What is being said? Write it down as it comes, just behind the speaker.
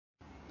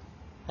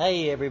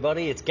Hey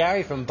everybody, it's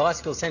Gary from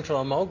Bicycle Central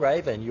on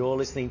Mulgrave and you're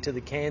listening to the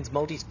Cairns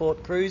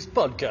Multisport Cruise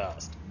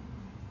podcast.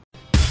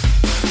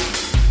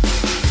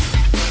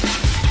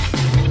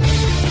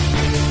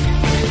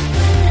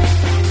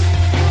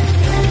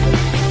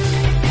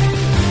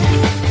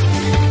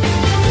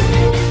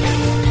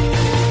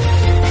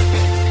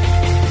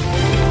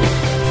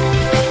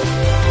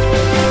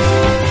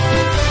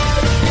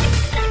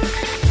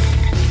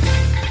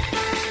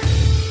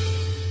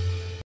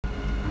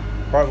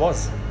 Right,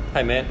 was.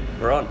 Hey man,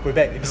 we're on. We're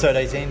back, episode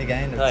 18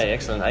 again. Hey,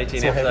 excellent.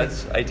 18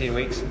 episodes, 18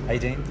 weeks.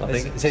 18, I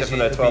think. Except for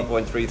the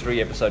 12.33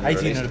 episode we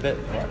 18 released. and a bit.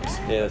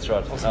 Right. Yeah, that's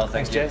right. Awesome. Oh,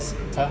 Thanks, Jazz.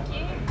 Thank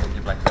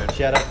you, Blackbird.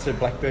 Shout out to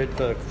Blackbird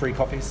for free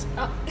coffees.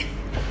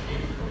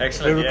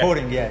 Excellent. We're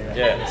recording, yeah.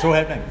 It's all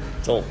happening.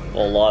 It's all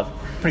live.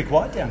 Pretty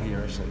quiet down here,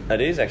 actually.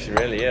 It is actually,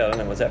 really, yeah. I don't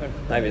know what's happened.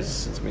 Maybe it's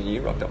since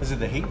you rocked up. Is it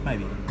the heat,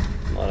 maybe?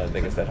 I don't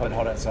think it's that A bit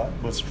hot. hot outside.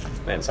 Well, it's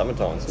Man,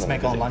 summertime. It's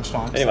smack not on busy.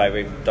 lunchtime.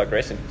 Anyway, we're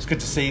digressing. It's good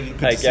to see.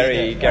 Hey,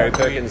 Gary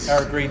Perkins.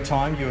 Our agreed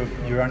time,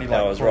 you're only like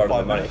I was 4 or right on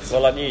 5 the money. minutes.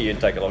 Well, I knew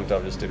you'd take a long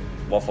time just to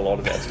waffle on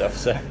about stuff,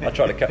 so I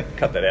try to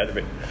cut that out a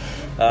bit.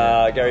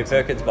 Gary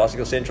Perkins,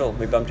 Bicycle Central.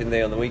 We bumped in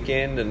there on the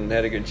weekend and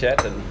had a good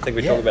chat, and I think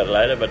we'll talk about it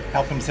later. But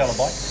help him sell a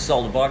bike.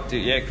 sold a bike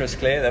to Chris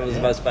Clare. That was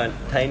the most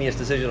spontaneous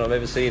decision I've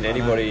ever seen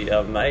anybody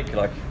make.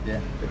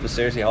 It was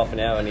seriously half an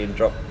hour, and he'd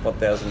dropped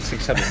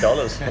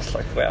 $1,600. I was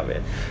like, wow,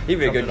 man, he'd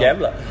be a good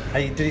gambler.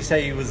 Hey, did he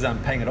say he was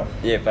paying it off?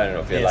 Yeah, paying it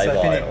off. Yeah, So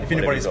lay-by if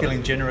anybody's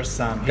feeling generous,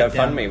 go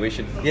fund me. We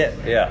should.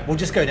 Yeah. We'll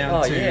just go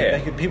down yeah.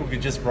 People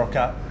could just rock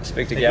up.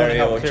 Speak to If you wanna Gary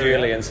help or clear it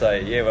Julie out. and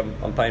say,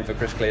 I'm paying for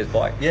Chris Clare's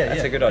bike.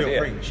 That's a good feel idea.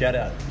 Free. Shout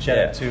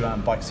out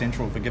to Bike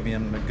Central for giving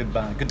him a good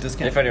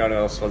discount. If anyone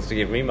else wants to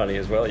give me money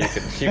as well, you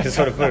can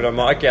sort of put it on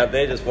my account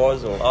there, just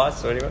Woz or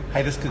Ice or anyone.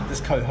 Hey,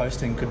 this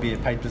co-hosting could be a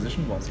paid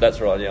position, was.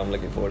 That's right. Yeah, I'm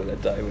looking forward to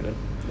that day when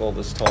all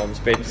this time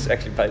spent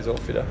actually pays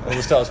off. All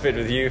this time spent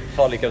with you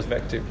finally comes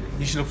back to.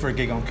 You should look for a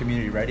gig on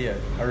community radio.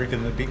 I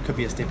reckon it could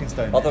be a stepping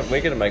stone. I thought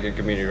we're going to make a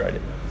community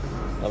radio.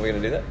 Are we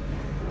going to do that?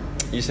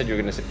 You said you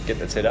were going to get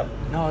that set up.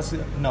 No, I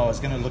was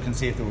going to look and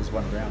see if there was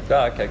one around.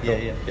 Oh, okay, cool.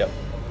 Yeah. Yep.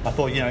 I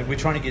thought we're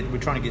trying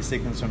to get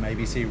signals from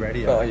ABC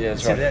Radio. Oh yeah,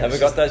 that's See right. that? Have we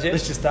got those yet?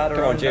 Let's just start.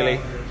 Come on, Julie.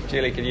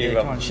 Julie, can you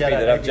come on, speed shout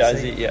that out up, ABC.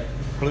 Josie? Yeah.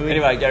 Blue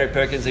Anyway, Gary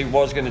Perkins, he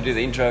was going to do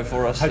the intro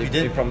for us. Hope you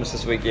did. He promised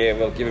this week. Yeah,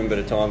 we'll give him a bit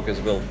of time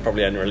because we'll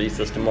probably only release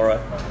this tomorrow.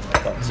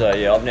 But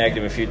I've nagged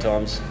him a few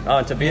times. Oh,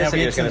 and Tobias said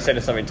he was going to send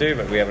us something too,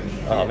 but we haven't.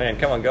 Oh man,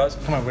 come on, guys.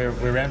 Come on, we're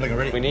rambling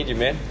already. We need you,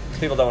 man.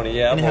 People don't want to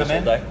hear our Anyhow, voice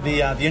all man,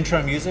 day. the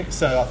intro music.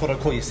 So I thought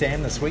I'd call you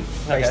Sam this week,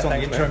 based on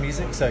thanks, the intro man.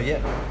 music. So yeah,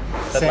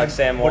 That's like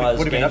Sam Wise, what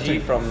have you been up Genji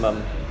to?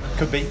 from.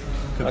 Could be.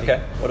 Okay,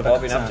 what have I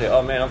been up to?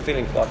 Oh man, I'm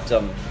feeling quite.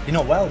 You're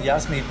not well. You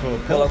asked me for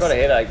pills. Well, I've got a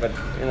headache, but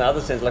in the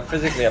other sense, like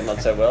physically, I'm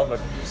not so well,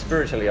 but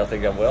spiritually, I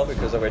think I'm well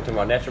because I went to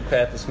my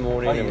naturopath this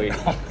morning and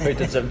we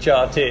did some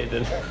cha tit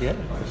and. Yeah,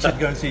 you should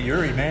go and see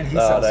Yuri, man. He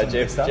Oh sells no, some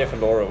good stuff. Jeff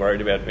and Laura are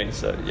worried about me,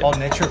 so yeah. Oh,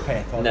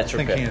 naturopath. I was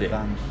Naturopath, thinking of,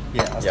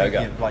 yeah. I was Yoga.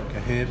 thinking of like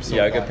herbs. Or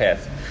Yoga like,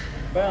 path.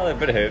 Well, a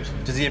bit of herbs.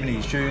 Does he have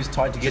any shoes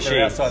tied together she.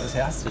 outside his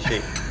house?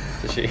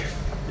 It's a she.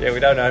 Yeah, we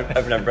don't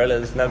open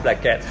umbrellas, no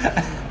black cats.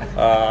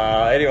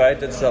 Anyway,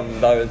 did some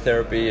Bowen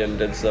therapy and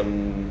did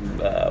some,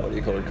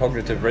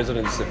 cognitive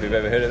resonance, if you've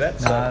ever heard of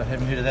that. No, I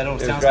haven't heard of that. It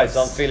was sounds great, like,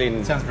 so I'm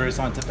feeling... Sounds very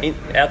scientific.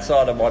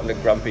 Outside I might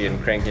look grumpy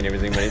and cranky and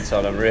everything, but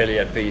inside I'm really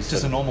at peace.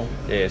 Just a normal.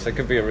 Yeah, so it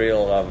could be a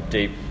real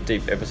deep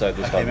episode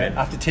this time, man.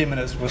 After 10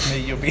 minutes with me,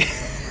 you'll be...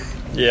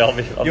 Yeah,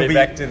 I'll be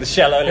back to the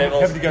shallow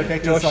levels. Have to go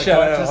back to your the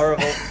shallow,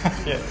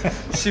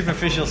 psychiatrist.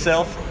 superficial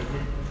self.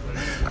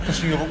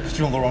 pushing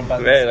on the wrong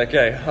button. Right,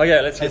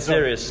 okay, let's get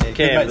serious. Yeah,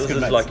 Cam, this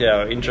is like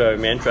our intro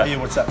mantra. Yeah,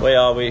 what's up? Where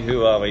are we?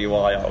 Who are we?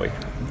 Why are we?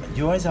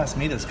 You always ask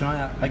me this. Can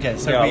I? Okay,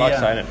 so Yeah, we I like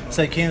saying it.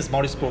 So Cairns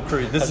Multisport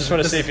Crew. I just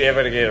want to see if you're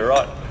ever going to get it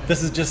right.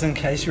 This is just in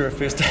case you're a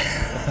first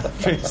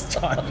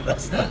time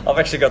listener. I've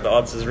actually got the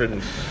answers written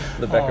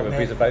on the back of a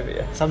piece of paper,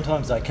 yeah.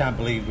 Sometimes I can't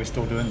believe we're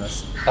still doing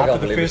this. can't After the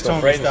believe we're first still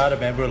time friends. we started,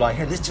 man, we were like,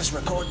 hey, let's just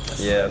record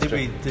this. Yeah, that's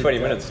Then true. 20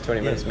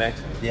 minutes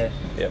max. Yeah.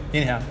 Yep.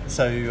 Anyhow,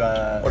 so...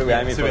 what are we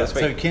aiming for this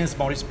week? So Cairns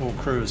Multisport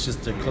Crew is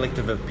just a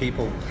collective of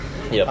people.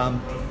 Yep.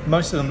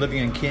 Most of them living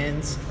in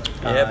Cairns.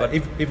 Yeah, but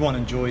everyone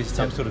enjoys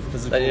some sort of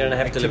physical you don't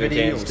have to live in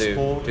activity Cairns or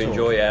sport to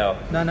enjoy our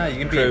No, you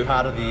can be crew. a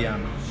part of the...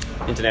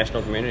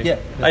 international community. Yeah,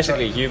 that's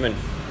basically right. human.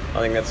 I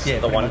think that's the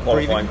pretty one much.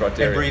 qualifying Breathing and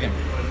criteria. breathing.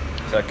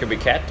 So it could be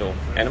cat or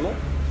animal.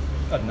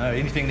 I don't know,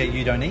 anything that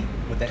you don't eat,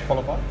 would that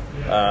qualify?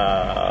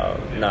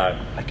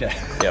 No. Okay.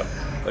 Yep.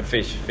 But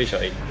fish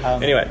I eat.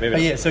 Anyway, moving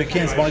on. Yeah, so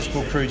Cairns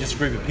Multisport Crew, just a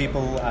group of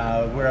people.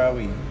 Where are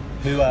we?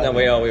 Who are Now, we?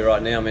 where are we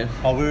right now, man?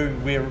 Oh,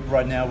 we're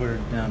right now. We're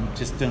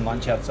just doing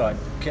lunch outside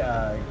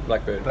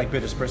Blackbird.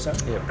 Espresso,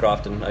 Yeah,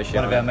 Crafton, Oceania.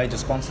 one of our major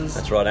sponsors.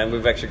 That's right, and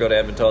we've actually got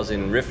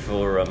advertising Riff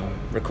for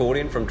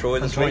recording from Troy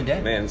this Troy week. and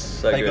Dan? Man, it's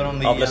so They good. got on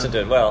the, I've listened to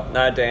it. Well,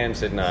 no, Dan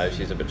said no,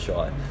 she's a bit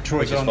shy. Troy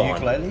which got is on the fine.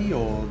 ukulele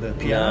or the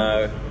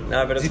piano?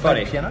 No, but Does it's he play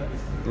funny. the piano?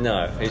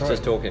 No, he's Troy.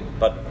 just talking.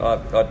 But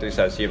I do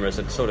say it's humorous.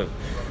 It's sort of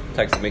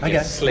takes the mickey Okay.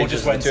 and We'll sledges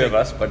just the wait and two of see.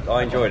 us, but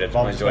I enjoyed it.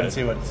 Well, I just enjoyed wait it.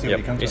 and see what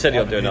he comes He with. said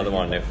he'll I do another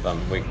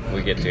haven't one if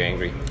we get too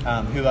angry.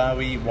 Who are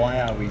we?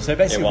 Why are we? So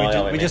basically, Yeah, why are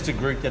we, we're man? just a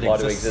group that Why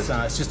do we exists.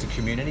 exist? It's just a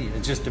community.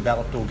 It's just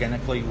developed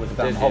organically with It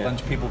a did, whole yeah.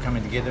 bunch of people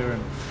coming together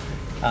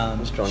and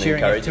Just trying to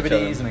sharing encourage each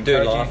activities other. and Do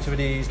encouraging life,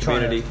 activities,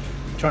 community.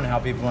 trying to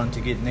help everyone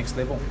to get next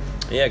level.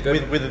 Yeah,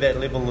 good. Whether that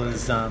level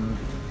is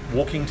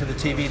walking to the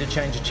TV to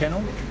change a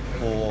channel,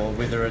 or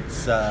whether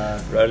it's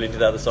Rolling to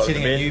the other side of the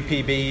setting a new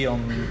bed. PB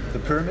on the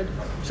pyramid,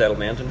 Saddle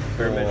Mountain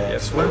pyramid. or Yeah.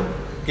 swim,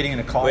 getting in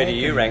a kayak. Where do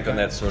you and rank on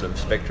go- that sort of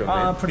spectrum?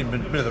 man? Pretty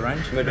mid of the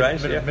range.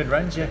 Mid-range, yeah.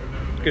 Mid-range, yeah.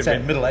 Good, Say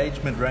man. middle age,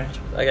 mid-range.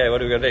 Okay, what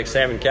do we got next?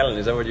 Sam and Callan,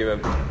 is that what you were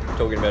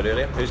talking about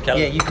earlier? Who's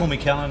Callan? Yeah, you call me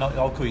Callan,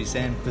 I'll call you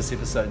Sam this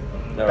episode.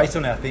 All Based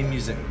right. on our theme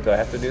music. Do I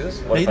have to do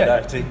this? No, What you if I don't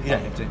have to. You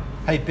don't have to.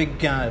 Hey,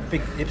 big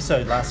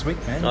episode last week,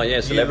 man. Oh, yeah,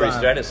 celebrity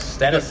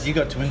status. You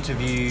got to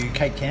interview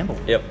Kate Campbell.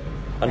 Yep.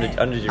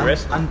 Under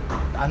duress. What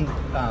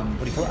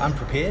do you call it?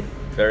 Unprepared.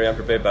 Very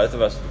unprepared, both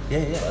of us. Yeah,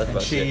 yeah. Both of And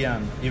us, she, yeah.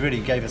 you really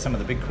gave her some of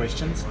the big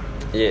questions.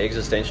 Yeah,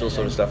 existential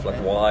sort of stuff like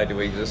why do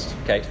we exist,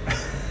 Kate?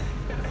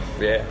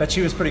 Yeah. But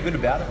she was pretty good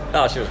about it.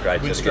 Oh, she was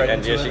great. Went She straight and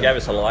into yeah, it. she gave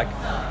us a like.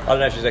 I don't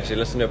know if she's actually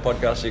listened to a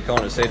podcast. She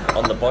kind of said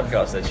on the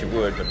podcast that she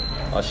would, but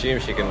I assume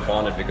she can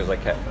find it because I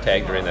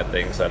tagged her in that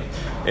thing. So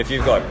if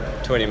you've got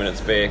 20 minutes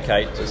spare,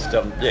 Kate, just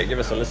give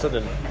us a listen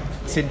and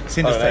Send I us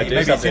don't know, do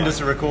maybe something. send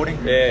us a recording.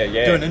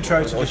 yeah. Do an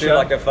intro to or the do show.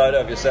 like a photo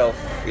of yourself,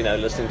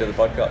 listening to the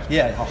podcast.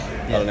 Yeah. Oh,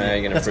 I don't know how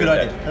you're going to That's a prove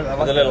good that. idea. I like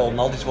With a that little idea.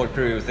 multi-sport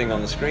crew thing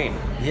on the screen.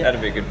 Yeah.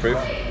 That'd be a good proof.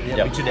 Yeah,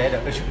 Yep. we should add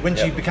it. When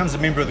she Yep. becomes a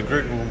member of the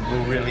group,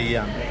 we'll really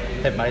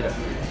have made it.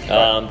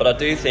 But I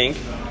do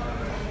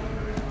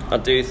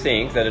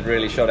think that it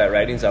really shot our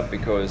ratings up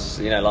because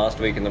last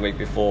week and the week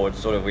before it's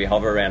sort of we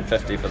hover around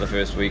 50 for the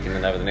first week, and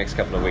then over the next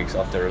couple of weeks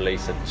after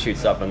release it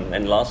shoots up,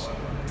 and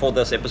for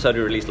this episode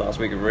we released last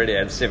week we've already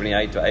had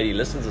 78 to 80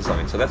 listens or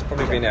something, so that's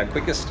probably been our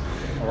quickest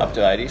up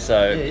to 80.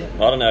 So Yeah.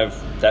 I don't know if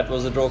that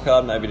was a draw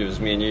card, maybe it was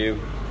me and you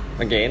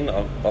again,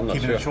 I'm not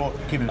Keeping sure. it short,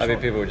 keeping it Maybe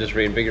short. people were just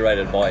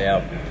reinvigorated by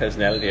our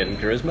personality and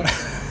charisma.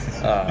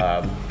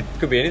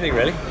 Could be anything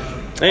really.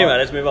 Anyway,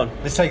 let's move on.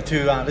 Let's take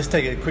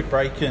a quick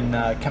break and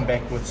come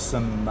back with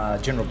some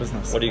general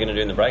business. What are you going to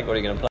do in the break? What are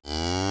you going to play?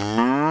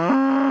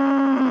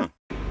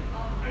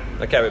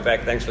 Okay, we're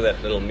back. Thanks for that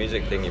little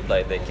music thing you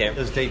played there, Cam. It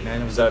was deep,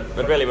 man. It was So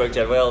it really worked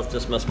out well. It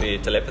just must be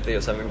telepathy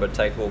or something, but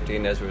Tate walked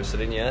in as we were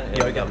sitting here. And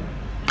Yoga.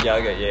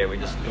 Yoga, yeah, we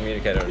just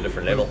communicated on a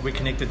different level. We're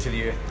connected to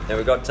the earth. And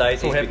we've got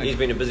Tate. all happening. He's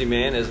been a busy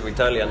man, as we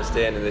totally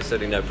understand, and there's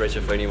certainly no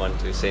pressure for anyone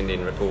to send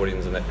in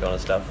recordings and that kind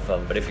of stuff.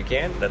 But if you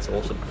can, that's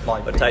awesome.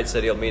 Live But feed. Tate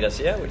said he'll meet us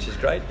here, which is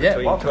great. Yeah,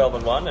 Between welcome. 12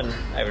 and 1, and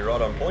hey, we're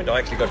right on point. I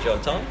actually got you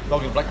on time.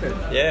 Logan Blackbird.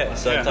 Yeah,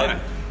 so Yeah, Tate, hi.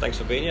 thanks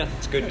for being here.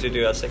 It's good to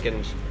do our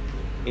second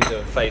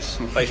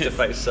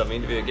face-to-face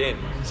interview again.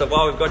 So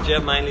while we've got you,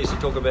 mainly is to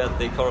talk about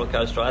the Coral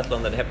Coast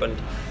Triathlon that happened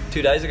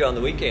 2 days ago on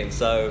the weekend.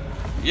 So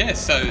Yeah,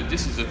 so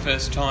this is the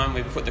first time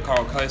we've put the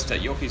Coral Coast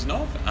at Yorkeys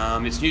Knob.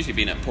 It's usually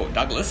been at Port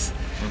Douglas.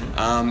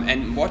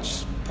 And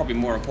what's probably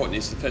more important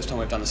is the first time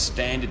we've done the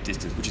standard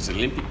distance, which is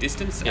Olympic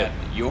distance Yeah. at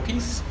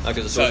Yorkeys.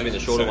 because it's always been the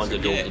shorter ones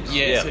at Dawkins.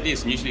 Yeah, so it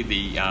is. And usually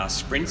the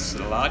sprints are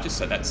the largest,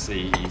 so that's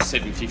the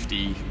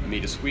 750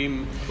 metre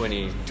swim,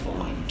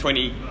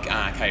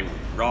 20k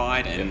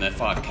ride, and the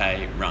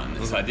 5k run.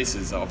 And so this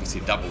is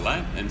obviously double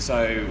that. And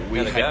so we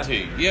How'd it had go?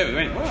 to... Yeah, we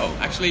went well.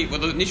 Actually,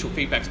 the initial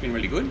feedback's been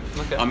really good.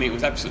 Okay. I mean, it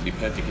was absolutely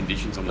perfect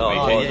conditions on the Oh,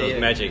 weekend. it was, yeah, it was yeah.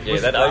 magic. Yeah,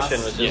 Was that it glass?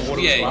 ocean was just... Yeah,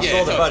 water Yeah, I yeah,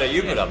 saw the so- photo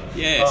you put up.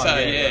 Yeah, Oh, so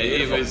yeah, it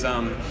beautiful. was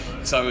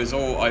so it was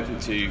all open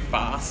to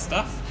fast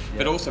stuff,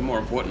 but also more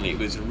importantly, it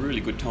was a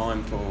really good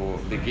time for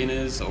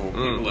beginners or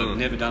people that have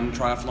never done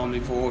triathlon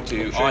before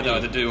to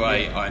either do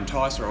a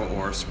enticer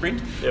or a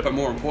sprint, Yep. but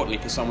more importantly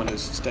for someone to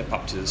step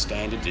up to the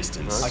standard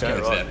distance. Okay,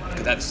 right.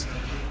 Because that's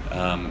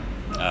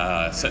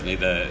certainly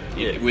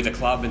Yeah. with a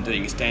club and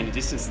doing a standard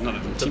distance is not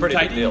It's a pretty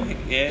big deal.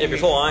 Yeah,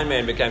 Before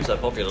Ironman became so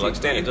popular, like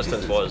standard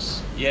distance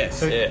was... Yes.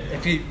 So Yeah.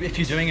 if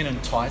you're doing an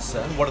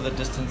enticer, what are the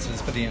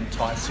distances for the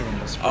enticer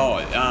and the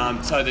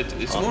sprint? So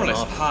it's Half more or and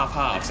less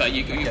half. So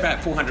you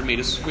about 400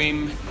 metre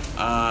swim.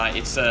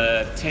 It's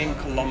a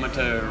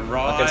 10-kilometre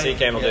ride. I can see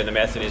Campbell doing the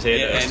math in his head.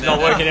 Yeah, It's and, not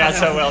working out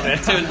so well, man.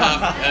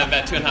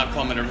 about 2.5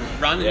 kilometre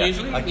run Yeah.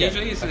 usually. Okay.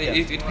 Usually, so Okay.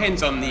 it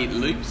depends on the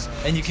loops.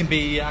 And you can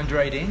be under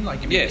 18,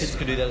 like if your Yes. kids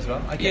could do that as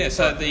well. Okay. Yeah,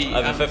 so the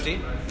Over 50?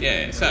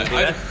 Yeah, so do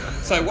that?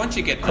 so once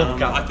you get, Club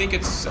cup. I think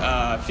it's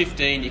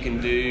 15. You can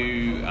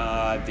do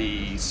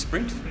the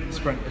sprint.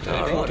 sprint. Oh,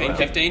 right. 14, Wow.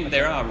 15,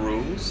 there are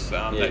rules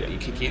that you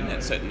kick in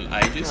at certain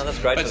ages. Oh, that's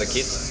great but for the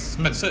kids.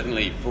 But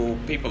certainly for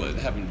people that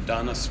haven't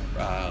done a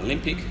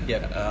Olympic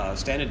Yep.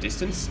 standard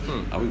distance,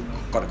 we've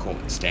got to call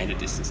it standard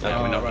distance now.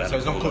 Oh, We're not right, allowed so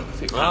it's to not call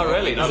called- it. Oh,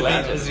 really? Not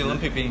allowed to? Is the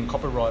Olympic being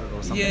copyrighted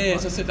or something? Yeah,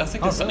 like so I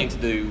think Oh, there's something really?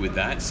 to do with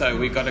that. So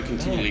we've got to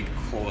continually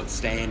call it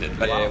standard.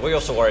 But Yeah, we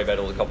also worry about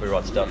all the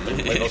copyright stuff. And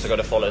we've also got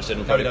to follow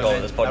certain No, we don't, protocol in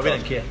man. this No, we podcast.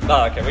 don't care.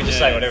 Oh, okay. We just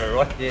say Yeah. whatever,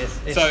 right? Yes.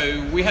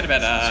 So we had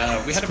about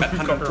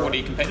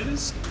 140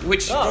 competitors,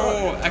 which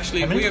for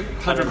actually How many? we have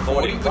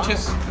 140,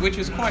 which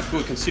is quite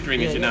good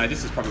considering, as you know,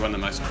 this is probably one of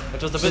the most.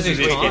 It was the busiest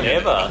weekend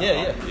ever.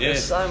 Yeah.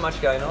 There's so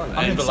much going on.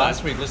 I remember so-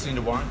 last week listening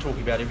to Warren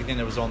talking about everything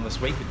that was on this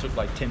week. It took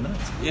like 10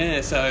 minutes.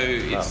 Yeah, so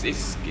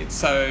it's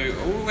so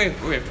we're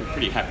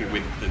pretty happy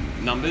with the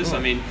numbers. I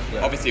mean,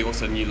 obviously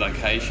also new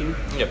location.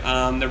 Yep.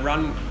 The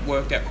run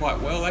worked out quite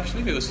well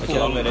actually. It was Was it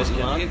along that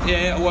Esplanade?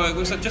 Yeah, well, it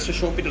was just a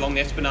short bit along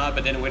the Esplanade,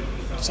 but then it went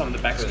some of the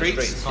back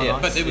streets. streets. Oh,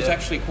 nice. But it was Yeah.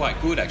 actually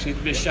quite good. Actually,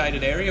 it's a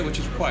shaded area, which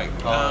is quite,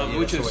 yeah,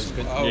 which that's is always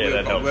good. Yeah,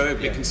 that helps. we're a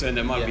bit concerned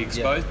that might be Yeah.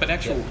 exposed, but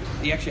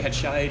he actually had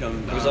shade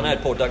on. Because I know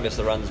at Port Douglas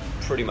the run's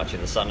pretty much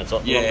in the sun. It's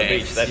along the Yes.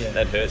 beach.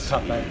 That hurts.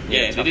 Tough, eh?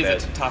 Yeah, tough it is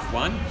as. a tough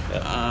one,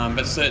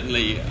 but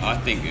certainly I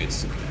think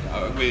it's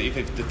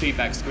if the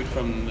feedback's good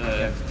from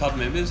club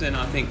members, then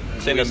I think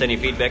Send us any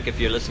feedback if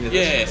you're listening to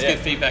yeah, this. it's good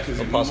feedback is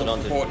We'll pass it more on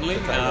to importantly.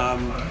 the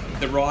trainer.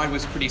 The ride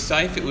was pretty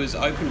safe. It was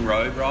open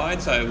road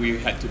ride, so we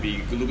had to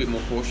be a little bit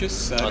more cautious.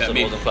 So so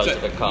it wasn't closed to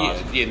the cars?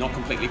 Yeah, not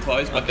completely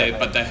closed, but they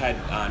had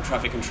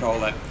traffic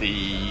control at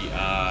the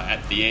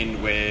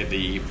end where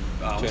the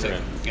Turnaround.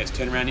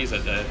 turnaround is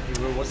at the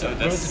What's that?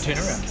 Where was the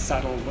turnaround?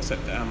 Saddle. What's it?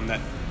 That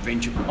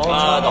venture. the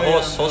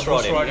horse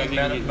riding.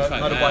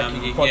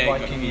 Motorbiking, quad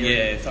biking. Yeah,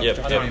 Yep, so yep,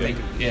 I don't yep. think.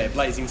 yeah,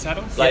 Blazing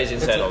Saddles.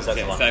 Blazing Saddles, that's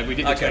the one. So we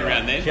did the Okay, turnaround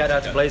right. there. Shout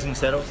out to Blazing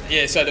Saddles.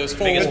 Yeah, so there was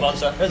four. Biggest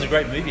sponsor. That was a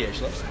great movie,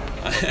 actually.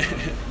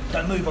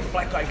 Don't move, or the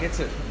black guy gets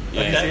it.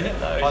 Yeah. Have you seen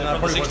it? No, is Oh, it from the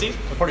probably 60s?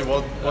 It probably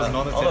wasn't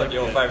on it. I thought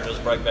your favourite was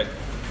Brokeback.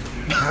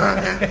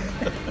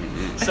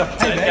 So,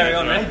 Carry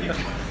on, mate.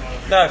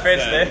 No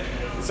offence there.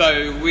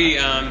 So we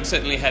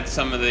certainly had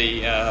some of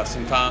the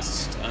some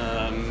fast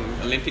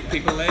Olympic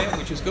people there,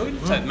 which was good.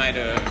 So it made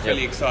a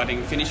fairly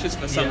exciting finishes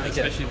for some, Yeah,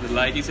 okay. especially the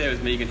ladies. There was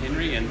Megan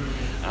Henry and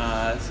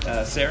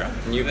Sarah.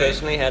 And you there.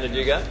 personally, how did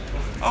you go?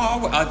 Oh,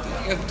 well, I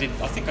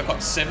think I got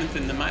 7th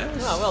in the males.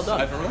 Oh, well done.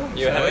 Overall.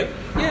 You were happy?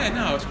 Yeah,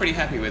 no, I was pretty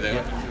happy with it.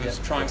 I was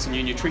trying some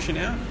new nutrition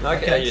out.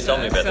 Okay, you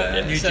told me about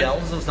that. New Yeah.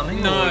 gels or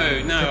something? No,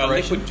 or no,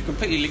 preparation?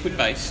 completely liquid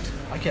based.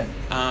 Okay.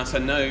 So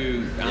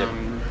no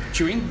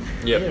chewing.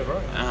 Yep. Yeah,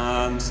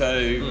 right. So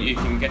you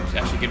can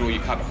actually get all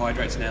your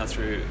carbohydrates now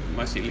through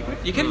mostly liquid.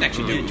 You can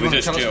actually do Do it you with want to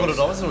just tell us gels. what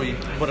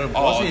it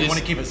was, or you want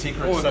to keep it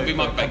secret? Or so we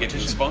might for make it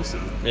competition?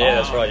 sponsored. Yeah,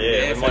 that's right,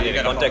 yeah. We so might you need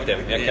to gotta contact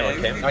hold- them. Yeah, come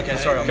on, Cam. Okay,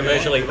 sorry.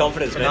 Commercial in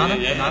confidence, Banana?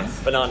 man. Yeah.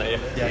 Banana, yeah.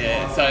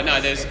 Yeah, so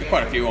no, there's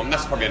quite a few.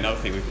 That's probably another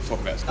thing we could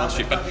talk about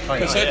sponsorship. But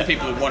for certain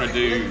people who want to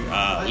do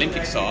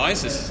Olympic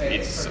size,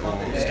 it's or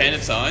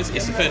standard size.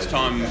 It's the first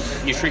time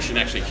nutrition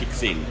actually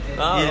kicks in.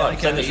 Oh, Yeah, right.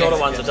 okay. So in the shorter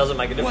ones, it doesn't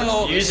make a difference.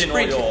 Well, Using all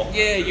sprint, your...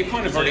 yeah, you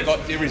kind of already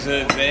got the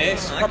reserve there.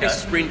 So probably Okay.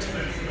 sprint.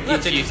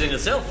 That's it in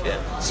itself,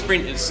 yeah.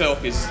 Sprint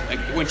itself is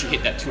once you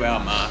hit that 2 hour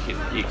mark,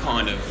 you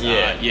kind of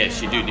Yeah.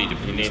 yes, you do need to.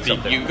 need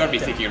something. You've got to be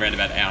thinking around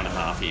about an hour and a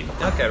half in.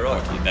 Okay,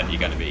 right. That you're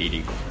going to be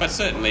eating, but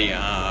certainly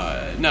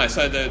no.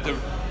 So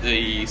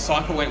the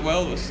cycle went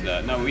well. There was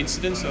no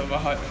incidents of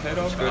I heard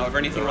of or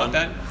anything like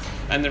that.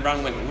 And the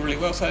run went really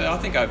well. So I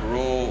think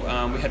overall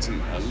we had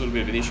a little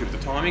bit of an issue with the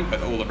timing,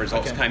 but all the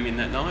results came in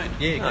that night.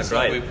 Yeah, Oh, so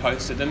great. we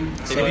posted them.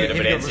 So So, you get a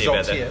bit Have you got antsy about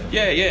results that.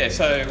 here? yeah.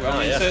 So I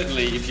mean, yeah.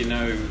 certainly if you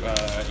know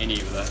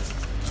any of the.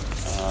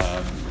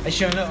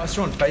 Actually, I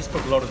saw on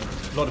Facebook a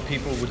lot of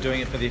people were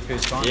doing it for their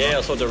first time. Yeah,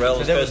 I saw Darrell So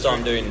his that first was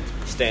time great. doing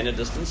standard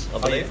distance, I Oh,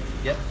 believe.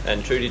 yeah.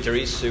 And Trudy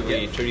Therese,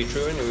 Trudy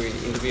Truin, who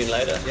we're interviewing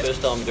later,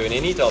 first time doing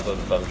any type of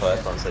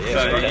triathlon. So yeah,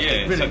 So,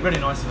 fantastic. yeah. Really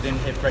nice of them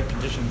to have great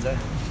conditions, eh?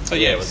 So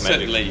Yeah, yeah, it was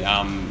magic. certainly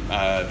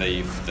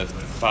the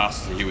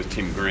fastest he was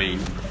Tim Green,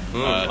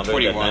 I've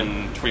heard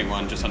that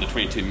 21, just under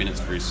 22 minutes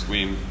for his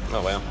swim,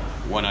 Oh wow.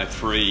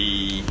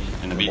 103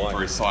 and a bit Wow.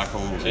 for his cycle.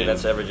 See, and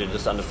that's averaging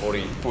just under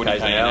 40 40 k's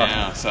k an an hour.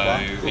 hour. So Wow.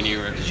 when you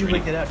were Did you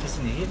work it out just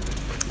in your head?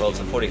 Well, it's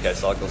a 40k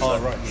cycle. So Oh,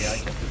 right, yeah,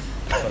 okay.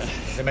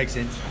 That makes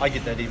sense. I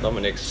get that even.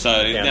 Dominic's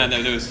so down.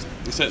 no, there was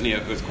certainly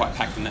it was quite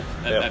packed in that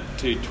at Yeah. that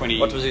 220.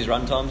 What was his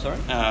run time, sorry?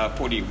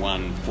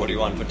 41.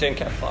 41 for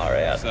 10k, far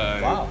out. So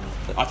Wow.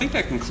 I think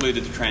they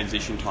concluded the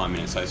transition time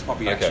in it, so it's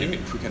probably Okay. actually a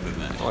bit quicker than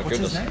that. Oh, What's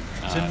goodness.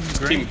 his name?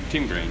 Tim Green.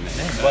 Tim Green.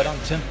 Yeah, well done,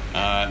 Tim.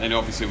 Then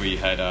obviously we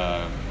had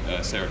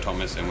Sarah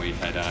Thomas and we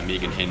had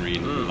Megan Henry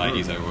and the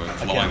ladies that were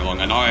following along.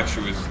 And I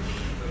actually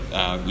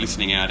was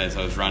listening out as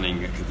I was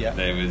running. Yeah.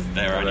 They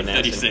were only 30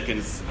 announcing.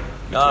 seconds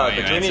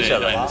Between each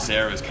other. and Wow.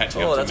 Sarah was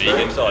catching Oh, up that's to very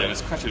Megan. exciting.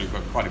 It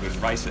was quite a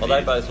good race. at Are the they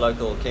end. both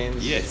local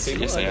Cairns Yes,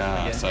 people? yes they Okay.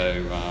 are. Yeah.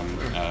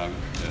 So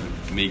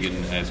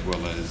Megan as well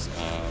as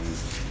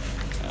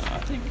I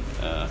think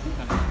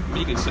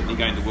Megan's certainly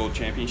going to World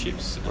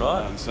Championships.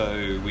 Right.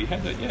 So we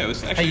had that. Yeah, it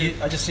was Hey, actually.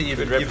 I just see you're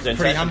Good pretty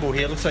representation. humble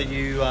here. Looks like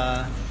you.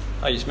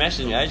 Oh, you smashed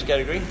in your age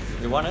category?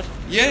 You won it?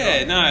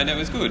 Yeah, no, that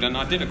was good, and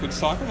I did a good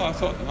cycle. I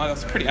thought I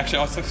was pretty. Actually,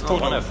 I Oh,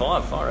 thought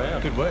 105, far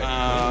out. Good work.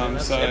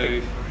 that's so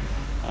epic.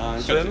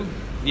 got Swim?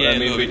 I don't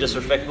mean to be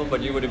disrespectful,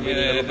 but you would have been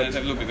a little bit... a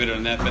little bit better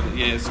than that, but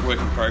yeah, it's a work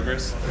in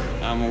progress.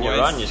 Always. You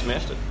run, you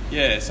smashed it.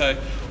 Yeah, so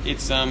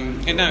it's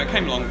it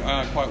came along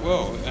quite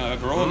well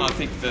overall, and I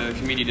think the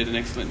committee did an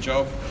excellent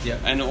job. Yeah.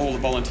 And all the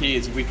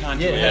volunteers, we can't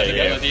do Yeah, without the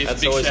yeah. volunteers.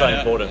 That's Big always shout so out,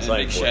 important, so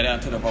Big important. shout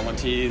out to the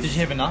volunteers. Did you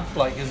have enough?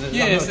 Like, is it?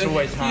 Yeah, I know it's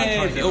always hard. Yeah,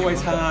 trying to it's get always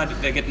people. hard.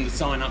 They're getting the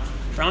sign up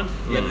front,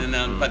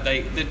 but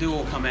they do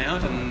all come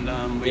out, and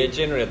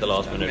Generally at the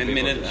last minute.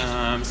 people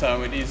just-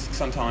 so it is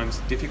sometimes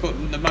difficult.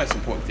 And the most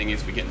important thing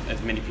is we get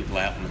as many people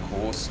out on the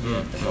course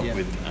to help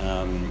with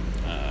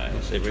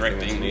everything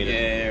directing, that's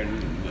needed.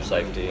 and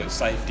Safety.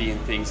 safety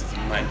and things is the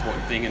main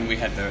important thing. And we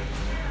had the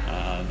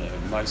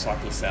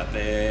motorcyclists out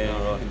there.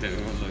 Oh, right.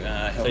 So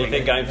Helping you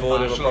think going forward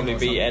it'll Marshall probably or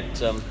be at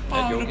your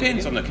it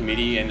depends on gig? the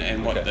committee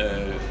and what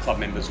the club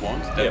members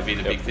want. That would be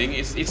the big thing.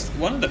 It's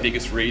one of the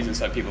biggest reasons,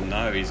 so people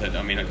know, is that,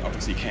 I mean,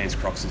 obviously Cairns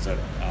Crocs is a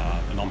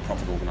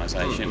non-profit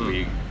organisation.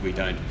 We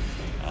don't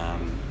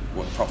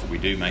what profit we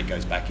do make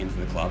goes back into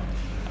the club.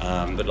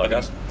 But like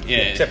us? Yeah.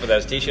 Except for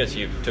those t-shirts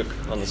you took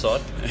on the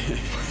side.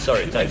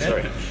 Sorry.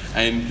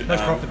 And No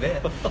profit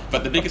there.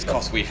 but the biggest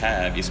cost we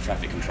have is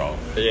traffic control.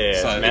 Yeah,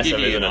 so it's to massive, give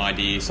you isn't an it?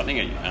 idea, something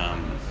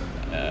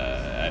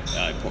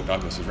at Port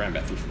Douglas is around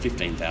about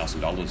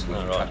 $15,000 worth of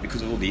right. traffic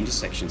because of all the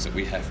intersections that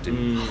we have to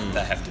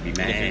they have to be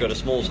manned. If you've got a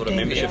small sort of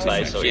membership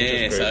base or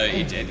interest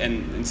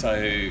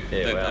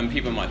group. Wow. And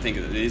people might think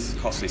that it is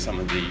costly, some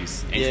of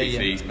these entry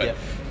fees, but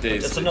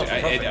there's It's a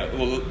not-for-profit.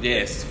 well,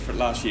 yes. For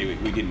last year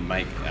we didn't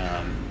make.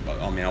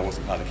 I mean, I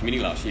wasn't part of the committee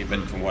last year, but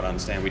from what I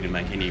understand, we didn't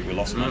make any. We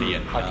lost money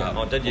at.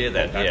 I did hear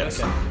that. Port Yeah.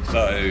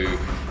 Douglas.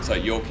 So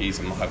Yorkies,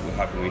 and we're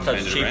hoping we So turn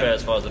it's it cheaper around.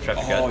 as far as the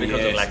traffic goes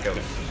because of lack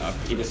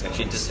of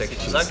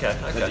intersections. Okay.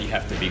 That you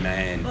have to be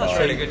manned. That's by-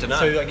 really good to know.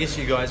 So I guess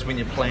you guys, when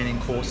you're planning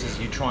courses,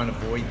 you try and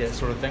avoid that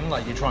sort of thing.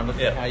 Like you try and look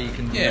at how you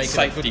can Yeah, make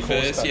safety it a good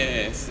course, first. but-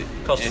 Yes.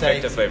 Cost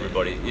effective for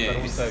everybody. Yeah.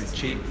 but also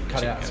cheap.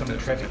 Cut out some of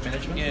the traffic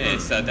management. Yeah,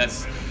 so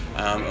that's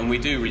and we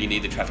do really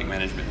need the traffic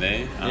management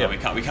there. Yeah. We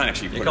can't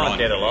actually put You it can't on.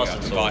 get a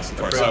license or license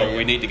for it. approval, So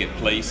we need to get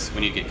police.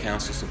 We need to get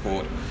council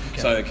support.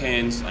 Okay. So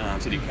Cairns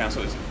City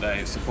Council,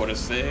 they support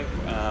us there.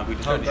 We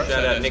great. Shout out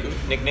that's Nick.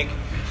 good. Nick.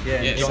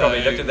 Yeah, Yeah, You so-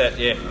 probably looked at that,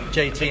 yeah.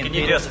 JT and Can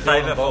you Peter do us a still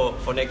favour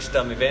involved? for next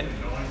event?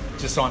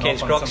 Just sign Cairns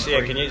off on Crocs, some yeah,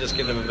 free- can you just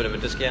give them a bit of a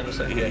discount or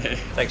something? Yeah.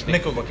 Thanks, Nick.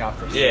 Nick will look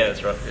after us. Yeah,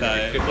 that's right.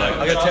 So- Good bloke.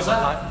 I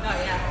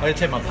got to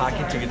take my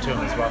parking ticket to him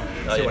as well.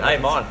 Oh, See yeah. what Hey,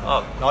 happens. mine.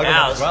 Oh, No, I got one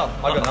ours. as well.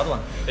 I got another one.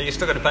 Are you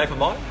still got to pay for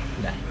mine?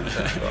 Nah.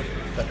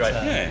 That's great.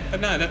 Yeah, but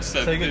no, that's So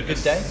you got a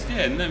good day?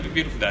 Yeah, no,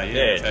 beautiful day. Yeah,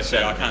 Yeah, it so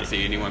I sounded can't good.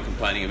 see anyone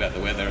complaining about the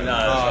weather. No,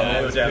 Oh, we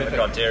were that's down at the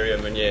perfect.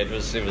 Criterium and yeah, it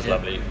was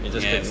lovely. You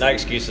just Yeah, couldn't- so- no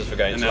excuses for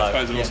going And I slow.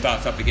 suppose it all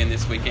starts up again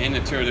this weekend.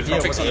 A tour of the Yeah,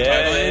 tropics on what's the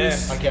it-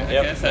 Tablelands. Okay.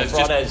 Yep. So Well, it's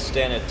just- Friday's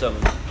down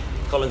at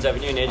Collins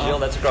Avenue in Edgehill,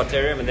 that's a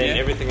Criterium, and then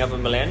Yeah. everything up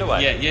in Malanda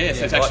way. Yeah,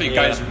 so it Right, actually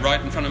yeah. goes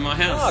right in front of my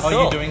house. Oh, Are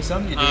cool. you doing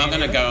some? You doing I'm going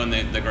to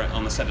anything? go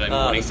on the Saturday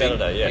morning. the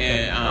Saturday, yeah.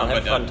 Yeah, Oh,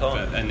 have fun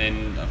time. and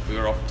then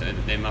we're off to.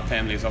 Then my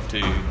family is off to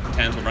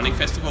Townsville Running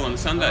Festival on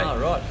Sunday. Oh,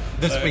 right.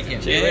 This So-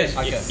 weekend. Yeah. Yes.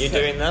 Okay. You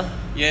doing that?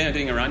 Yeah, I'm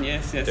doing a run.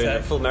 Yes. Doing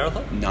a full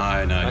marathon?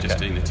 No, just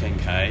Okay. doing the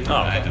 10K. Oh,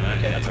 okay. at the moment.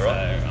 Okay, that's all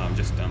right. So I'm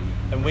just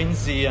And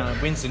when's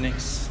the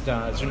next? Is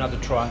there another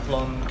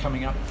triathlon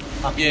coming up?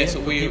 Yeah, here so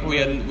for we'll people to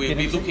be get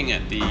into? looking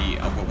at the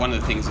one of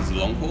the things is the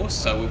long course.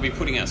 So we'll be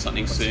putting out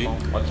something soon.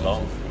 What's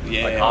long?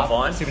 Yeah. Like half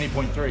iron?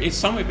 70.3. It's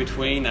somewhere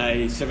between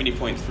a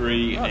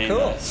 70.3 Oh, and cool.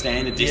 a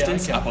standard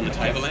distance okay. up on the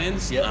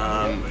Tablelands. Yep.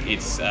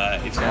 It's quite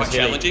hilly.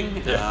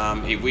 challenging.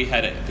 Yeah. We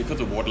had it because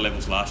of water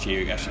levels last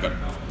year. We actually got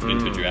put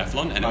into a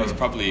duathlon, and it was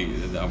probably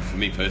for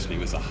me personally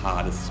was the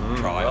hardest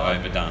try right.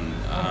 I've ever done.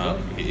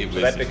 It So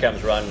was that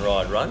becomes run,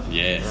 ride, run?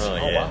 yes. Oh,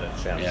 Oh, yeah, wow. that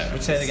sounds... Yeah.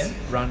 Would say it again?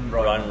 Run,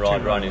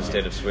 Run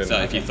instead of swim.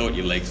 So if you thought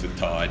your legs were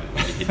tired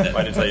when you hit that,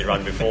 Wait until you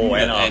run before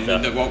and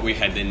after. and what we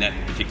had then that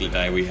particular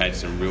day, we had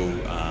some real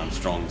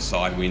strong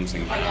side winds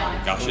and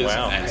gushes,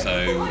 Wow. and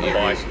so we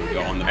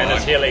got on the bike. And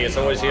it's hilly, it's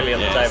always hilly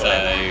on the Yeah, table.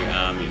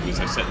 so it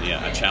was certainly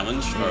a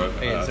challenge for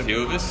a so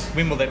few of us.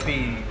 When will that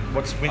be?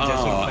 When's that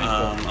sort of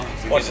planned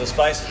for? What's the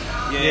space?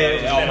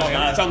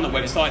 It's on the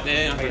website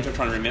there. I'm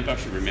trying to remember. I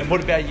should remember. And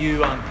what about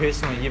you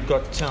personally? You've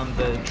got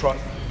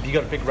you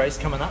got a big race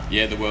coming up?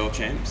 Yeah, the World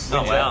Champs.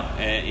 Oh, wow.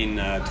 In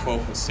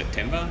 12th of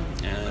September.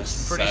 Pretty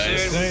so-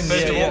 soon. Soon,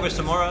 1st of yeah. August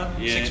tomorrow,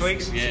 6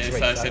 weeks? Yeah, 6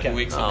 so weeks, 7 okay.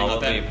 weeks, Oh, something we'll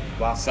like that.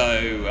 be- Wow. So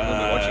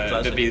watching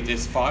closely.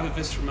 there's 5 of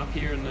us from up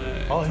here in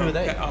the. Oh, who are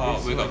they?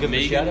 Oh, we've got Give them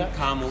a shout Megan, out.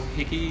 Carmel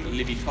Hickey,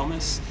 Libby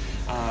Thomas,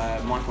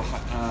 Michael.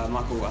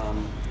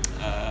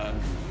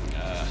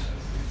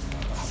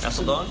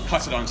 Hasseldine?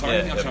 Hasseldine, sorry,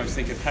 Yeah, I'm trying to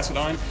think of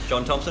Hasseldine,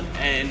 John Thompson?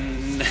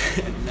 and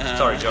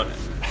Sorry, John.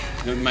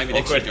 maybe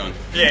next year, John.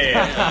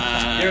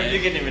 Yeah.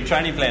 You're getting him a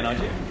training plan, aren't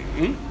you?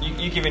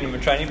 You giving him a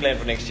training plan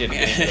for next year to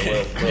get into the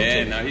world Yeah,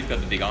 team. no, he's got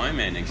the big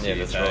Ironman next year.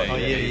 that's so right. Oh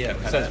yeah.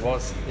 he's So got it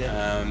was.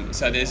 Yeah.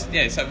 So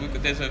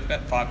there's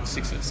about 5 or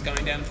 6 that's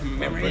going down from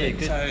memory. brilliant.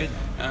 Good, so good.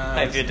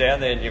 Hey, if you're down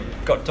there and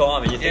you've got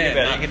time and you think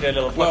about it, you can do a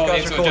little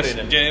podcast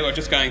recording. We're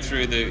just going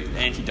through the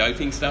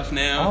anti-doping stuff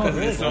now. Oh, 'cause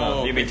really? it's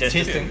all You've been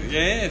testing.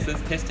 Yeah, it's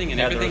testing and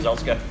How the everything.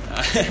 results go?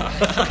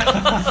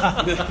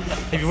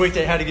 Have you worked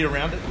out how to get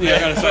around it? Yeah, I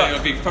gotta say,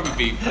 I'll probably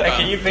be. Hey,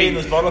 can you pee in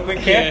this bottle quick,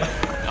 Cam?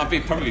 Yeah, I'll be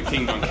probably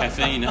pinged on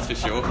caffeine, that's for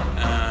sure.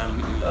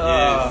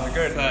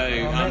 Good.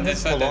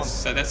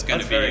 So that's going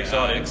That's to very be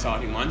exciting. an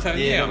exciting one. So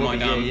Yeah, I it will might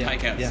be, yeah.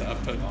 take out, Yeah.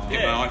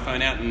 get my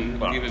iPhone out and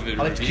give it a bit of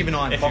I'll have to keep an eye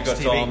on If Fox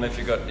you've got TV. time, if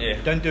you've got,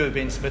 Don't do a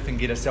Ben Smith and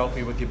get a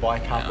selfie with your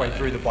bike halfway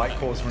through the bike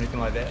course or anything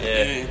like that.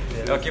 Yeah.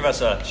 Well, give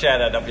us a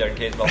shout out up here in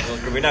Cairns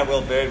because we know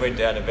Will Bird went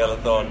down to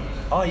Bellathon.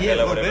 Oh, yeah,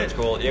 Bella, Will whatever Bird. it's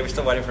called. Yeah, we're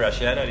still waiting for our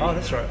shout out. Oh,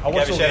 that's right. I Gave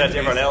watched a all shout the out to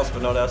everyone interviews. else,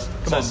 but not us.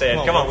 So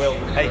sad. Come on, Will.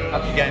 Hey,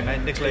 up your game,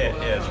 man. Next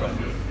level. Yeah, that's right.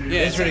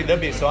 Yeah,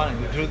 That'd be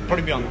exciting. It'll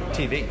probably be on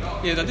TV. Yeah,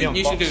 I It'll be think on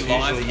you should Fox do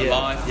live usually,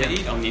 live yeah.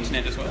 feed on the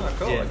internet as well.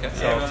 Cool. Yeah, Okay.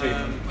 so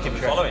I'll keep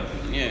track. Following.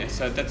 Yeah,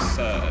 so that's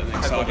an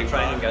Hope all the exciting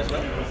training part. goes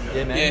well.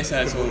 Yeah, man. Yeah,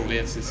 so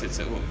it's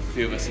a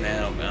few of us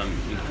now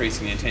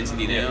increasing the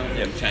intensity now,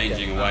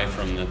 changing away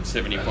from the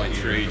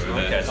 70.3 to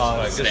the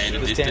Okay.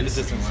 standard the distance. standard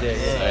distance. Yeah.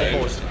 So- The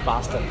course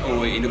faster. All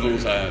the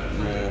intervals are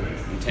more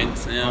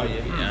intense now.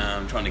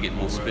 Oh, Trying to get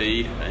more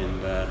speed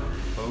and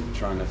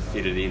trying to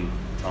fit it in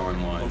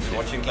time-wise. We'll be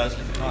watching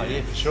closely. Oh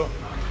yeah, for sure.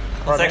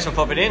 Well, thanks for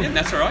popping in. Yeah,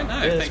 that's all right.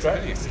 No, that's thanks for great.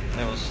 having us.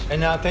 That was.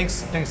 And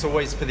thanks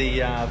always for the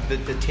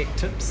tech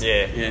tips.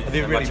 Yeah, Yeah.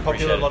 They're really much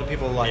popular. A appreciated. lot of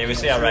people like. Yeah, we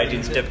see our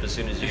ratings dip as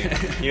soon as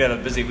you have a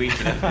busy week.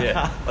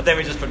 Yeah, but then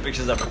we just put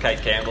pictures up of Kate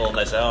Campbell and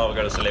they say, "Oh, we've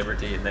got a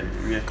celebrity," and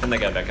then they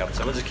go back up.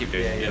 So we'll just keep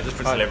doing it. Yeah, just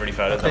put celebrity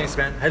photos. Thanks, up.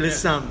 man. Hey,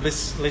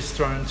 let's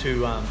throw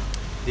into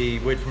the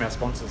word from our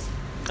sponsors.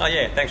 Oh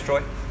yeah, thanks,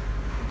 Troy.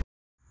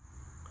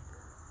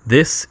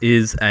 This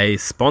is a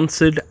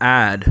sponsored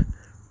ad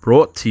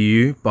brought to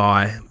you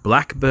by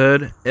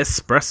Blackbird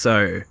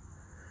Espresso.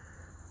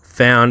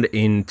 Found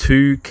in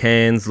 2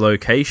 Cairns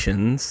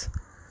locations,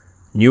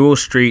 Newell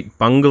Street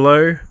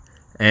Bungalow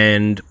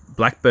and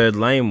Blackbird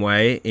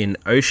Laneway in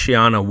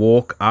Oceana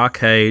Walk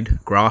Arcade,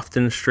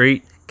 Grafton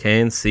Street,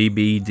 Cairns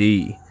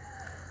CBD.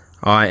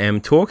 I am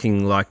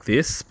talking like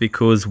this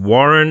because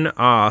Warren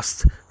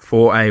asked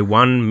for a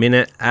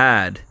 1-minute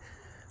ad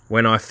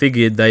when I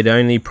figured they'd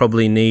only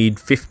probably need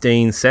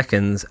 15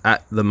 seconds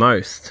at the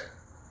most.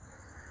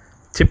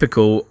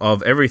 Typical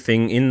of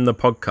everything in the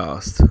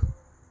podcast.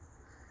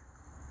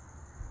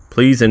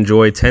 Please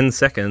enjoy 10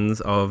 seconds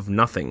of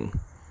nothing.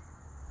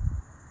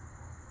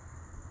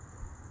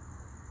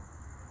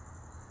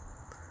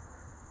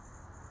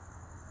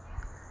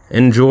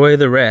 Enjoy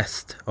the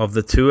rest of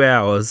the 2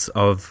 hours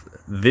of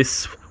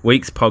this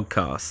week's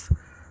podcast.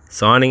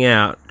 Signing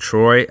out,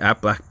 Troy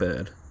at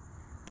Blackbird.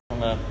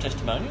 On a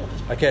testimonial.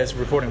 Okay, it's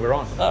recording. We're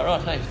on. Oh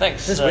right, hey,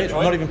 thanks. This is weird. Troy.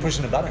 I'm not even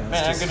pushing a button. It's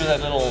Man, how just- good was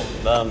that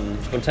little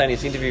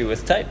spontaneous interview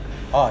with Tate?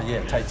 Oh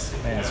yeah, Tate's.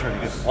 Man, it's really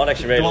good. I'd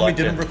actually really the one like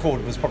we didn't to-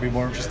 record was probably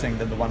more interesting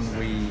than the one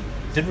we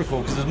did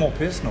record because it was more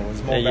personal. It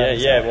was more about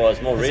It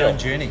was more his real. own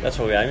journey. That's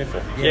what we're aiming for.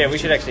 Yeah, Yeah, we we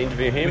should should- actually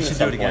interview him we at should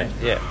some do it again.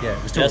 point. Yeah, Yeah,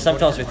 we're still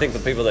sometimes we recording.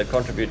 think the people that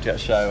contribute to our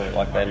show,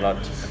 like they're not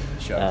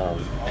Sure.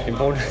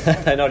 important.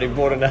 They're not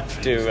important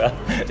enough to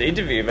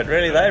interview, but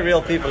really they're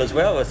real people as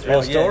well with real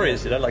Oh, yeah,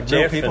 stories. yeah. You know, like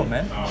Real Jeff people, and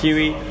man.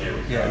 Huey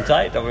Yeah. and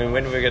Tate. I mean,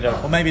 when are we going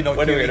to? Or maybe not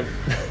When Huey. are we going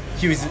to?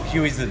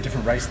 Huey's a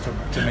different race to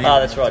me. Oh,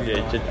 that's right.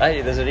 Yeah.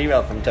 Hey, there's an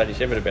email from Tony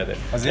Shepard about that.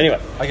 Was it? Anyway,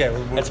 Okay,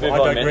 let's move I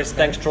on, man. digress,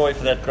 Thanks, Troy,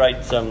 for that great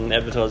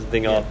advertising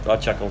thing. I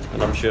chuckled,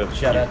 and I'm sure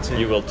Shout out to-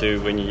 you will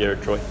too when you hear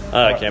it, Troy.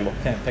 Right. Campbell.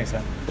 Okay, thanks,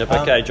 man. Yep,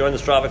 okay, join the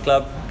Strava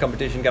Club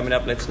competition coming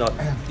up. Let's not.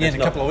 Yeah, in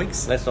a couple of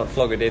weeks. Let's not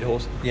flog a dead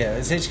horse. Yeah,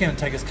 it's actually going to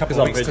take us a couple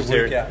 'Cause of I'm weeks to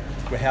work vegetarian.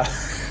 out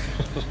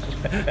how.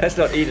 Let's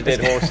not eat a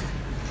dead horse.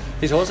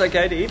 Is horse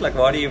okay to eat? Like,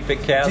 why do you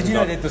pick cows? Did you and know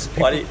not- that this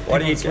why do people you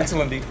in eat cows?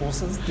 Switzerland eat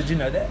horses? Did you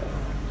know that?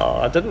 Oh,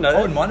 I didn't know I that.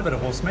 wouldn't mind a bit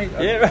of horse meat.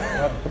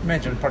 Yeah. I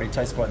imagine it probably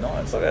tastes quite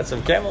nice. What about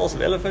some camels,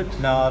 some elephant?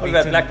 No, I've What about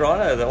eaten- black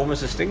rhino? The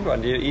almost extinct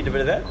one. Do you eat a bit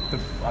of that?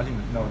 I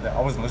didn't know that.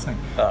 I wasn't listening.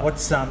 Ah.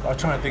 What's I'm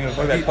trying to think of.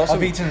 What about possum?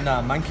 I've eaten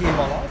monkey in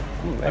my life.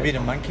 I've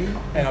eaten monkey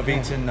and I've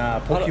eaten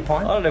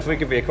porcupine. I don't know if we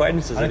could be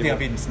acquaintances. I don't think anymore.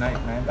 I've eaten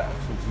snake, man. But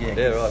yeah, Yeah,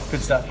 good, right.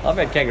 good stuff. I've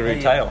had kangaroo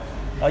Hey, tail.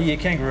 Oh yeah,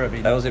 kangaroo. I've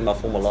eaten. That was in my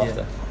former life,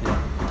 though.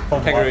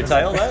 Former kangaroo life as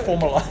tail, a, though?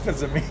 Former life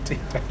as a meat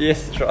eater.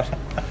 Yes, that's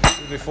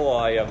right.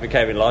 Before I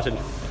became enlightened.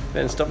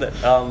 Man, stop that.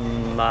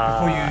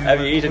 Have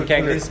you eaten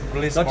kangaroo?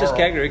 bliss Not just moral.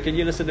 kangaroo. Can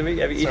you listen to me?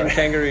 Have you eaten Sorry.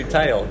 kangaroo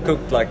tail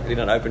cooked like in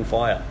an open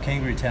fire?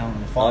 Kangaroo tail in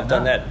the fire. I've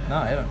done No. that. No,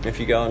 I haven't. If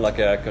you go on like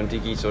a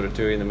Kontiki sort of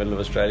tour in the middle of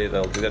Australia,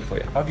 they'll do that for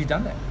you. Have you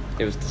done that?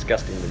 It was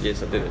disgusting, but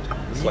yes, I did it.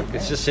 It's like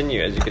it's just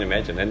sinew, as you can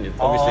imagine, and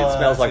obviously it Oh,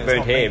 smells so like it's burnt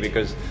not hair meat.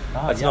 because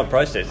Oh, it's yeah. not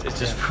processed. It's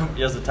just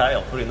here's the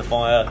tail, put it in the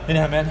fire.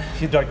 Anyhow, man,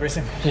 you're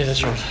digressing. Yeah,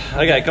 that's right.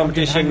 Okay,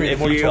 competition. hungry the If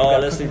more you you talk are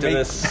about listening to cooking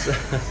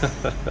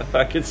this,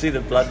 I can see the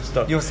blood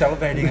stop. You're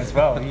salivating as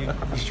well. You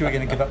sure you're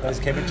going to give up those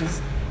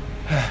cabbages?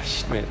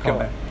 Man, Come come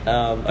on.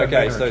 on. Don't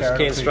Okay, murder so a it's carrot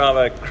Cairns or two.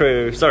 Strava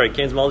crew. Sorry,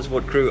 Cairns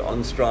Multisport crew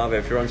on Strava.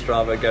 If you're on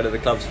Strava, go to the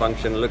club's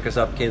function, look us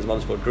up, Cairns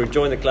Multisport crew.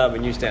 Join the club,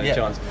 and you stand a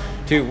chance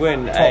to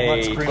win 12 a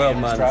months premium 12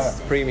 months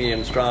Strava.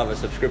 premium Strava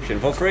subscription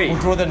for free. We'll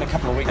draw that in a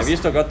couple of weeks. Have you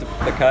still got the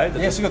code?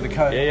 Yeah, still got the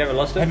code. Yeah, you haven't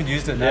lost it? Haven't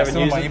used it, You no, haven't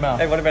still on used my it? email.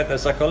 Hey, what about the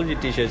psychology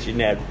t-shirts you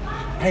nabbed?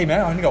 Hey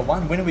man, I only got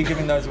one. When are we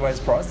giving those away as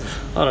prizes?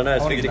 I don't know, I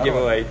wanna speaking to get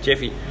another giveaway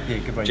Jeffy. Yeah,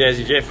 giveaway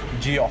Jazzy Jeff.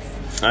 Geoff.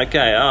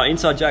 Okay,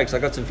 inside jokes. I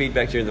got some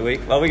feedback during the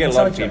week. Well, we get a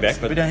lot of Inside feedback, jokes.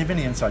 but We don't have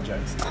any inside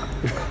jokes.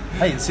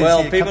 Hey, it says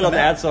well, here, people cut on the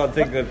them out. outside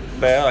think that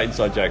they are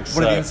inside jokes.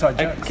 What are the so- inside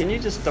Hey, jokes? can you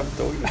just stop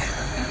talking?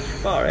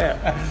 Far out.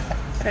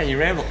 Hey, you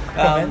ramble.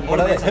 man, what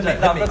are they? Hit me, No,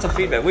 hit I've me. got some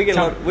feedback. We get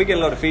a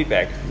lot of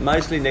feedback,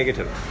 mostly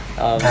negative.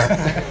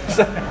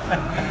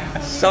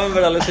 Some of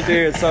it I listen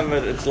to, and some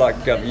of it it's like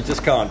you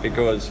just can't,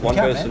 because one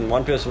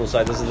can't, person will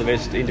say this is the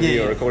best interview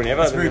Yeah, or yeah. recording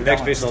ever, It's and very the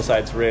next balanced. person will say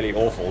it's really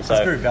awful.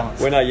 So very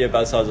balanced. when I hear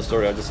both sides of the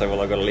story, I just say,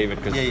 well, I've got to leave it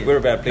because Yeah, yeah. we're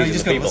about No, pleasing you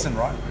just the got to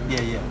people. listen,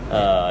 right?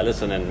 Yeah.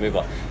 Listen and move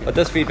on. But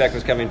this feedback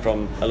was coming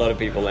from a lot of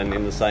people and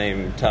in the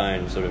same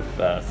tone sort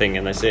of thing,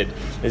 and they said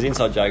there's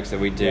inside jokes that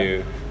we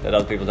do that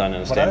other people don't are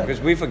understand, they?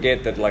 because we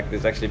forget that like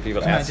there's actually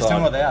people Come on, just tell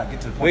me what outside. they are.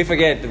 Get to the point. We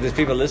forget that there's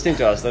people listening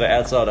to us that are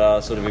outside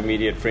our sort of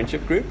immediate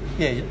friendship group.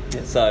 Yeah.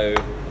 So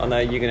I know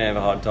you're going to have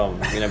a hard time,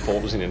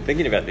 pausing and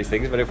thinking about these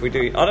things, but if we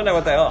do, I don't know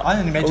what they are. I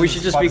only imagine But we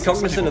should there's just be 5 or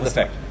 6 cognizant of the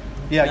people fact.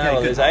 Yeah, okay, no,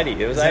 good. there's 80.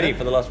 There was Is that 80 it?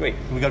 for the last week.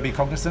 We got to be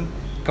cognizant.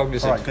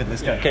 Cognizant. All right, good.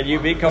 Let's go. Can you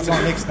be What's on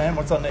cognizant? next, man?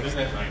 What's on next?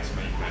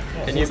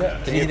 Can you?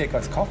 Did you hear that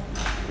guy's cough?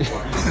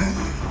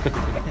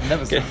 that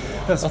was,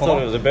 I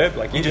thought it was a burp,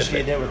 like You just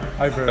shared that with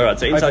over, All right,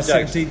 so inside over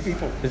jokes. 17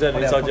 people. Is that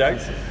on inside our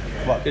jokes?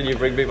 podcast. What? Can you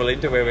bring people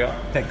into where we are?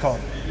 That cough.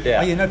 Yeah.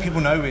 Oh, yeah, no,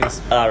 people know we're, Right,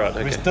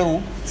 okay. we're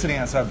still sitting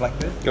outside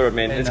Blackbird. All right,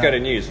 man. And, Let's go to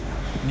news,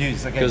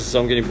 News, okay. because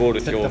I'm getting bored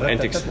with your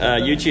antics.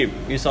 YouTube,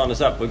 you signed us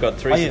up. We've got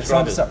 3 Oh, yeah,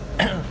 signed subscribers. us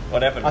up.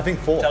 What happened? I think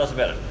 4. Tell us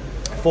about it.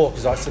 4,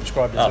 because I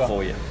subscribed as well.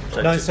 4, yeah.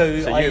 No, so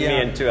you, I, me,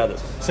 and 2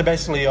 others. So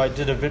basically, I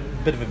did a bit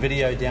of a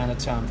video down at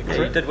the Yeah, you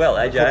Crypt. did well,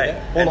 AJ.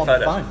 All and on photos.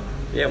 the phone.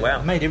 Yeah, wow.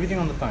 I made everything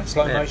on the phone.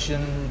 Slow Yeah.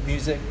 motion,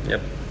 music, Yep.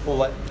 all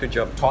that. Good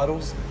job.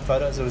 Titles,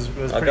 photos. It was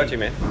I pretty, got you,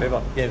 man. Move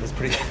on. Yeah, it was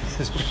pretty.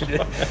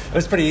 It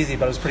was pretty easy,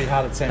 but it was pretty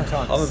hard at the same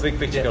time. I'm a big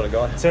picture kind of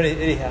guy. So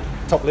anyhow,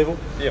 top level.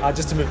 Yep.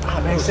 Just to move.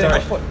 Man, Sam, Sorry. my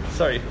foot.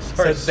 Sorry.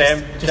 So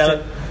Sam. just Tell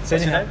it. so What's your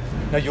anyhow,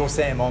 name? no, you're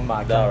Sam. I'm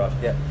Mark. No, right.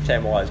 Yeah.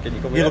 Sam Wise. Can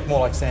you call me You that? look more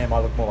like Sam. I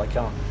look more like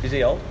Callum. Is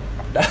he old?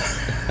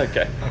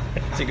 Okay.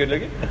 Is he good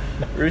looking?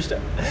 Rooster.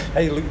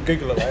 Hey, look,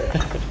 Google it later.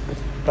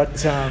 But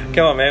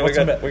Come on, man, we what's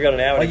got- about- we got an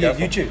hour to yeah, go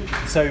for.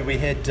 YouTube. So we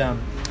had. So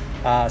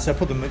I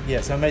put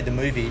so I made the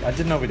movie. I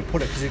didn't know where to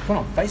put it because it put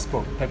on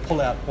Facebook. They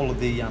pull out all of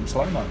the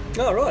slow mo.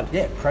 Oh, right.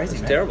 Yeah, crazy,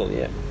 It's man. terrible,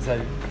 yeah. So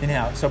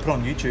anyhow, so I put it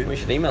on YouTube. We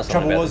should email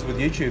someone Trouble about was with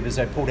YouTube is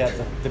they pulled out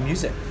the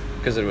music.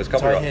 Because it was So I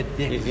copyright. had-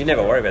 yeah. You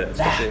never worry about that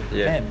stuff, Nah, do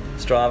you? Yeah. man.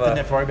 Strava. Didn't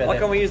have to worry about Why that.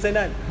 can't we use their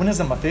name? When I was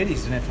in my 30s,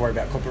 didn't have to worry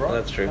about copyright. Oh,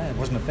 that's true. Man, it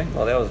wasn't a thing.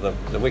 Oh, that was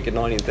the wicked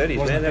 1930s, Wasn't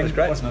man. a That thing, was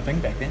great. Wasn't a thing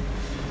back then.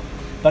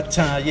 But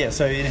yeah,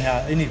 so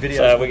anyhow, any videos.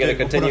 So we're we'll going to do, we'll put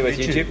continue on with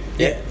YouTube?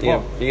 Yeah.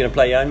 Well, You're going to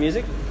play your own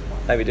music?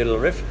 Maybe do a little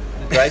riff?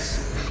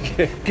 Grace?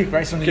 get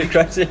Grace on the Get YouTube.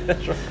 Grace in.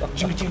 That's right.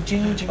 Ching, ching,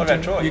 ching, ching, What about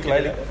ching. Troy?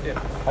 Ukulele. Can you do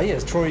that? Oh yeah,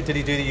 is Troy? Did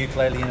he do the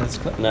ukulele in his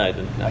clip? No, I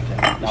didn't. No.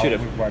 Okay. You should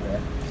have. We'll worry about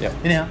that. Yep.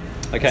 Anyhow,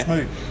 Okay. let's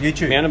move.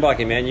 YouTube. Mountain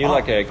biking, man. You're Oh.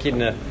 like a kid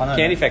in a I know,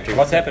 candy man. factory.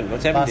 What's happened?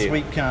 What's happened Last to you?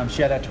 week,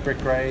 shout out to Brett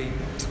Gray.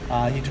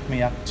 He took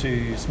me up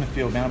to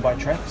Smithfield mountain bike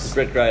tracks.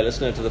 Brett Gray,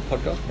 listener to the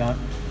podcast. No,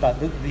 but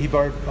he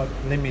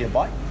lent me a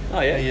bike. Oh,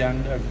 yeah.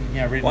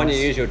 Really Why don't nice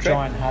you use your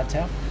track? giant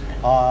hardtail.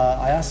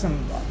 I asked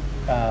him.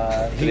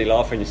 Did he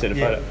laugh when you said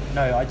about it?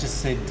 No, I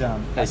just said. I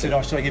said, said-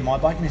 "Oh, should I get my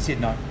bike?" And he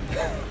said, "No."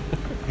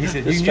 He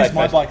said, "You Just can use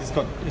my straight-faced.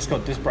 bike. It's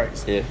got disc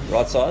brakes." Yeah.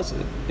 Right size?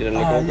 You didn't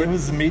look It awkward?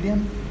 was a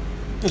medium.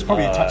 It was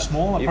probably a touch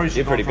small. I you're- probably should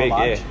you're pretty have gone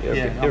for a big, large.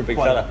 yeah. You're a I'm big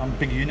quite fella. I'm a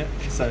big unit.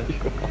 So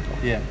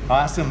yeah, I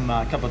asked him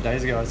a couple of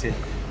days ago. I said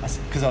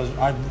because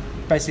I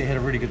basically had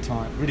a really good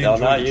time. Really Oh,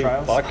 enjoyed no, the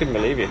trails. I couldn't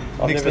believe you.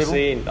 I've Next never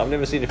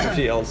level? seen a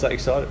 50-year-old so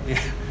excited. Yeah,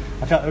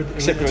 I felt it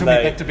Except took when me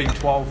they- back to being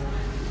 12.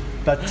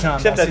 But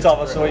Except that said time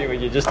to I saw you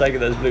when you're just taking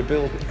those blue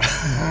pills.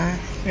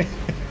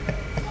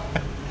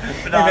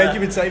 Hey man,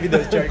 you've been saving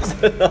those jokes.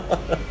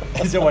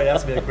 He's always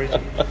asked me that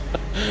question.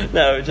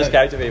 No, it just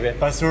came to me, man.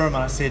 But I saw him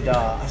and I said,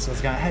 I was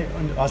going, hey,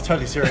 and I was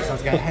totally serious. I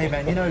was going, hey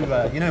man, you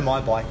know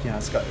my bike,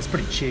 it's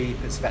pretty cheap.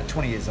 It's about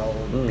 20 years old.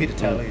 Peter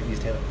Taylor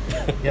used to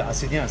have it. Yeah, I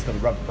said, it's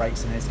got rubber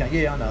brakes and it's going,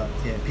 yeah, I know,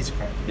 yeah, piece of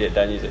crap. Yeah,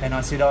 don't use it. And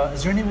I said,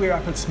 is there anywhere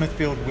up at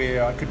Smithfield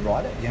where I could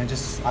ride it?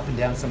 Just up and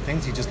down some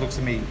things. He just looks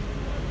at me,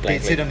 dead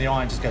Blankly. set in the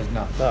eye and just goes,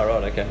 no. Oh,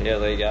 right, okay. Yeah,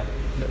 there you go.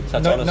 So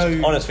it's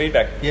No- honest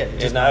feedback. Yeah,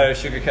 There's just no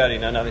sugarcoating,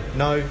 no nothing.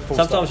 No, full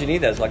Sometimes stop. you need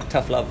that. It's like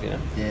tough love, Yeah,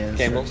 that's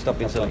Campbell, true. stop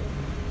being Tough silly.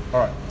 love. All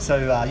right, so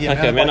yeah.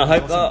 Okay, mountain man. I bike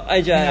hope, is awesome.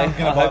 AJ, I'm going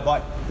to I buy a hope,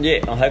 bike. yeah, I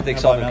hope the Gonna buy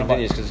excitement mountain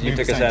continues bike. because you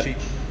Maybe took us staying out.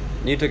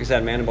 cheap. You took us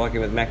out mountain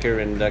biking with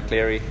Macca and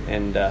Clary,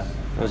 and it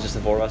was just the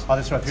 4 of us. Oh,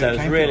 that's right, through So the it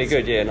was cane really fields.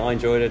 good, yeah, and I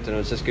enjoyed it, and it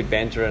was just good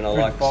banter, and I Through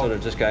the like fog. sort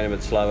of just going a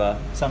bit slower.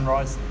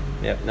 Sunrise.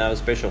 Yeah, no, it was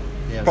special.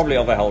 Yeah, it was Probably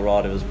good. of our whole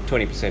ride, it was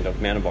 20% of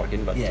mountain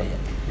biking, but Yeah.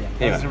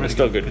 That was a Anyway, really it's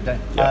still good good. day.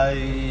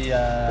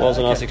 Yeah. Well, it was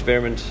a nice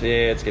experiment.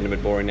 Yeah, it's getting a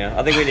bit boring now.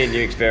 I think we need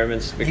new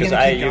experiments because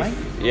gonna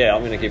keep yeah,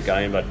 I'm going to keep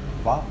going, but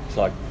Wow. it's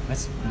like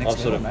That's I've next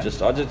sort level,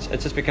 of mate.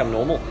 it's just become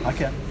normal,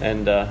 Okay.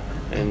 and no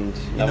one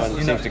you're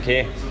seems not- to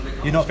care.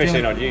 You're not Especially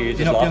feeling, not you. You're You're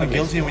just not laughing feeling at me.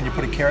 guilty when you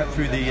put a carrot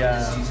through the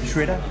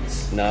shredder?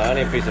 No,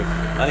 only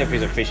a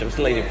piece of fish. I'm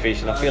still eating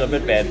fish, and I feel a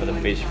bit bad for the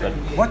fish, but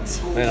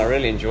What? man, I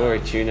really enjoy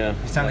tuna.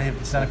 You starting to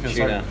feel sorry.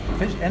 Tuna.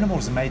 Fish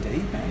animals are made to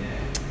eat, man.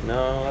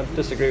 No, I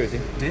disagree with you.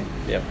 Do you?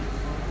 Yep.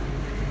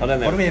 I don't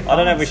know. What do we have I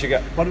don't know if farms? we should go.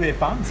 What do we have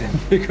farms in?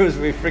 Because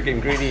we're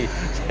freaking greedy,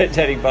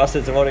 satanic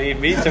bastards and want to eat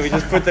meat, so we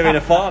just put them in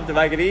a farm to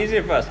make it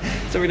easier for us,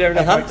 so we don't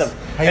have to hunt them.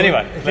 Hey,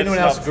 Anyway, if anyone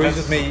else agrees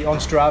with me on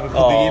Strava, put the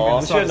oh, I'm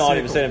inside sure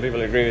the 90% circle. of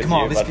people agree with Come you.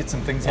 on, let's but get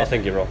some things I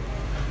think happening. you're wrong.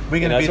 We're You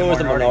going know, to it's be always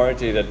the the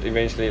minority. minority that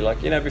eventually,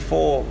 like,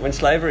 before when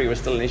slavery was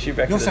still an issue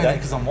back You're in the saying that day.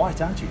 because I'm white,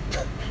 aren't you?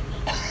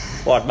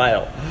 White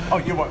male. Oh,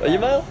 you're white. Are you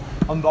male?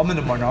 I'm in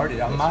the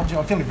minority. I'm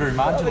feeling very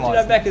But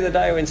marginalised. back in the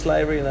day when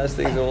slavery and those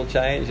things all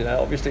changed,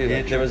 obviously Yeah,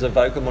 there true. was a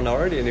vocal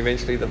minority, and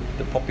eventually the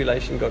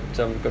population got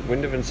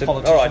wind of it and said, "All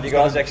right, Politicians you got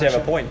guys under actually have a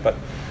pressure. point, but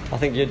I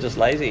think you're just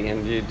lazy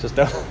and you just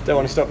don't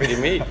want to stop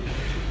eating meat."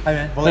 Hey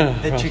man, well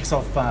that checks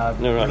off right.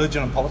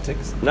 religion and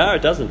politics. No,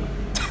 it doesn't.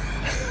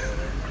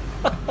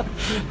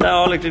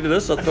 No, I looked into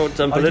this. I thought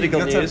political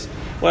you got news.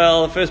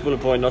 Well, the first bullet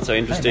point not so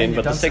interesting, you've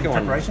but the done some second one.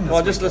 preparation this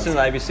Well, I just week, listened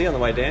to ABC on the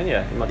way down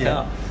here in my Yeah.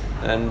 car,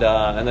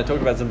 and they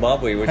talked about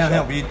Zimbabwe, which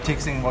How were you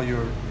texting while you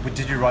were?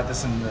 Did you write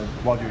this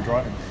while you were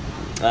driving?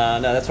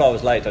 no, that's why I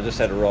was late. I just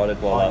had to write it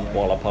while I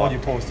parked. While you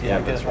paused, yeah, I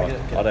get that's it, I right. get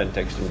it, okay. I don't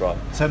text and drive.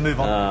 So move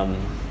on.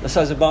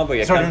 So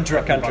Zimbabwe, Sorry to a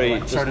interrupt you, by the country way.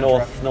 just Sorry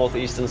to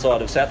northeastern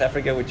side of South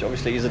Africa, which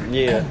obviously isn't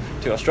near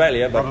to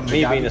Australia, but Robert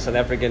me Mugabe. being a South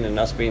African and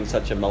us being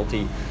such a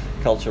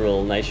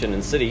multicultural nation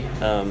and city,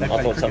 I play thought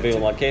some cricket people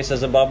too. might care. So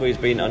Zimbabwe has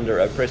been under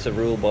oppressive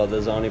rule by the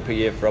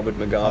ZANU-PF Robert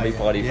Mugabe yeah.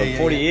 party for Yeah,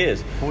 40 yeah.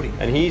 years. 40.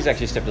 And he's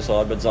actually stepped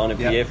aside, but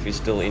ZANU-PF is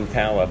still in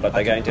power. But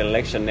they're going to an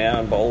election now,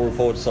 and by all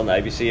reports on the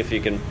ABC, if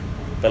you can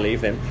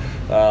believe them,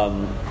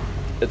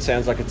 it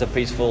sounds like it's a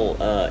peaceful,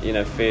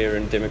 fair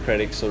and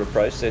democratic sort of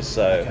process.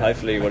 So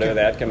hopefully, whatever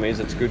the outcome is,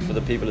 it's good for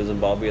the people of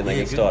Zimbabwe, and they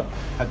Yeah, can good. start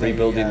Have they,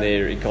 rebuilding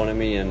their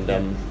economy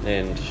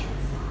and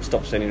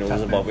stop sending all the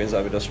Tough man. Zimbabweans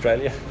over to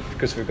Australia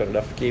because we've got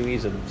enough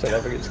Kiwis and South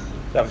Africans.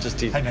 That was just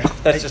teasing. Hey man,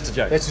 That's just a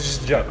joke. That's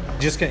just a joke.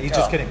 He's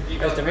just kidding.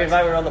 Mr. Bean,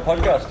 mate, we're on the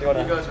podcast. Do you want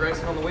to guys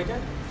racing on the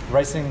weekend?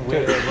 Racing go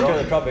with to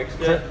the tropics?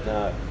 Yeah.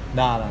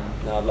 No,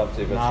 No, I'd love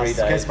to, but Nah, 3 it's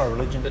against days. my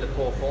religion. Bit of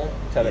poor form.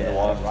 Telling the Yeah,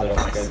 wife right. that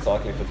I'm going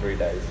cycling for 3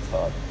 days. It's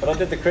hard. But I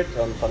did the crit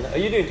on Sunday. Are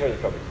you doing Tour of the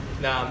Tropics?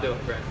 No, I'm doing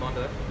Grand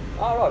Fondo.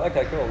 Oh, right.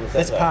 Okay, cool.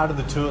 That's part of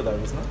the tour, though,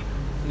 isn't it?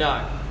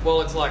 No,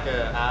 well, it's like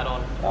a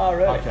add-on. Oh,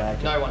 really? Okay.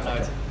 No one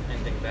knows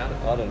anything about it.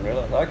 I didn't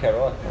realise. Okay,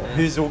 right.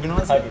 Who's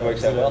organising? Hope it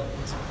works out well.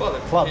 By the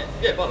Club.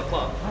 Yeah, by the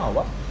club. Oh,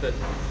 what? But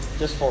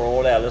Just for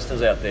all our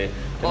listeners out there.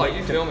 oh,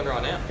 you filming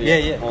right now?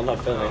 Yeah. Well,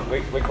 not filming.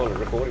 We call it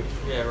recording.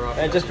 Yeah, right.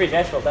 And just be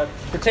natural. Don't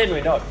pretend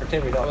we're not.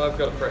 Pretend we're Well, not. I've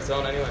got to press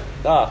on anyway.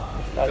 No,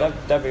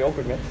 don't be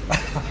awkward, man.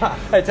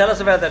 Hey, tell us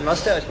about that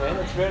mustache, man.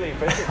 It's really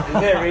impressive. Is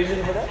there a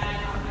reason for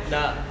that?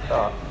 Nah,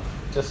 Oh,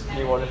 just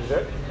you wanted to do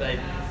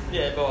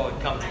it? well, it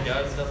comes and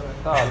goes, doesn't it?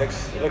 Oh,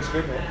 it looks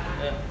good, man.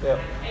 Yeah.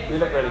 Yeah. You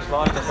look really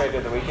smart. Just like you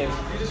do the weekends.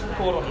 You just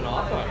record on an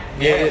iPhone.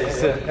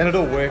 Yeah, and it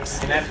all works.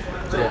 Yeah.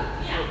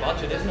 You're a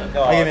budget, isn't it?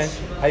 Oh, Hey, it's-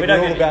 man. Hey, we don't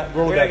we're all get about-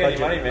 we're all we about don't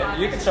get any budget. money,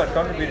 man. You can start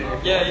contributing.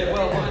 If you Yeah,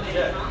 well,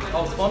 yeah.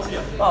 I'll sponsor you.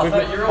 Oh, So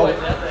thank- you're always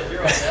out there. You're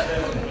always out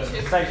there.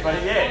 Thanks,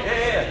 buddy.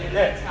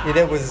 Yeah. Yeah,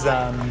 that was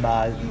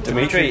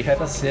Dimitri,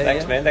 Pappas. Yeah,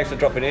 thanks, yeah. man. Thanks for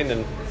dropping in.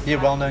 And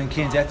Yeah, well-known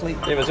Cairns athlete.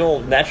 it was all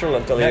natural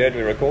until he Yeah. heard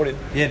we recorded.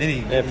 Yeah, then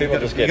he People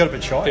just got a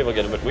bit shy. People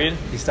get a bit weird.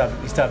 He started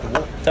to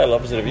walk. Total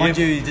opposite of Mind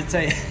you. you, he did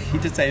say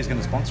he was going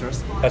to sponsor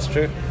us. That's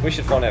true. We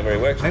should find out where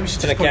he works. Maybe we should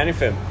it's an just put- accounting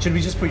firm. Should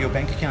we just put your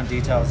bank account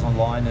details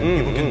online and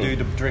people can do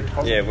the direct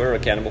deposit? Yeah, we're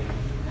accountable.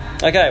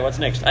 Okay, what's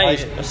next? Hey,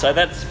 so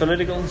that's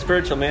political and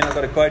spiritual, man. I've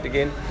got a quote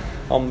again.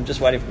 I'm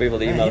just waiting for people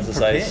to email you're us to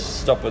say prepared.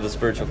 stop with the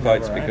spiritual I've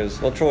quotes never, eh? because,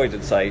 well, Troy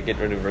did say get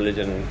rid of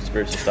religion and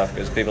spiritual stuff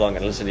because people aren't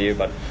going to listen to you.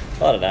 But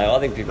I don't know. I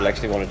think people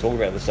actually want to talk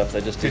about this stuff.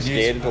 They're just too Good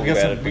scared news. to talk We got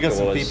about some, it we got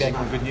some because. feedback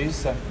on good news.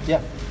 So yeah,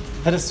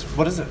 hit us.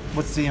 What is it?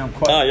 What's the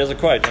quote? Oh, here's a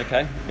quote.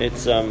 Okay,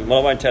 it's well,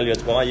 I won't tell you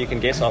it's why. You can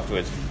guess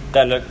afterwards.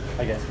 Don't look.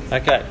 Okay.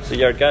 Okay, so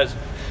here it goes.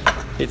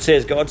 It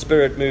says God's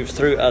Spirit moves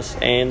through us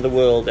and the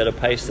world at a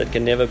pace that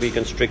can never be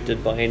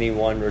constricted by any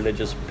one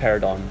religious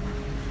paradigm.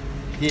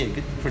 Yeah,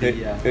 good. Pretty.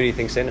 Who do you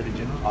think sent it? pretty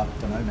general. I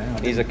don't know,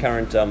 man. He's a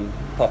current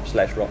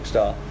pop/rock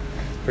star,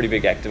 pretty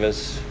big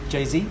activist.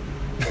 Jay-Z,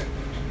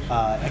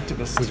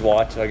 activist. He's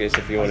white, I guess,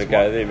 if you want to He's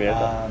go white. there, man.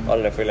 I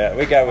don't know if we're allowed.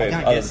 We go with.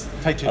 can't guess.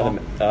 Take too long.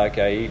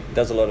 Okay, he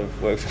does a lot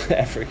of work for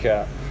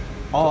Africa.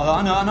 Oh,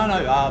 I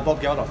know.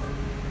 Bob Geldof.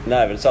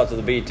 No, but it starts with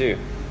a B too.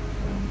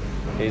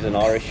 He's an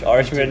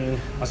Irishman.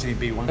 I see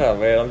B1. Oh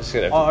well, I'm just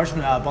gonna. Oh,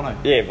 Irishman, Bono.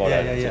 Yeah, Bono.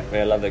 Yeah.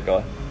 I love that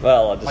guy.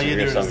 Well, I disagree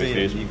there with it some of is, his yeah,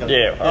 views. you got it.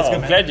 Yeah, That's good,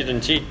 I'm man. glad you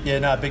didn't cheat. Yeah,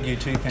 no, big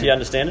U2 fan. Do you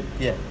understand it?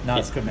 Yeah, no,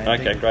 it's good, man.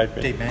 Okay, Deep. great,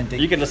 man. Deep, man.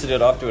 Deep. You can listen to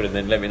it afterward and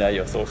then let me know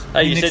your thoughts.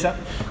 Hey, You you mix said up?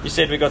 you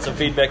said we got some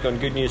feedback on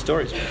good news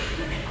stories.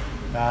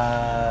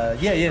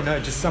 No,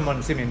 just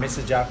someone sent me a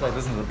message after they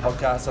listened to the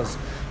podcast.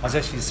 I was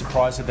actually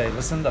surprised that they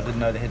listened. I didn't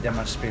know they had that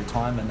much spare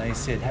time, and they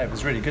said, "Hey, it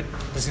was really good.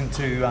 Listen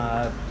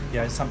to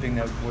something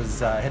that was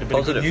had a bit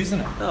Positive. of good news in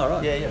it." Oh,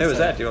 right. Yeah. Who was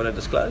that? Do you want to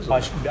disclose?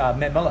 or-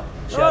 Matt Miller.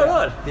 Oh, Shout out.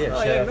 right. Yeah, Oh,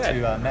 shout yeah,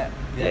 out Matt.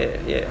 to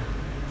Matt.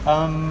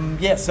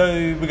 Yeah.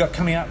 So we got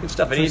coming up Good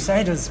stuff. And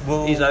Crusaders.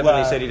 he's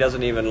openly said he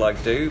doesn't even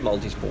do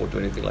multi-sport or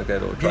anything like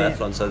that, or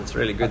triathlon. So it's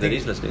really good that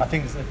he's listening. I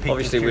think it's a peak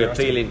Obviously, of we're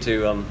curiosity. appealing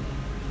to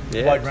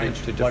Wide range.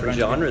 to Wide different range.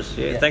 genres.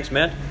 Yeah. Yeah. Thanks,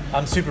 Matt.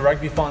 Super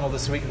Rugby final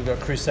this week. We've got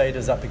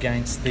Crusaders up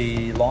against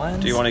the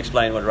Lions. Do you want to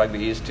explain what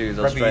rugby is to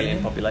the Rugby Australian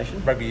union?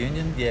 population? Rugby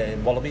union, yeah,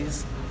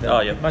 Wallabies. Oh,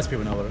 yeah. Most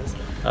people know what it is.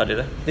 Oh, do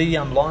they? The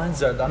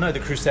Lions, I know the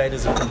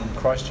Crusaders are from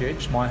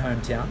Christchurch, my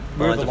hometown.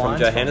 Where Lions are from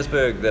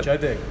Johannesburg,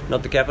 Joburg.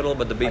 not the capital,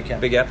 but the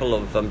big apple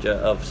of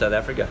South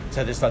Africa.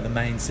 So that's like the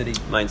main city.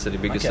 Main city,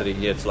 biggest Okay. city.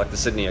 Yeah, it's like the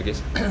Sydney, I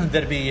guess.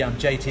 That'd be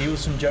JT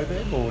was from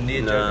Joburg or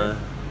near No, Joburg?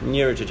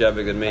 nearer to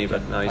Joburg than me, Okay.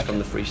 but no, he's from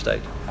the Free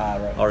State. Ah,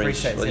 right. Orange. Free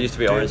State. Well, it So used to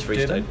be Orange Free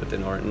Durban? State, but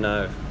then Orange.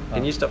 No.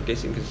 Can you stop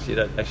guessing because you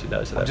don't actually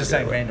know South I'm just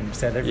saying Africa? random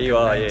South African You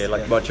are, names, yeah,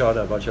 like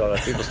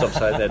Botswana. People stopped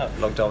saying that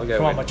a long time ago.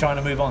 Come on, when- we're trying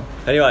to move on.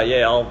 Anyway,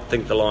 yeah, I'll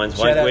think the Lions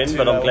Shout won't out win, to,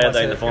 but I'm all glad my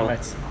they're in the South final.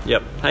 African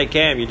Yep. Hey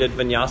Cam, you did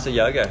Vinyasa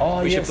yoga.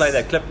 Oh, we should yes. play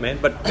that clip, man.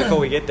 But before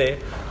we get there,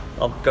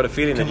 I've got a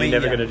feeling that Can you're we,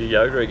 never going to do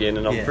yoga again,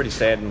 and I'm yeah. pretty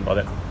saddened by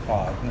that.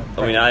 Oh,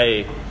 no, I mean,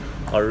 A,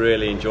 I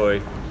really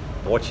enjoy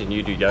watching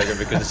you do yoga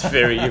because it's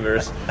very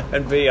humorous,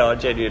 and B, I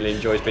genuinely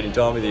enjoy spending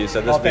time with you. So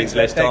this Oh, thanks, means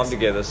less mate, time thanks.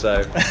 together.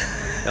 So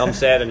I'm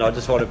sad, and I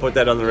just want to put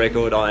that on the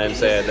record. I am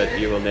sad that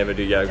you will never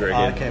do yoga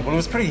again. okay, well, it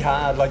was pretty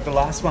hard. Like the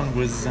last one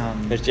was.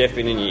 Has Jeff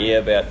been in your ear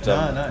about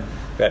No.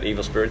 about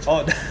evil spirits?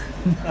 Oh,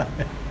 no.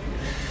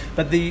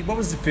 But what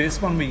was the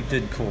first one we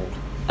did called?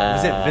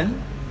 Was that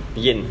Vin?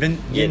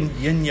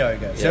 Yin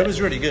yoga. So Yeah. it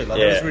was really good. Like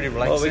Yeah. it was really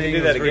relaxing. Well, we can do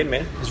It that was again,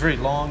 very, man. It was very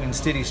long and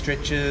steady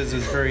stretches. It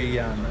was very.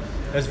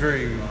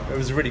 It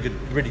was a really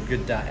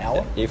good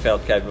hour. You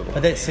felt capable.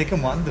 But that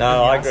second one, the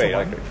No, I Vinyasa agree, I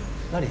one, agree.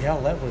 Bloody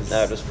hell, that was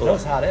No, it was full that on.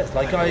 was hard as.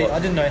 Like I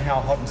didn't know how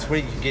hot and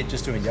sweaty you could get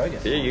just doing yoga.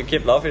 Yeah, you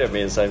kept laughing at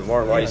me and saying,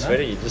 "Warren, why are you Yeah, I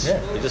know.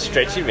 sweating? You're just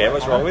stretching, man.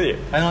 What's wrong with you?"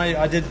 And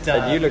I did.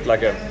 And you look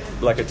like a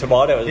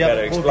tomato was about to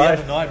The explode.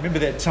 other night, remember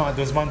that time?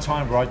 There was one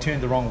time where I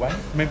turned the wrong way.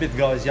 Remember the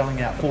guys yelling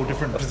out 4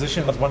 different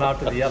positions, one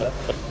after the other.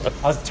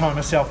 I was tying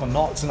myself in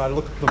knots, and I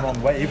looked the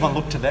wrong way. Everyone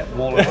looked to that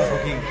wall, and I was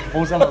looking.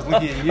 All of a sudden, I was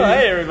looking at you. Oh,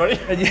 hey, everybody.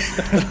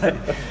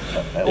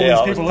 And all Yeah,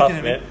 I these was people tough, looking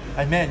at man. me.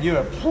 Hey man, you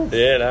are.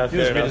 Yeah, no, You're fair as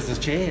red enough. as this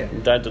chair.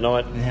 Don't deny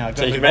it. Yeah, I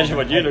So you can imagine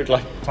what you look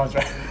like. Times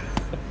right.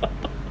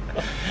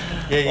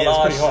 Yeah, Well, it's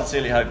I pretty hot.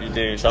 sincerely hope you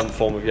do some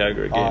form of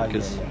yoga again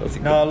because I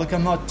think No, look,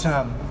 I'm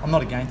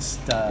not against.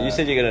 you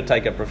said you're going to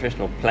take a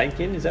professional plank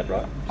in. Is that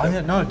right? I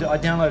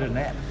downloaded an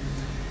app.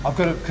 I've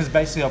got to because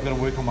basically I've got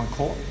to work on my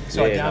core.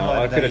 So Yeah, I no, downloaded.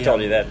 I could have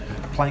told you that.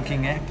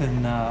 Planking app,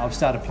 and I've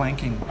started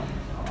planking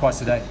twice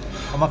a day.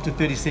 I'm up to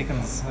 30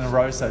 seconds in a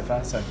row so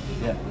far. So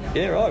yeah.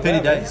 Yeah, right. 30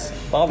 wow, days.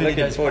 Well, I'm 30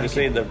 looking days forward to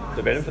planking. seeing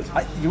the benefits.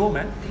 You will,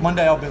 man. One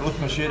day I'll be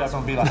lifting my shirt up and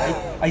I'll be like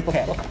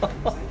 8-pack.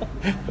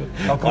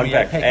 They'll call me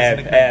 1-pack, 8-pack as a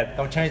nickname. ab.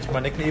 They'll change my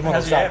nickname. Everyone will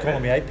How's your start ab,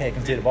 calling me man? 8-pack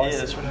instead of Yeah, ice.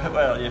 that's right.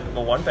 Well, yeah,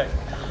 well, 1-pack.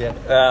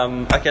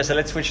 Yeah. Okay, so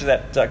let's switch to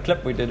that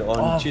clip we did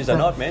on Tuesday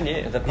night, man.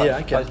 Yeah, the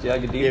post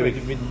yoga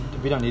debrief. Yeah,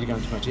 we don't need to go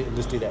into much.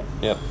 Let's do that.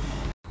 Yep.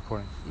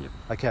 Recording.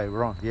 Okay,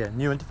 we're on. Yeah,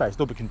 new interface. A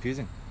little bit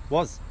confusing. How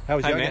was Hey,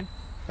 yoga? man.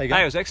 How you Hey,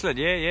 going? it was excellent.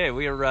 Yeah.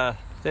 We were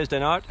Thursday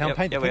night. Now Yep,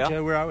 paint the we picture.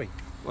 are. Where are we?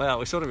 Well,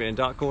 we're sort of in a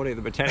dark corner of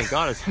the Botanic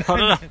Gardens. I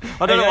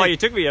don't know why you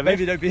took me here, man.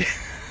 Maybe don't be.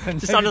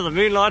 Just under the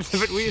moonlight. It's a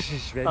bit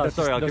weird. Oh,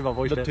 sorry, I'll give my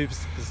voice not down. too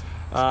specific.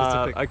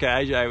 Okay,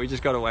 AJ, we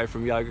just got away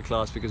from yoga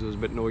class because it was a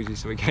bit noisy,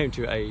 so we came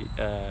to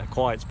a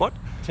quiet spot.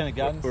 Botanic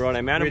Gardens. We're on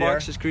our mountain Red Arrow.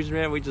 bikes, just cruising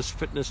around. We just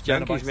fitness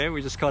Mountain junkies, bikes. man.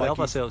 We just can't help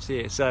Bikies. ourselves.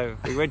 Yeah, so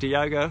we went to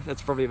yoga.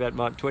 That's probably about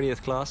my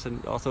 20th class,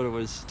 and I thought it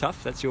was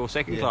tough. That's your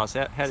second Yeah, class.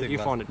 How did second you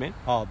class. find it, man?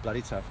 Oh,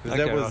 bloody tough. Because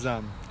Okay, that was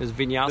right. It was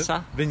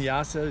vinyasa.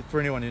 Vinyasa. For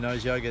anyone who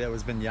knows yoga, that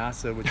was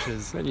Vinyasa, which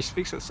is. Man, you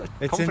speak with such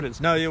It's confidence.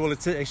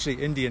 it's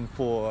actually Indian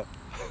for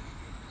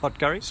Hot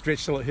curry.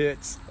 stretch till it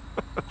hurts.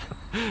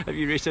 Have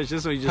you researched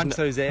this, or you just Punch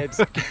those abs.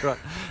 Right.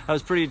 That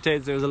was pretty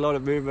intense. There was a lot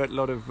of movement, a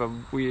lot of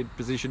weird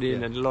positioning,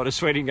 Yeah. and a lot of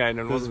sweating going on,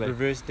 There was wasn't there?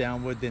 reverse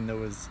downward, then there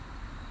was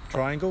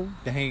triangle,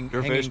 the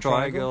Reverse hanging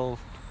triangle,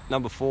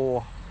 number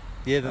 4.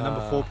 Yeah, the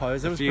number 4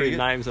 pose. That a was few pretty good.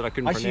 names that I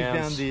couldn't I actually pronounce.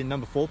 found the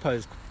number 4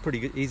 pose pretty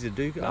good, easy to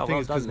do. I well think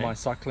it's because done, of my man.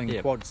 cycling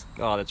Yeah. quads.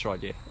 Oh, that's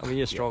right, yeah. I mean,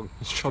 you're strong.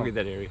 You're strong in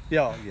that area.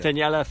 Yeah, yeah.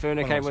 Daniela Ferner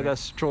One came of with my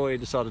us. Troy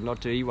decided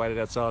not to. He waited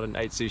outside and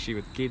ate sushi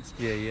with the kids.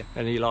 Yeah.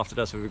 And he laughed at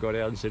us when we got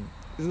out and said,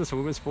 "Isn't this a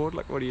women's sport?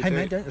 Like, what are you Hey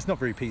doing?" man, it's not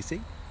very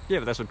PC. Yeah,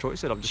 but that's what Troy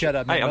said. Shout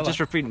out Matt I'm Miller. just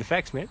repeating the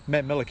facts, man.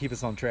 Matt Miller, keep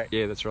us on track.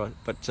 Yeah, that's right.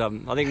 But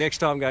I think next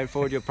time going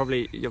forward, you'll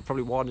probably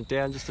widen it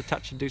down just a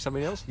touch and do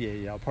something else.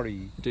 Yeah, I'll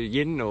probably. Do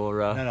yin or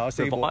No, I was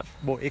thinking revive.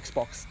 more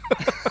Xbox.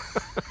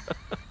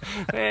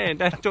 Man,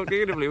 don't talk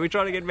negatively. We're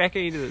trying to get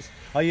Macca into this.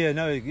 Oh yeah,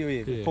 no, yeah.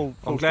 Yeah. Full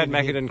I'm glad steam Macca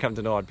ahead. didn't come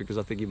tonight because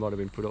I think he might have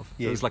been put off.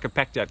 Yeah. It was like a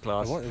packed out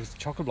class. What? It was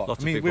chock a block.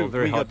 Lots I mean, of people,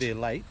 very we hot. got there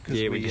late. 'cause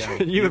Yeah, we,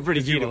 you were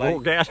pretty you keen to were late.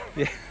 walk out.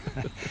 Yeah.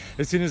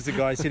 As soon as the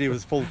guy said he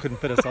was full, couldn't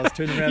fit us, I was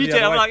turning around You the tell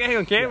other him, way. like, hang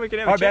on, Cam, we can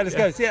have All a right, chat.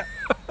 man, let's go. Yeah.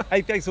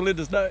 Hey, thanks for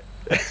letting us know.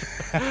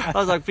 I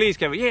was like, please,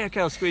 Cam. Yeah,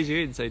 okay, I'll squeeze you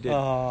in. So he did.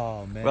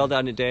 Oh man. Well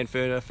done to Dan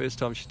Ferner. First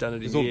time she's done it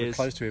It was in all a bit years.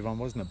 close to everyone,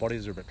 wasn't it?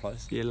 Bodies were a bit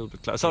close. Yeah, a little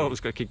bit close. I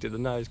almost got kicked in the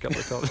nose a couple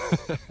of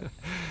times.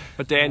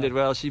 But Dan did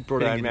well. She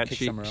brought her Better own get a match. kick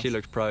She somewhere else.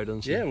 looks pro,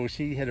 doesn't she? Yeah, well,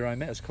 she had her own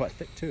mat. It was quite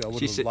thick too. I would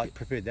She have said-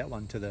 preferred that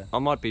one to the. I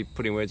might be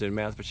putting words in her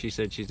mouth, but she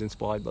said she's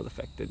inspired by the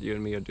fact that you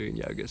and me are doing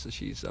yoga, so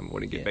she's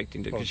wanting to get Yeah, back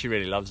into it well, because she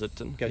really loves it.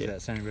 And Goes yeah.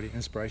 without saying, really,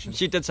 inspiration.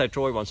 She did say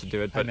Troy wants to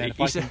do it, Hey but man,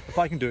 he said, if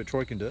I can do it,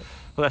 Troy can do it.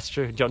 well, that's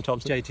true. John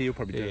Thompson. JT will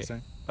probably do Yeah. the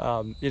same.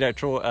 You know,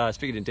 Troy,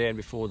 speaking to Dan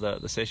before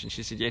the session,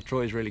 she said, yeah,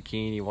 Troy's really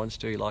keen, he wants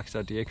to, he likes the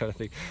idea kind of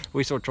thing.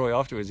 We saw Troy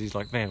afterwards, he's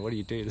like, man, what do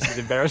you do? This is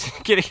embarrassing.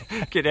 Get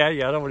out of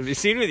here, I don't want to be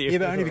seen with you. Yeah,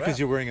 but I only thought, because wow.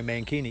 you're wearing a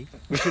mankini.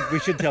 We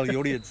should tell the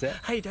audience that.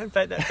 Hey, don't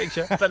paint that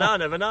picture.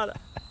 Banana.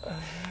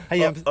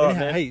 Hey, all right, anyhow,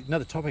 man. hey,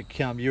 another topic.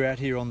 You're out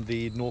here on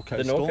the Norco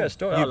The Storm. Norco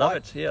story, New I love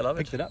bike. it. Yeah, I love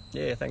Picked it. it up.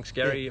 Yeah, thanks,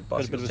 Gary Yeah, at got a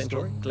Bicycle bit of a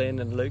Central, story. Glenn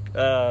and Luke.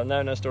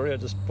 No story, I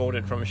just bought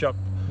it from a shop.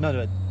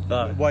 No.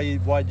 No. Why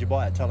did you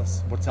buy it? Tell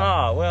us what's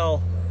up.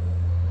 Well,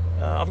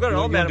 I've got an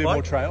you old want to mountain do more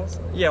bike. trails?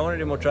 Yeah, I want to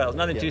do more trails.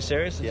 Nothing Yeah. too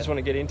serious. I Yeah. just want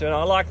to get into it. And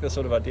I like the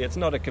sort of idea. It's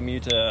not a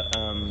commuter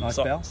Nice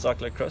bell.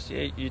 cyclocross.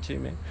 Yeah, you too,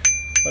 man.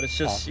 But it's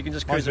just, Oh, you can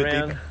just mine's cruise a bit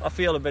around. deeper. I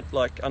feel a bit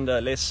like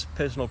under less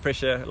personal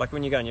pressure. Like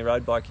when you go on your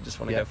road bike, you just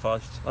want to Yeah. go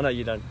fast. I know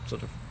you don't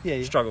sort of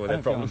Yeah. struggle with I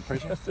that don't feel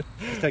problem. under pressure.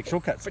 Just take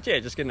shortcuts. But yeah,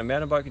 just getting a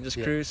mountain bike and just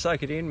Yeah. cruise,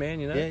 soak it in, man,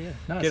 you know. Yeah.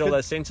 No, it's Get all good.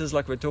 those sensors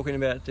like we're talking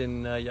about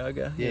in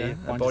yoga. Yeah, you know, yeah,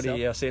 our find body,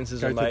 yourself. our sensors Go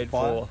are through the made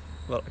fire. for.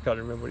 Well, I can't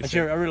remember what he Actually,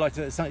 said. I really liked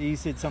it. You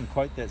said some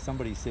quote that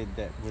somebody said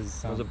that was,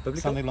 Was it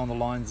biblical? something along the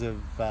lines of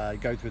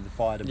go through the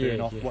fire to burn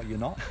Yeah, off yeah. what you're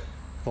not.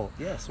 Thought,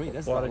 yeah, sweet.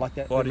 That's Why I did- like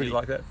that. Why That do you really-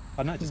 like that? I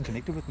don't know, it just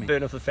connected with me.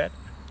 Burn off the fat?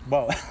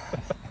 Well,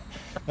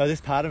 no,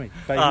 that's part of me.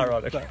 But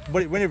Right, okay.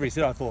 but whenever he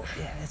said, I thought,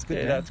 yeah, that's good.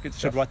 Yeah, man. that's good Should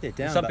stuff. write that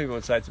down. Some but people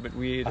would say it's a bit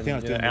weird I think I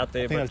was and doing out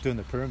there. I think I But was doing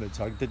the pyramid,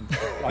 so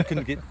I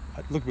couldn't get.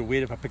 It looked a bit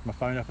weird if I picked my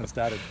phone up and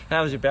started.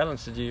 how was your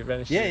balance? Did you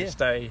manage Yeah, to yeah.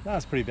 stay? No,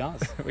 it's pretty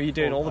balanced. Were you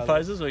doing all the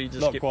poses, or you just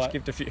not quite.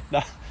 skipped a few?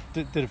 No,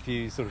 did a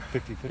few sort of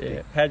 50-50.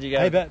 Yeah. How'd you go?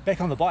 Hey, back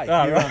on the bike.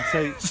 Oh, You're right. on,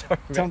 so Sorry,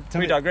 tell man. me-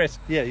 We digress.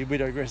 Yeah, we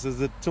digress. Is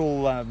it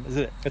all? Is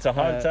it? It's a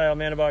hardtail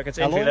mountain bike. It's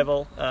entry alloy?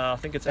 level. I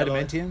think it's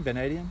alloy. Adamantium,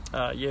 vanadium,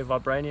 Yeah,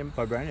 vibranium.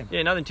 vibranium.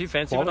 Yeah, nothing too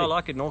fancy, but I Quality.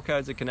 like it.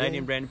 Norco's a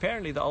Canadian Yeah. brand.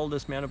 Apparently, the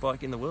oldest mountain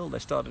bike in the world. They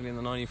started in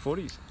the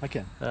 1940s.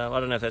 Okay, I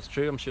don't know if that's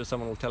true. I'm sure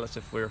someone will tell us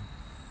if we're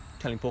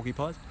telling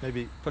porcupines.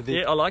 maybe. But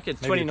there- yeah, I like it.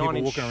 It's maybe 29 people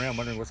inch. walking around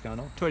wondering what's going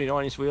on.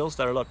 29-inch wheels.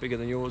 They're a lot bigger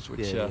than yours,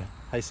 which. Yeah.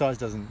 Hey, size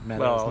doesn't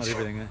matter. Well, it's not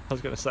everything. I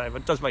was going to say,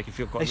 but it does make you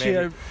feel quite Actually,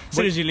 manly. As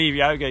soon as you leave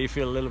yoga, you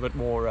feel a little bit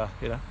more,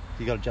 You got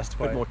to a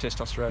justify bit it. more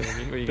testosterone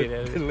when you Bit- get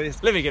out of bit it.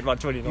 less. Let me get my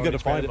 29 You got to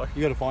inch find mountain it. bike.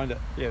 You got to find it.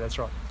 Yeah, that's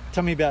right.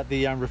 Tell me about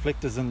the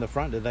reflectors in the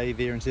front. Are they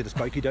there instead of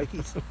spokey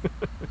dokies?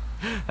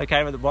 I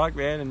came with the bike,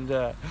 man, and They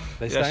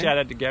yeah, staying? shout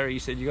out to Gary. He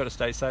said, you got to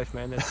stay safe,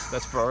 man.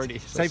 That's priority.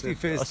 So Safety I said,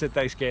 first. I said,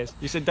 thanks, Gaz.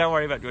 You said, don't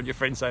worry about what your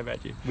friends say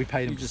about you. We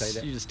paid You him to just, say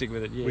that. you just stick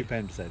with it. Yeah. We paid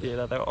him to say that. Yeah,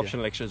 no, they were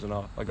option lectures, and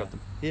I got them.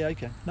 Yeah,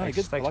 okay. No, Thanks-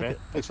 good. thanks, I like man. it.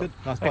 Looks good.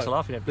 Nice Thanks bike. for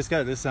laughing at me. Let's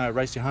go. Let's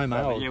race you home,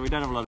 eh? Yeah, we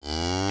don't have a lot.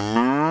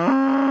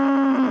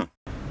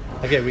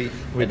 Okay,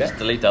 we're Just back.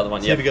 delete the other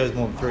one. See if Yeah. it goes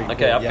more than 3.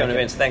 Okay, upcoming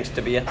events. Thanks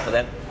to Beer for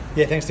that.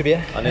 Yeah, thanks to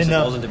Beer. Unless And,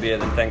 it wasn't to Beer,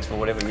 then thanks for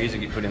whatever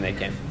music you put in there,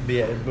 Cam.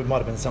 Yeah, it might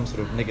have been some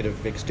sort of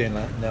negative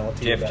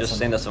externality. Jeff, about just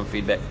something. send us some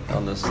feedback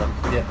on this.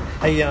 Yeah.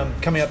 Hey,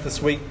 coming up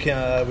this week,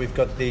 we've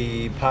got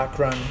the park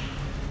run.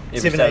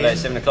 Every Saturday, a.m.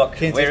 7 o'clock.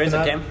 Cairns Where is it,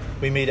 Esplanade. Cam?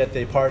 We meet at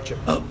the pirate ship.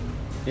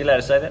 You allowed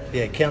to say that?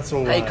 Yeah,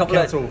 council. Hey, couple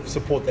of- council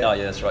support that. Oh,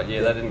 yeah, that's right.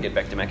 Yeah, they didn't get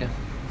back to Mecca.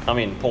 I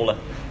mean, Paula.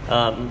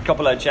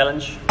 Coppola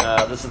Challenge.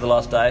 This is the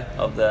last day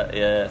of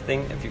the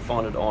thing. If you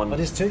find it on. Oh,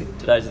 there's two.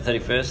 Today's the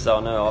 31st, so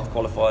I know I've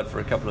qualified for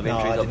a couple of No,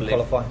 entries. I didn't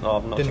believe. qualify. Oh,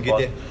 I'm not Didn't get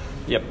surprised.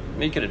 Yep,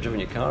 you could have driven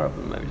your car up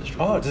and maybe just.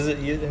 Oh, does it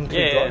include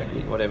Yeah,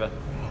 driving? whatever.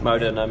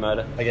 Motor, no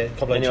motor. Okay,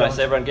 Coppola Anyway, Challenge.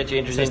 so everyone get your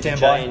entries So into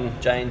stand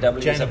by. Jane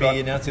W. Jane is will that be right?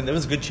 announcing. That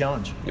was a good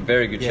challenge. A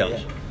very good Yeah,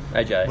 challenge.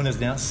 AJ. Winners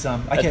announced.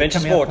 Adventure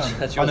coming up, Sport,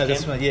 that's I know yours,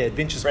 this Cam? one. Yeah,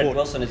 Adventure Brett Sport.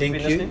 Wilson, has he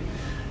been NQ. listening?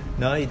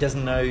 No, he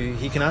doesn't know.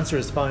 He can answer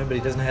his phone, but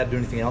he doesn't know how to do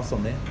anything else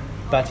on there.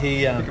 But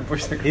he's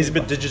a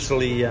bit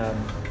digitally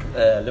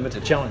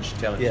Limited. challenged.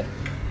 Yeah.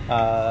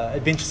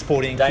 Adventure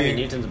Sport NQ, Damien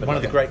Newton's a bit one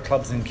of the like great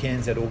clubs in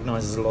Cairns that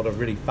organises a lot of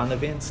really fun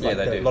events. Yeah, Like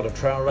they do. a lot of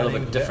trail A running.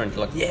 little bit different,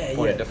 like yeah,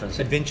 point yeah. of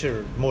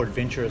difference. More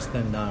adventurous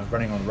than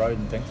running on road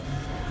and things.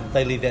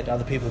 They leave that to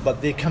other people,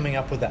 but they're coming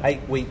up with an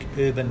 8-week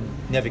urban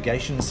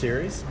navigation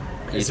series.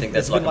 You think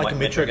It's that's a bit like like a a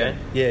metro metro game?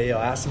 game? Yeah,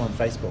 I asked them on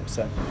Facebook.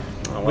 So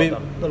Oh, well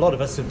done. a lot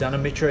of us have done a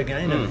metro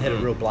game and had a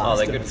real blast. Oh,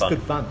 they're and good it's fun.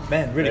 good fun.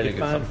 Man, really, Really good good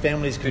fun. fun.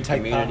 Families can Good take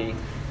community.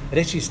 part. It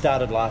actually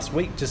started last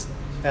week, just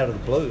out of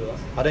the blue.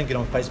 I don't get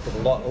on Facebook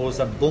a lot. All of a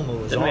sudden, boom, it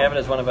was Didn't on. we have it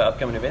as one of our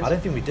upcoming events? I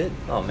don't think we did.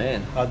 Oh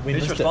man, We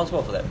who's missed it.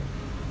 responsible for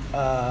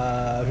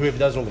that? Whoever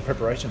does all the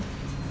preparation.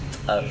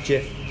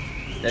 Jeff.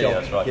 Yeah, Joel.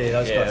 that's right. Yeah,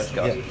 those guys. those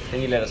guys. Yeah.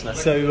 Can you let us know?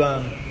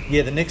 So,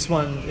 the next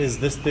one is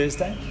this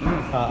Thursday.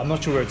 I'm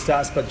not sure where it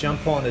starts, but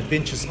jump on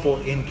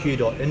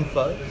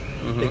adventuresportnq.info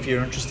if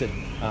you're interested.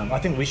 I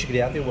think we should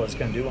get out there while it's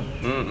going to do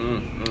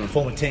one.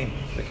 Form a team.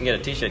 We can get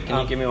a T-shirt.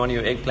 Can you give me one of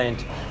your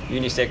eggplant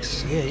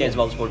unisex Cairns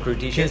Multisport Crew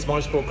T-shirts?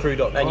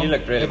 CairnsMotorsportCrew.com. And you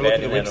looked really Have a look bad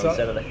at in the that on website.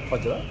 Saturday. Oh,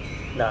 did I?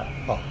 No.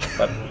 Oh.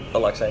 But I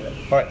like saying that.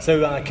 All right,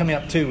 so coming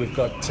up too, we've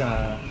got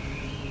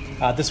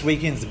this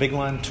weekend's the big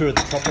one, Tour of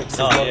the Tropics. There's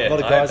Oh, a yeah. lot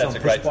of I guys hope on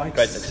that's push a bikes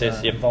great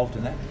success, yep. involved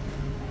in that.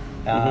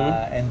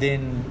 And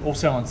then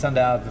also on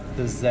Sunday,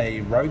 there's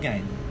a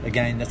Rogaine.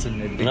 Again, that's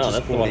an adventure No, that's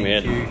the sport one we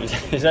had.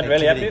 NQ Is that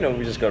really activity. happening, or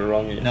we just got it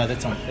wrong here? No,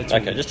 that's on. That's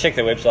Okay, just check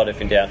their website if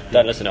in doubt.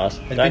 Don't listen to us.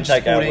 Don't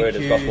take our word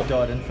as gospel.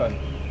 AdventureSportNQ.info.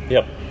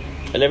 Yep.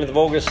 11th of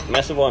August,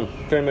 massive one,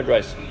 pyramid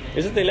race.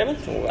 Is it the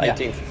 11th or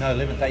 18th? No,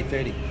 11th,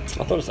 8:30. I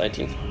thought it was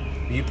 18th.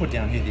 You put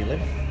down here the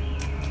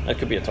 11th. That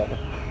could be a typo.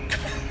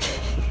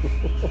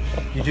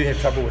 You do have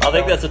trouble with I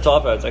think spelling. that's a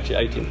typo. It's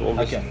actually 18th of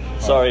August. Okay.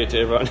 Sorry to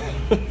everyone.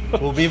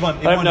 Well, everyone,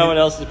 I hope no one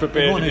else is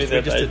prepared everyone to do who's that.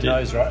 registered 18th.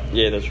 knows, right?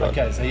 Yeah, that's right.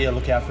 Okay, so yeah,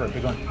 look out for it.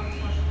 Big one.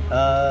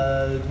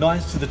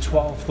 9th to the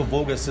 12th of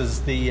August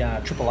is the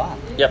Triple R.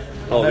 Yep.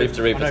 Oh, I know- Reef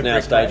to Reef. I know It's now a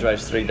Brett stage Gray.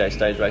 race, 3-day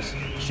stage race.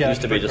 Shout out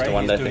Used to be Brett just a Gray,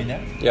 one-day he's thing.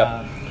 doing that.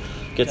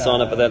 Yep. Get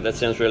signed up for that. That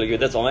sounds really good.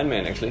 That's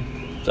Ironman actually.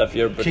 So if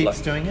you're a bit Keith's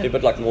like doing it? you're a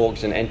bit like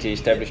Morgs and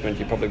anti-establishment,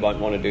 you probably won't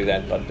want to do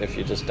that. But if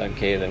you just don't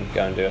care, then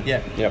go and do it.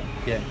 Yeah. Yep.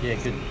 Yeah,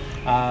 good.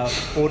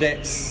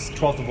 Audax,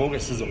 12th of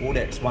August is the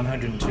Audax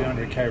 100 and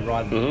 200k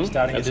ride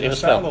starting at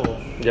That's Innisfail.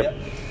 Innisfail. Yep.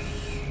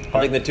 I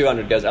think the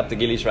 200 goes up the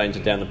Gillies Range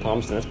and down the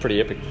Palmerston. That's pretty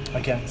epic.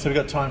 Okay, so we've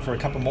got time for a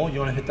couple more. You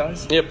want to hit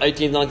those? Yep,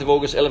 18th, 9th of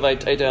August,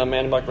 Elevate 8-hour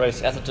mountain bike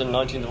race. Atherton,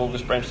 19th of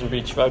August, Brampton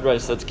Beach Road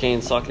Race. That's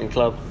Cairns Cycling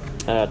Club.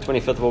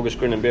 25th of August,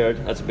 Grin and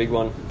Berrid. That's a big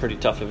one. Pretty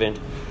tough event.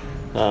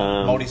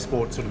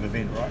 Multi-sport sort of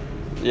event, right?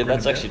 Yeah,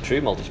 that's actually true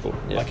multisport.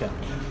 Yeah. Okay.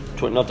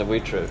 Not that we're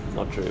true,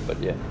 not true, but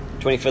yeah.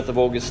 25th of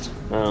August,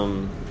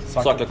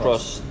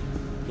 cyclocross.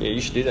 Yeah,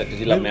 you should do that because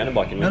you love mountain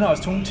biking. No, I was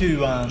talking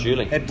to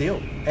Julie. Ab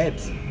Deal.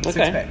 Abs.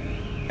 Okay. 6-pack.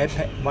 Ab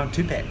pack.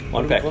 2-pack. One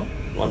What do we pack. call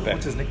him? One pack.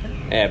 What's his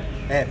nickname? Ab.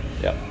 Ab.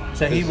 Yep.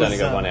 So he He's was only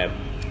got one ab.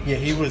 Yeah,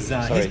 he was.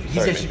 Sorry, he's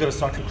sorry, actually got a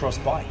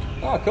cyclocross bike.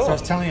 Oh, cool. So I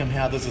was telling him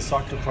how there's a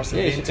cyclocross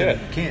Yeah, you should event do in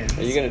it. Cairns.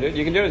 Are you going to do it?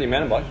 You can do it with your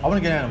mountain bike. I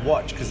want to go down and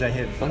watch because they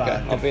have. Okay,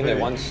 good I've been there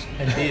food once.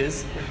 And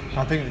beers.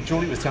 I think that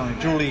Julie was telling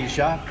me. Julie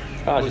Sharp.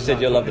 Oh, she was,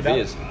 said you'll love the talking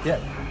beers. about-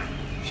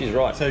 Yeah. She's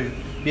right. So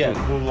yeah,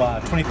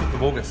 well, 25th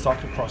of August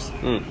cyclocross.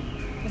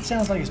 It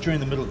sounds like it's during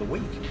the middle of the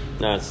week.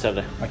 No, it's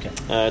Saturday. Okay.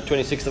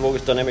 26th of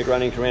August, Dynamic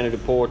Running, Carano to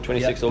Port.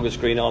 26th August,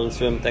 Green Island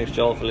Swim. Thanks,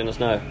 Joel, for letting us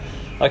know.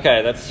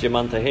 Okay, that's your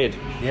month ahead.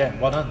 Yeah,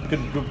 well done.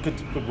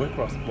 Good work,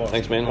 Ross. Well,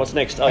 Thanks, man. What's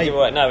next? I'll Hey, give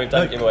away. No, we've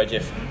done no. giveaway,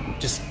 Jeff.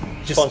 Just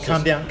Sponsors.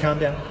 calm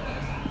down.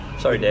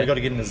 Sorry, We've Dad. got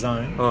to get in the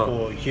zone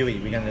Oh. for Huey.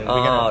 We're going to.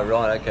 Oh,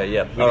 right, okay,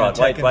 yeah. we're All gonna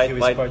right, take wait. in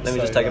Huey's quote, Let me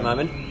just so, take a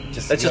moment.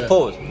 Let's Let's just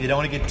pause. You don't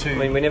want to get too. I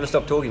mean, we never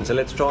stop talking, so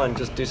let's try and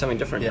just do something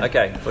different. Yeah.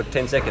 Okay, for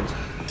 10 seconds.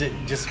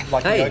 just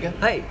like Hey, yoga.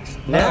 hey,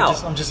 No, now.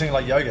 I'm just saying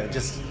like yoga.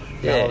 Just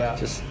mellow Yeah, out.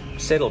 just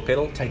settle,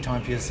 pedal. Take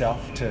time for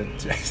yourself to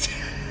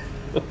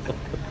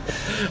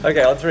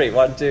Okay, on 3.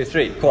 1, 2,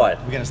 3. Quiet.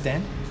 We're going to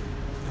stand.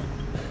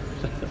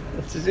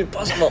 This is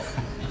impossible.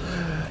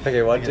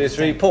 Okay, 1, We're 2, gonna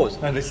 3. stand.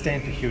 Pause. No, let's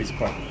stand for Huey's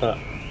quote. Uh,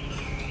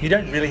 You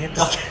don't really have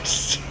to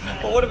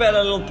stand. Well, what about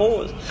a little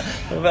pause?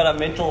 What about a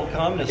mental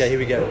calmness? Okay, here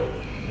we go.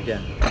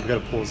 Again, we've got to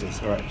pause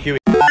this. All right, Huey.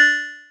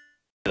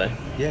 Hello.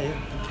 Yeah.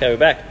 Okay, we're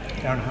back.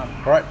 Hour and a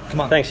half. All right,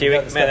 come on. Thanks, Huey.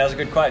 Let's Man, go. that was a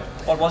good quote.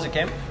 What was it,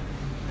 Cam?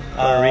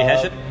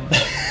 Rehash it.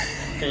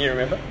 Can you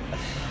remember?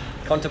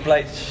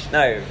 Complacency.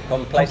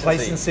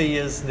 Complacency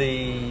is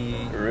the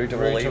Root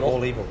of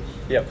all evil.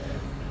 Yep.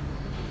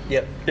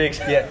 Yep.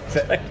 Yeah,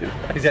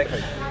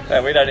 Exactly.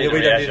 No, we don't need Yeah, to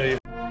we don't rehash need it.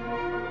 to.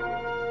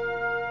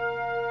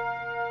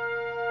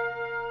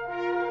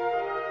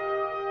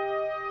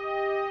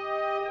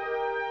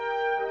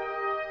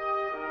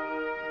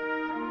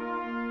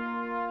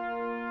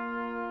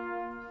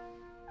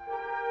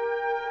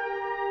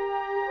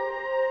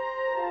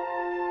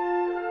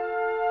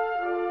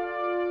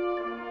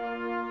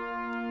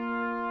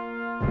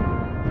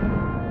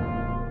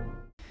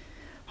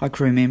 Hi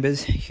crew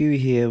members, Hugh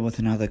here with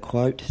another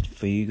quote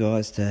for you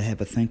guys to have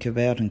a think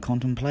about and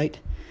contemplate.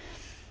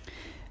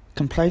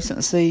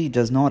 Complacency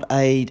does not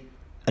aid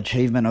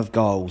achievement of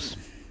goals.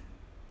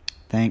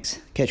 Thanks.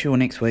 Catch you all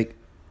next week.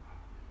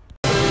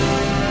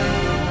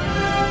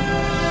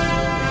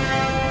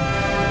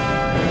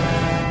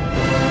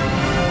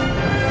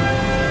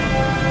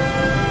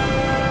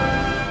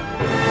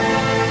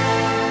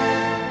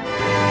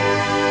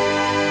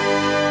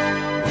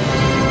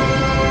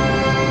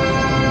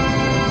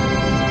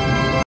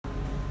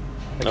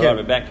 All right,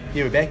 we're back.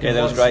 Yeah, we're back. Yeah,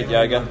 that was It great was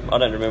yoga. really I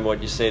don't remember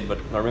what you said, but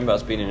I remember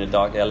us being in a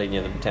dark alley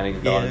near the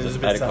Botanical Yeah, Gardens there was a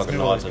at bit 8 of stuff. o'clock at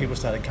Remember all night. those people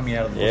started coming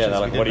out of the Yeah, bushes. they're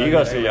like, We what do didn't you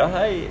know guys who do? they were.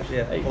 Hey,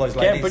 Yeah, hey, all those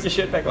Cam, ladies. put your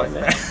shirt back on,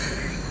 man.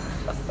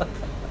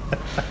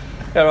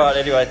 All right.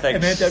 Anyway,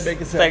 thanks. man, don't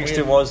make it sound Thanks to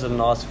weird. Woz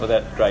and Ice for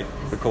that great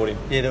recording.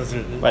 Yeah, there was a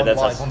Wait, that's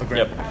live us. on the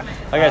ground. Yep.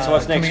 Okay, so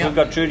what's next? coming We've up-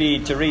 got Trudy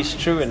Therese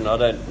Truen. I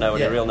don't know what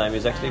Yeah. her real name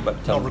is actually,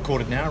 but Not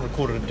recorded now,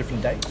 recorded at a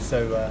different date.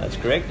 So that's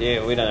correct.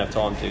 Yeah, we don't have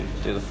time to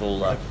do the full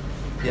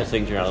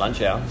thing during our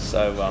lunch hour.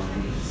 So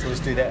so let's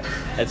do that.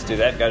 let's do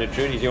that. Go to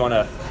Trudy. Do you want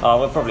to? Oh,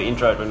 we'll probably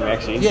intro it when we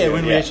actually. Yeah, interview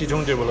when it, we actually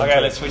don't do it, we'll Okay,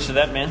 intro let's switch to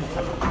that, man.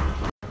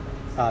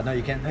 No,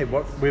 you can't. Hey,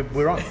 what?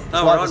 We're on.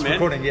 Oh, Live, we're on, it's man.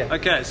 recording, yeah.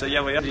 Okay, so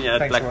yeah, we are at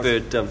Thanks,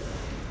 Blackbird.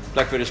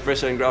 Blackbird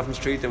Espresso in Grafton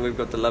Street, and we've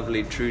got the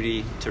lovely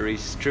Trudy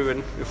Therese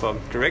Truen, if I'm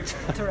correct.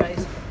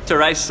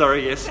 Therese,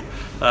 sorry, yes.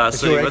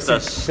 Sitting Your with accent,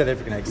 us. South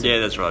African accent. Yeah,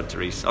 that's right,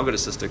 Therese. I've got a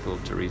sister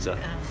called Teresa.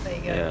 There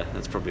you go. Yeah,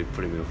 that's probably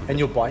putting me off. a And bit.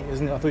 your bike,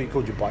 isn't it? I thought you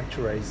called your bike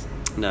Therese.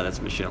 No,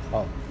 that's Michelle.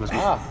 Oh. Must be-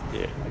 Ah.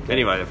 Yeah. Okay.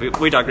 Anyway,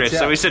 we digress. Yeah.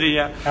 So we're sitting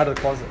here. Out of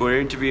the closet. We're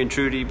interviewing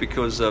Trudy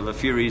because of a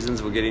few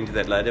reasons. We'll get into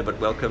that later, but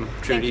welcome,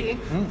 Trudy.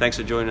 you. Thanks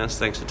for joining us.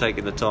 Thanks for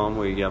taking the time.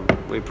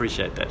 We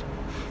appreciate that.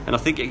 And I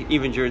think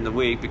even during the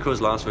week, because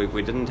last week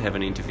we didn't have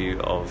an interview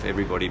of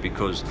everybody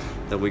because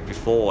the week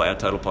before our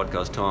total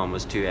podcast time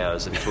was 2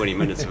 hours and 20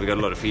 minutes. We got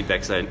a lot of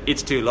feedback saying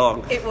it's too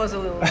long. It was a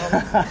little long.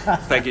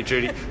 Thank you,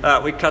 Trudy.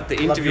 We cut the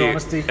Love your interview,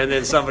 honesty. and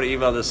then somebody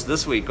emailed us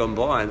this week gone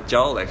by, and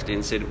Joel actually,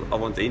 and said, I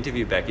want the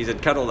interview back. He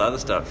said, cut all the other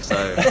stuff. So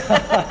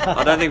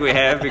I don't think we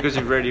have because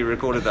we've already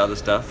recorded the other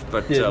stuff.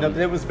 But Yeah, no,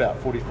 that was about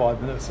 45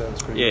 minutes, so it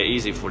was pretty yeah,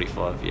 easy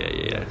 45.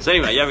 Yeah. So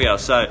anyway, here we are.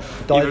 So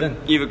Dive in.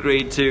 you've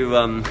agreed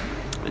to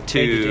Thank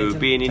you, Jensen.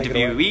 be an Take it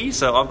away. interviewee.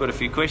 So I've got a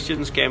few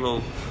questions.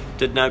 Campbell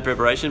did no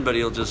preparation, but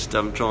he'll just try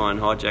and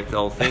hijack the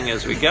whole thing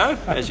as we go,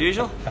 as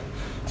usual.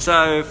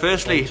 So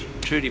firstly,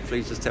 Trudy,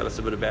 please just tell us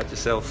a bit about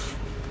yourself,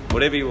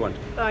 whatever you want.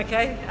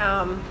 Okay.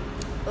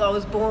 Well, I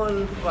was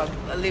born. Well,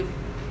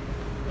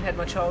 had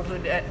my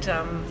childhood at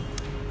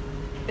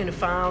in a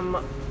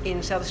farm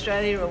in South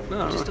Australia, or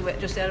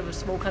just out of a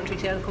small country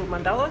town called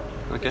Mundalla,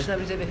 which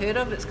nobody's ever heard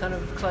of. It's kind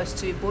of close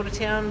to border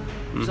town.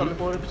 It's on the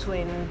border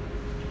between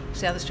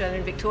South Australia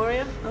and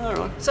Victoria. All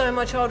right. So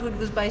my childhood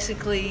was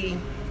basically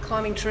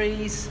climbing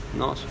trees,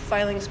 Nice.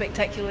 failing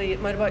spectacularly at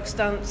motorbike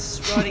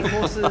stunts, riding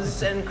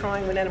horses, and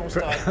crying when animals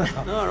died.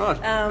 All right.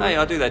 Hey,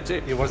 I do that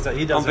too. He was.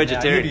 He does. I'm it now.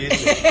 vegetarian. He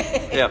used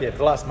it. Yeah. Yeah, for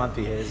the last month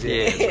he has.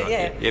 Yeah, that's right.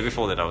 Yeah. Yeah,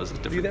 before that I was Do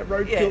different. that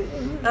roadkill.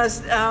 Yeah, I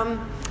was,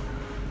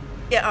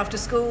 after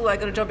school I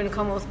got a job in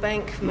Commonwealth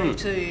Bank, moved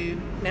to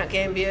Mount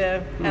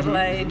Gambier,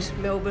 Adelaide,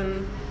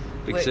 Melbourne.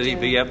 Big worked city, in-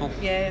 Big Apple.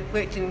 Yeah,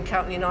 worked in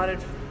Carlton United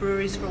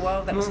breweries for a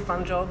while. That was a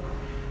fun job.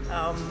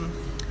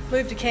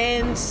 Moved to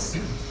Cairns,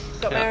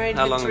 got married,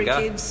 how had long 3 ago?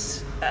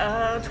 kids,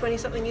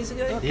 20-something years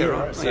ago. Yeah,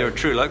 right. so You're a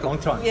true local. Long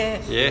time.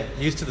 Yeah. Yeah.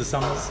 Used to the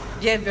summers.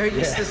 Yeah, very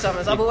used to the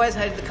summers. I've always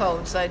hated the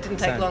cold, so it didn't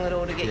take Same. long at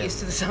all to get Yeah. used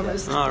to the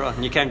summers. All right.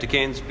 And you came to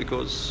Cairns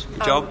because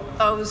your job?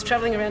 I was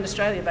travelling around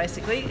Australia,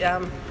 basically.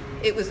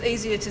 It was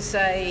easier to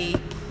say,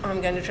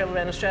 I'm going to travel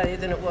around Australia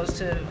than it was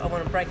to, I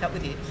want to break up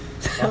with you.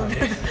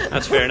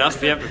 That's fair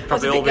enough. Yeah, we've probably I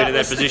was a all bit been in that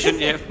gutless. position.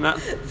 Yeah. No.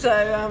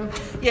 So,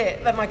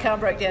 but my car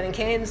broke down in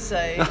Cairns, so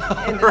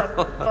ended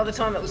up, by the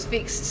time it was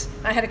fixed,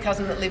 I had a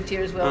cousin that lived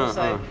here as well,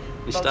 so You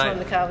by the stayed. time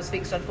the car was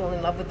fixed, I'd fallen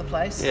in love with the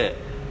place. Yeah.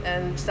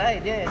 And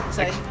stayed, yeah.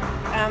 So,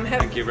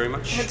 Thank you very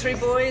much. Had 3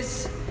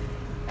 boys,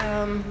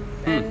 and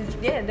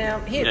now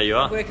here. There you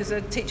are. I work as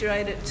a teacher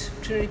aide at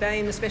Trinity Bay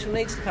in the special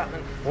needs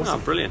department. Oh,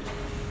 brilliant.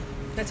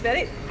 That's about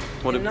it.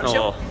 What in a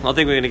nutshell. I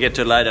think we're going to get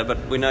to it later,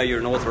 but we know you're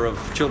an author of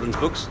children's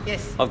books.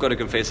 Yes. I've got to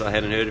confess I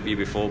hadn't heard of you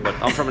before, but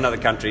I'm from another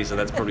country, so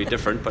that's probably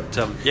different. But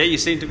yeah, you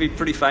seem to be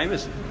pretty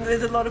famous.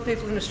 There's a lot of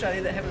people in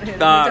Australia that haven't heard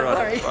of Ah, me, don't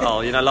right. worry.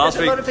 Well, you know, last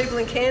There's week- a lot of people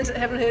in Cairns that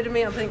haven't heard of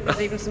me. I think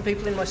there's even some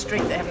people in my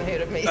street that haven't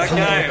heard of me.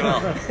 Okay,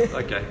 well,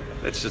 okay.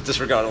 Let's just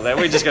disregard all that.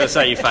 We're just going to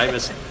say you're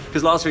famous.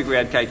 Because last week we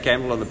had Kate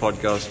Campbell on the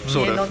podcast,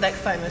 sort Yeah, of. not that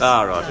famous.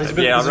 Ah, right. No. a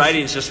bit- Yeah, our this is-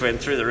 ratings just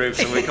went through the roof,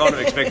 so we're kind of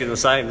expecting the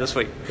same this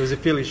week. It was a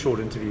fairly short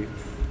interview.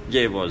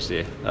 Yeah, it was,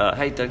 yeah.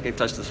 Hey, don't get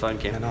close to the phone,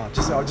 Cam. And I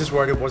was just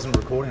worried it wasn't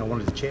recording. I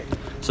wanted to check.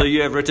 So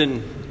you have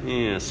written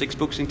 6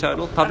 books in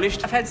total,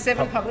 published? I've had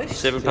 7 published.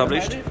 7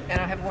 published.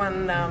 And I have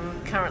one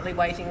currently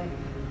waiting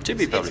To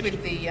be It's published.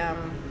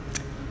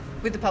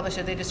 with the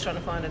publisher. They're just trying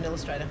to find an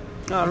illustrator.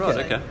 Oh, right,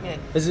 okay. Yeah.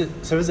 Is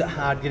it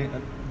hard getting?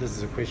 This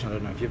is a question I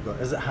don't know if you've got.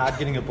 Is it hard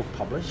getting a book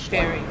published?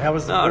 Very. How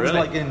was Oh, what was it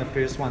really? like getting the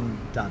first one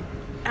done?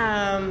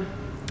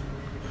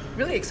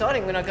 Really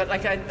exciting when I got, I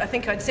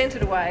think I'd sent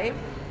it away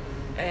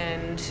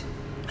and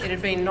it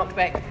had been knocked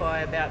back by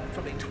about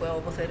probably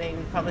 12 or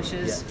 13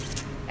 publishers.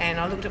 Yeah. And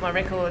I looked at my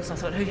records and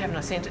I thought, who haven't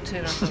I sent it to?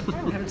 And I thought,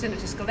 I haven't sent it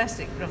to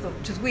Scholastic. But I thought,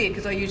 which is weird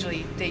because they're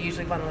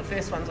usually one of the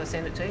first ones I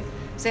send it to.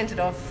 Sent it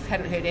off,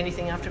 hadn't heard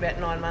anything after about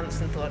 9 months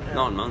and thought...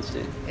 9 months,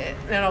 yeah. Yeah.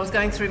 And I was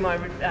going through my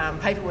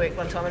paperwork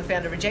one time and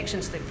found a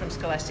rejection slip from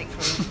Scholastic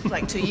from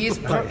like 2 years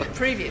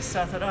previous.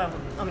 So I thought, oh,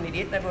 I'm an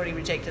idiot. They've already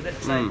rejected it.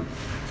 So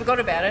forgot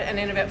about it. And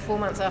then about 4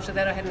 months after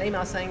that, I had an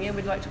email saying, yeah,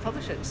 we'd like to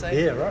publish it. So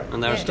Yeah, right.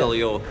 And they're Yeah. still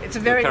your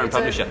current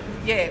publisher.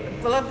 Yeah.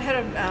 Well, I've had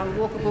a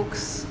Walker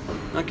Books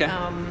Okay.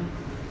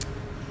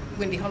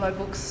 Windy Hollow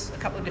Books, a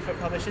couple of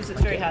different publishers.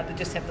 It's very hard to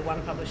just have the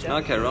one publisher.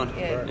 Okay, right.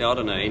 Yeah. I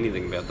don't know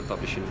anything about the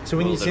publishing. So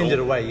when you world at send all. it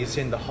away, you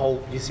send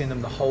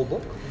them the whole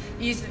book.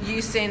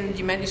 You send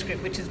your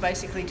manuscript, which is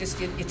basically just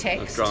your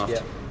text. A draft.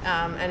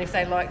 Yeah. And if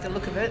they like the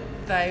look of it,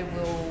 they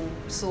will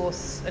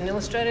source an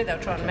illustrator. They'll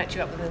try and match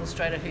you up with an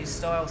illustrator whose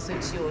style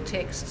suits your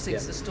text,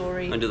 suits the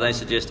story. And do they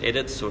suggest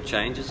edits or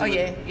changes? Oh, in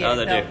it? yeah, Oh,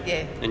 they do.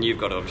 yeah. And you've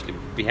got to obviously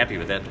be happy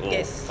with that, or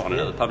Yes. find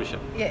another publisher.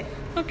 Yeah.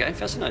 Okay,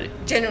 fascinating.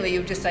 Generally,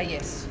 you'll just say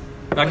yes.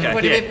 Okay,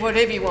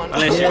 Whatever you want.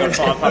 Unless you've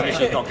got 5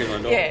 publishers knocking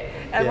on the door. Yeah.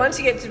 And Yeah. once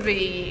you get to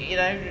be,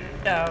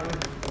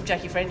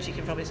 Jackie French, you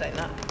can probably say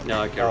no.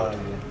 No, okay, Oh, right. yeah.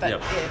 But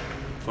Yep. yeah.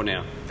 For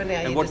now. For now,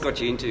 And you what just- got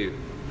you into,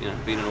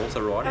 being an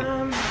author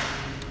writing?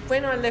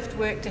 When I left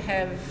work to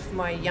have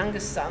my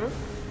youngest son,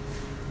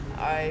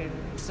 I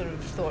sort of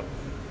thought,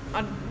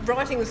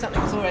 writing was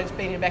something that's always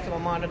been in the back of my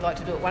mind. I'd like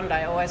to do it one day.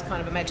 I always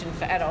kind of imagined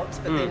for adults,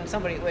 but then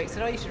somebody at work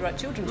said, "Oh, you should write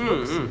children's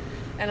books."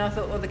 And I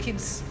thought, well, the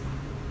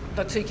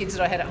 2 kids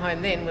that I had at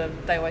home then,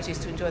 they always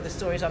used to enjoy the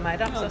stories I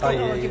made up. So I thought,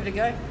 yeah, I'll yeah. give it a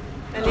go.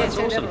 And that's it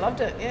turned out awesome. I loved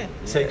it. Yeah.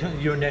 So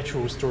you're a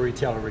natural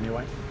storyteller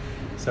anyway.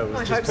 So it was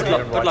I just hope so. putting it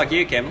in Good writing. like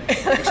you, Cam.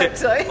 hope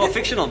so. Well,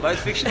 fictional, both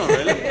fictional,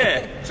 really. Yeah,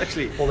 it's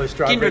actually All those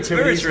Strasbourg kindred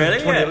spirits,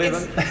 activities from really. Yeah.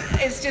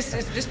 2011.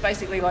 It's just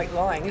basically like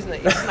lying, isn't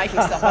it? You're just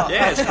making stuff up.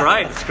 Yeah, it's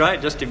great. It's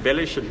great. Just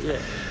embellish and yeah.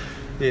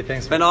 Yeah,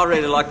 thanks. And I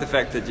really like the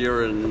fact that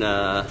you're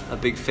a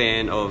big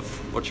fan of,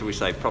 what should we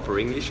say, proper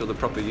English, or the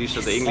proper use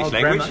of the English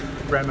language.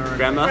 Grammar.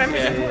 Grammar.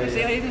 Grammar's Yeah. important.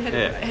 See, I even had,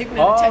 Yeah. I even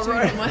had a tattoo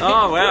on my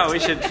Oh wow, we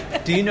should.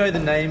 Do you know the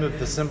name of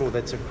the symbol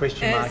that's a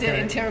question mark It's in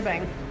in it?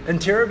 Interrobang.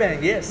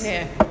 Interrobang, yes.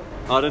 Yeah.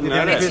 I didn't know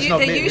Yeah, that. It's not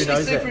me who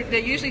knows They're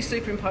usually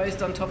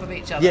superimposed on top of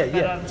each other. Yeah, but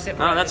yeah. I'm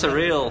separated. Oh, that's a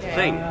real Yeah.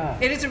 thing.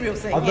 It is a real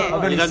thing. I've yeah.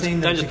 only You seen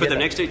don't them just put them together.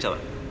 next to each other,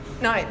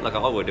 No. like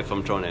I would if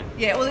I'm trying to.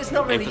 Yeah. Well, it's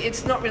not really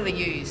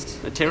used.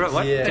 A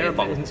what? Yeah.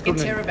 Terabong. It's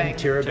called an Interrobang.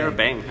 Interrobang.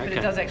 Terabang. But Okay.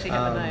 it does actually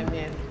have a name.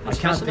 Yeah. I can't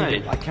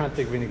fascinating.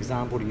 think of an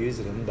example to use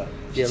it in, but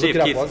yeah, See look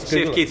if it Keith, up.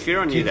 see if Keith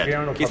Fearon knew that.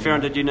 will Keith probably Fearon,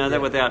 know. did you know that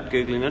Yeah. without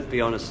googling it?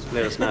 Be honest,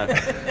 let us know.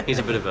 He's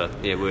a bit of a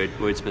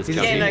wordsmith. He's a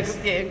junkie. Yeah.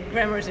 genius.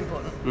 Grammar is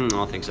important.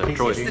 I think so. He's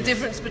Troy. a It's the genius.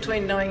 difference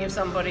between knowing if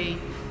somebody,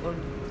 or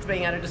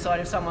being able to decide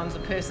if someone's a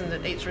person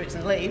that eats roots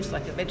and leaves,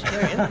 like a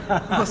vegetarian,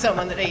 or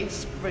someone that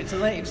eats roots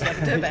and leaves, like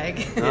a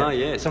dirtbag. Oh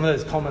yes. Some of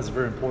those commas are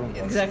very important.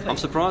 ones. Exactly. I'm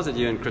surprised that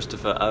you and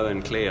Christopher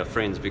Owen Clare are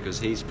friends, because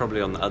he's probably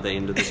on the other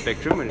end of the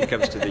spectrum when it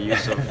comes to the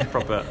use of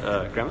proper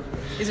grammar.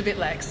 He's a bit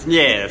lax.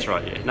 Yeah, that's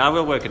right. Yeah. No,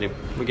 we'll work at him.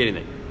 We're getting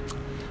there.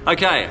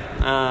 Okay.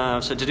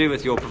 So to do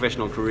with your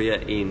professional career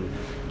in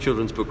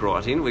children's book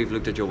writing, we've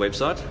looked at your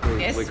website.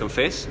 Yes. We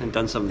confess, and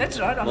done some. That's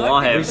right, I Well,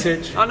 like I have.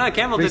 research. Oh no,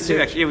 Campbell did too.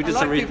 Research. Actually, yeah, we I did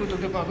like some people to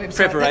look at my website.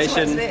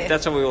 preparation. That's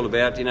That's what we're all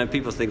about.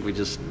 People think we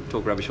just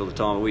talk rubbish all the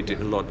time. We do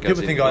a lot. Goes People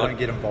in, think a I lot- don't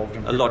get involved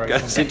in A lot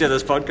preparation. goes into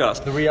this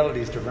podcast. The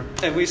reality is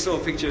different. And we saw a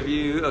picture of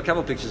you, a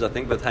couple of pictures, I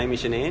think, with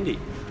Hamish and Andy.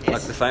 Yes.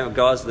 Like the famous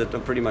guys that are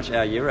pretty much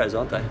our heroes,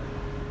 aren't they?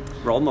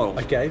 Role models.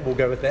 Okay, we'll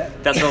go with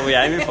that. That's what we're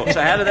aiming for.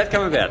 So how did that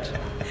come about?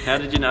 How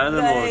did you know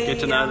them or They, get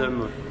to know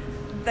them?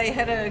 They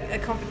had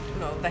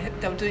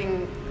they were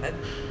doing a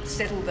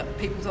settled at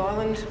People's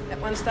Island at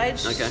one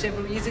stage Okay.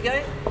 several years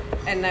ago,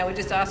 and they were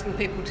just asking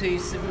people to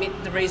submit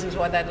the reasons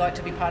why they'd like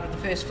to be part of the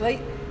First Fleet.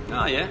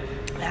 Oh, yeah.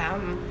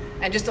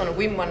 And just on a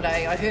whim one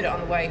day, I heard it on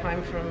the way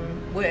home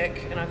from work,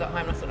 and I got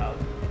home and I thought,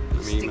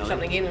 I'll stick email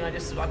something in, and I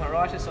just, I'm a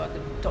writer, so I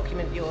could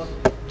document your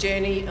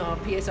journey.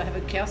 P.S. I have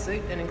a cow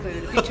suit, and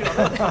included a picture of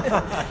it.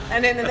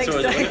 And then the That's next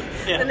always day, good.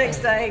 Yeah. the next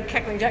day,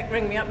 Cackling Jack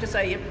rang me up to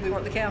say, yep, we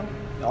want the cow.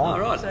 Oh,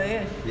 right. So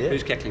yeah, Yeah.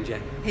 Who's Cackling Jack?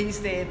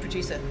 he's their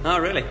producer. Oh,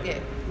 really? Yeah.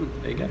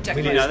 There you go. Jack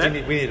Did you Rose. know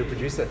that? We need a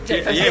producer.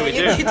 Yeah, yeah, we do.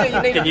 You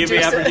need Can a you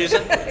be our producer?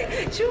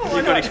 Sure, why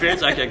You've got not?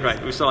 experience? Okay,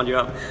 great. We'll sign you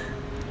up.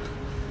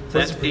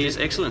 That is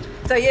excellent.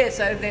 So yeah,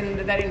 so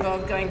then that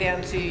involved flying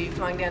down to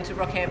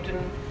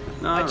Rockhampton.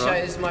 Oh, I right.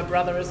 chose my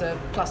brother as a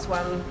 +1.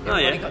 Oh,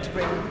 Everybody yeah. got to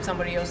bring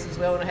somebody else as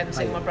well, and I hadn't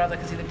seen my brother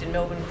because he lived in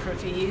Melbourne for a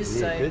few years.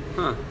 Yeah, so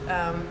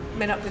good.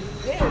 met up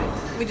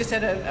with, we just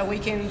had a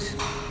weekend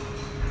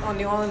on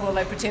the island while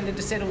they pretended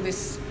to settle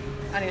this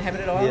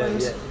uninhabited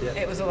island. yeah.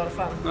 It was a lot of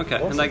fun. Okay,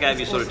 Awesome. and they gave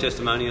you sort of Awesome.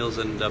 testimonials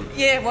and...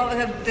 Yeah, well,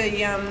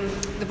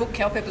 the book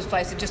Cowpepper's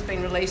Place had just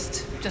been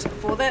released just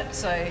before that,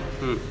 so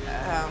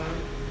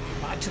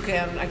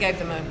I gave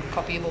them a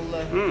copy of all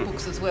the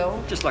books as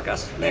well. just like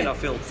us. Man, I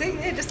feel... See,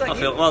 yeah, just like I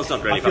feel... you. Well, it's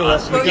not really I for feel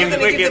us. that- Well, you're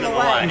gonna We're give giving them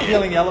them away. I'm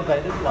feeling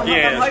elevated. Like, Yeah,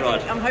 I'm that's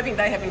hoping, right. I'm hoping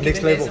they haven't Next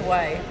given theirs level.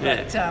 away.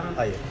 Yeah. But,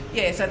 Oh,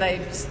 yeah. so they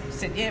just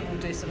said, yeah, we'll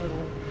do some little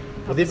Well,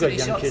 they've got publicity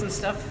young shots kids. and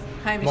stuff.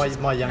 Hamish My- is-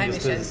 my Hamish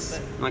youngest has, is-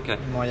 but- Okay.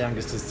 My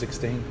youngest is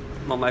 16.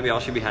 Well, maybe I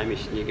should be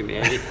Hamish and you can be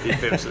Andy for this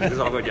purpose, because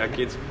I've got young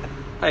kids.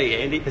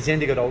 Hey, Andy. Has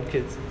Andy got old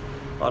kids?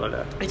 I don't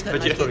know. He's got But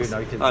no you- kids. Probably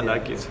no kids. I know yeah.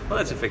 kids. Well,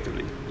 that's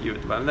effectively you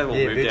at the moment. They've all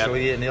Yeah, moved out.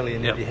 virtually, yeah, nearly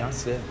an Yep. empty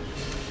house, yeah.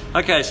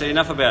 Okay, so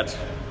enough about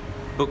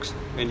books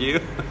and you.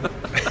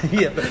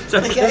 Yeah, but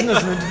isn't this an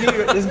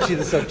interview? Isn't she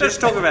the subject? Let's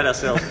talk about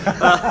ourselves.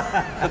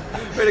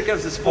 when it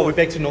comes to Oh, sport, we're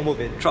back to normal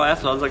then.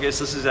 triathlons, I guess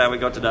this is how we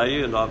got to know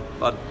you. And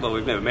well,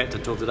 we've never met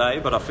until today,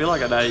 but I feel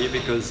like I know you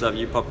because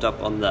you popped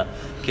up on the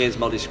Cairns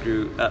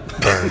Multi-Screw.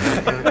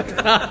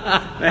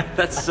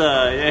 That's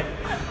yeah.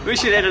 We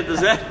should edit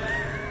this out.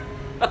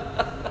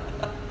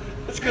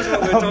 It's because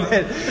what we're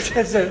talking. It's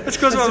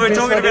because what we're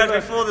talking about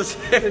before this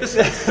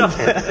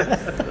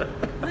episode.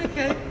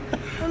 Okay.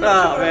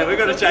 Oh man, we've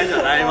got to change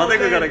our name. I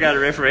think we've got to go to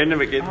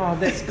referendum again. Oh,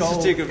 that's This is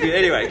gold. too confusing.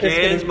 Anyway,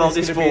 Cairns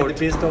Multi-Sport.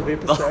 The best of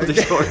episodes.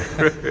 Multi-Sport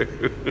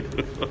crew.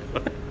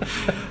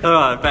 All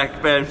right,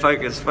 back, man.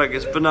 Focus.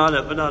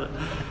 Banana.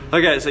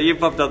 Okay, so you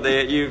popped up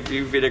there.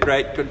 You've been a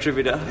great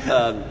contributor.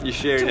 You're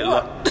sharing it a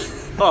lot.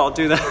 Oh, I'll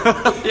do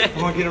that. Yeah.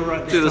 I might get it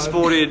right To the this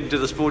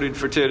time. sporting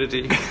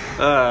fraternity.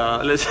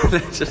 Let's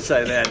just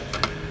say that.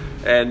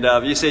 And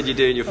you said you're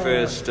doing your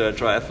first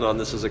triathlon.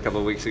 This was a couple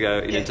of weeks ago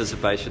in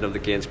anticipation of the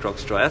Cairns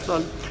Crocs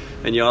Triathlon.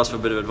 And you asked for a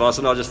bit of advice,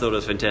 and I just thought it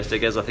was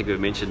fantastic. As I think we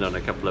mentioned on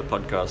a couple of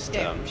podcast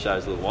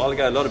shows a little while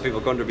ago, a lot of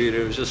people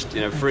contributed. It was just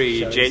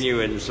free,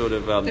 genuine sort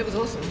of It was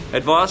awesome.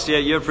 advice. Yeah,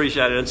 you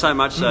appreciated it, and so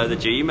much so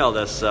that you emailed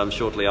us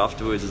shortly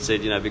afterwards and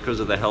said,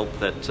 because of the help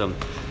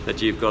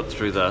that you've got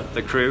through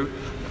the crew,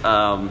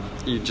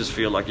 you just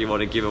feel like you want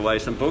to give away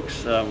some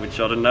books, which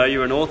I didn't know you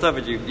were an author,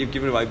 but you've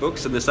given away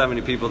books, and there's so many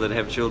people that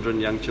have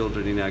young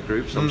children in our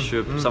groups. I'm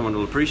sure someone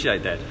will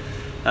appreciate that.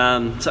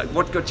 So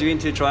what got you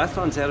into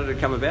triathlons? How did it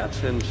come about?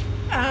 And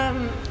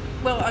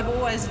Well, I've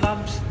always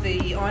loved the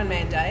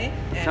Ironman Day.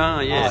 And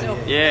myself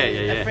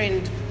and a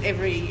friend,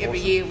 every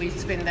year we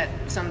spend that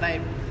Sunday,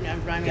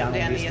 roaming down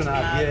the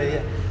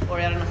Esplanade or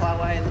out on the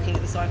highway and looking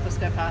at the cyclists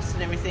go past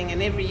and everything.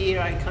 And every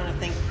year I kind of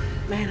think,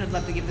 man, I'd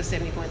love to give the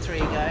 70.3 a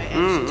go.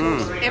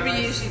 And every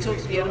year she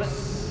talks me out of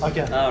it.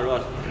 Okay. oh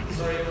right,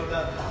 Sorry about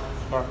that.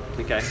 All right.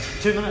 okay.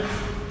 2 minutes.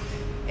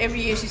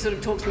 Every year she sort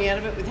of talks me out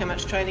of it with how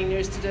much training there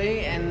is to do.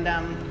 And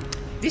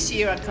this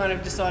year I'd kind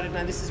of decided,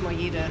 no, this is my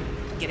year to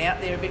get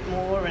out there a bit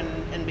more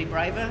and be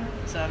braver.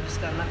 So I've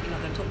just gone, no, you're not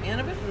going to talk me out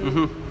of it,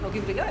 and I'll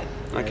give it a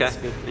go. Okay.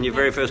 And your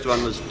very first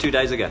one was 2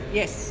 days ago.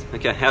 Yes.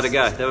 Okay. How'd it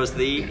go? That was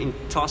the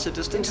Enticer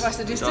distance.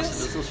 Enticer distance.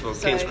 Enticer distance for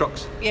So, Cairns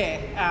Crocs.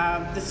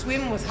 Yeah. The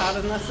swim was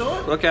harder than I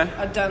thought. Okay.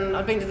 I'd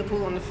been to the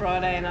pool on the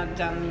Friday, and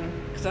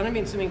because I'd only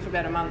been swimming for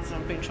about a month, and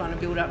I've been trying to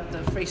build up the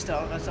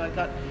freestyle. So I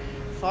got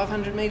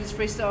 500 metres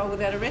freestyle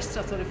without a rest.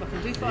 So I thought if I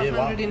can do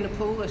 500 in the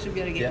pool, I should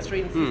be able to get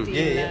 350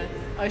 in the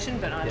ocean,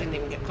 but I didn't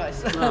even get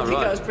close. I think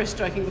I was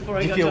breaststroking before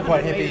I Did got you to feel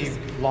quite 100 happy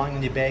metres. lying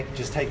on your back,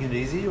 just taking it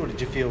easy, or did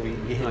you feel you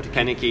had Like to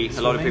panicky.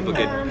 A lot of people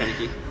get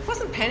panicky. I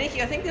wasn't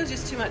panicky. I think there was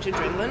just too much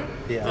adrenaline.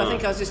 Yeah. So I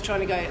think I was just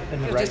trying to go.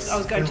 In the it was race. I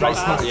was going In too race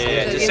fast. mode.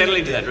 Yeah, So just settle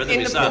into that rhythm In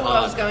the is pool, so I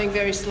hard. was going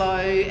very slow,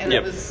 and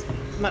Yep. it was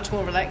much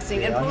more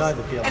relaxing. And I know plus-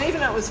 the feeling. And even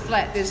though it was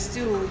flat, there's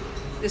still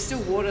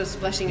water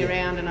splashing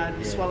around, and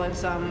I swallowed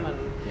some,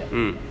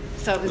 and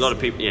so it was A lot of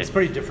people. Yeah. It's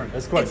pretty different.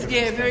 It's quite different.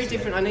 yeah, very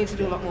different. I need to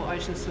do a lot more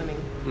ocean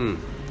swimming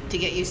to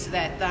get used to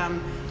that.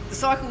 The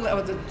cycle,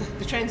 or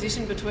the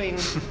transition between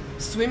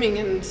swimming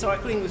and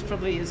cycling was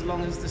probably as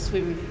long as the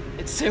swim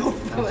itself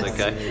was.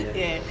 okay.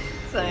 Yeah.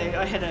 So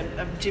I had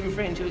a gym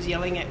friend who was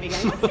yelling at me,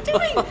 going, "What are you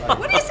doing?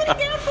 What are you sitting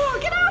down for?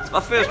 Get up! My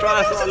first Everyone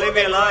else triathlon, is leave on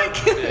me their alone."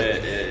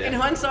 bike." In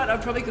hindsight, I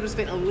probably could have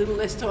spent a little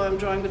less time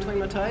drying between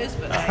my toes,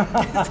 but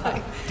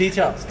hey.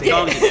 Details. It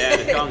calms you down.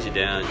 It calms you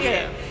down.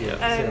 Yeah. Yeah.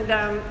 And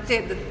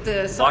the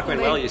Bike cycle went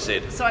leg, well, you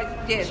said.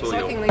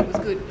 Cycling leg was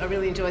good. I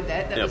really enjoyed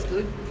that. That Yep. was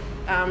good.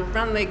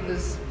 Run leg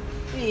was,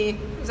 it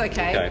was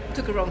okay. Okay.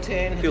 Took a wrong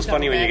turn. Feels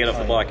funny when you get off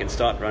the bike and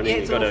start running. Yeah,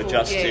 You've it's got to awful,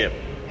 adjust. yeah.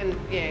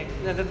 Yeah.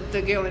 And no,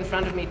 the girl in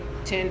front of me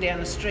turned down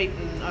the street,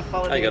 and I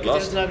followed Oh, you her got because there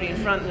lost? was nobody in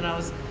front, and I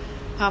was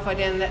halfway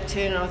down that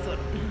turn, and I thought,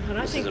 I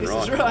don't think isn't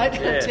this is right.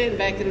 right. Yeah. I turned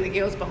back, and the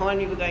girls behind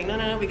me were going,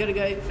 no, we got to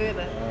go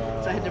further.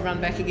 So I had to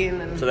run back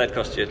again. And So that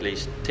cost you at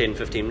least 10,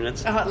 15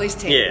 minutes. at least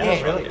 10. Yeah. Yeah,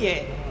 Oh, really?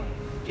 Yeah.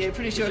 Yeah,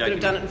 pretty sure I could Joking.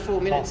 have done it in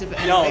 4 minutes if it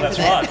hadn't Oh, been that's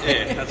for that.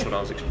 right. Yeah, that's what I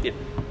was expecting.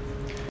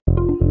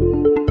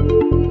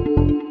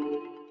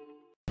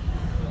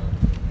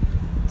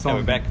 So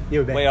we're back. Yeah,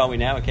 we're back. Where are we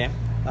now, Cam?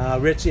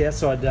 We're actually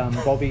outside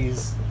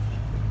Bobby's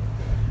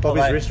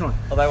they- restaurant.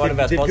 are they one of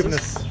our They've given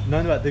sponsors? us,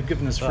 no, they've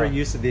given us free Oh.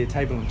 use of their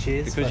table and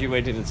chairs. Because for- you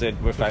went in and said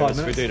we're 5 famous,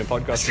 we're minutes. doing a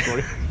podcast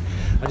recording.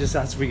 I just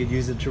asked if we could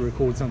use it to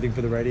record something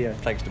for the radio.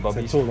 Thanks to So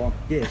Bobby's. it's all on.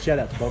 Yeah, shout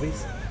out to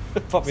Bobby's.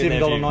 Pop in there if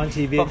you-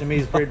 $7.90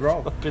 Vietnamese bread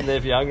roll. Pop in there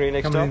if you're hungry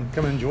next Come time.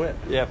 and enjoy it.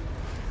 Yep.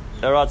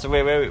 All right, so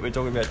we're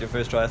talking about your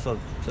first triathlon.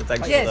 So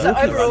thanks Yeah, for so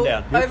the overall,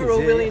 rundown.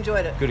 really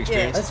enjoyed it. Good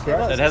experience. That's great. it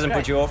was. That hasn't It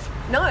was put you off?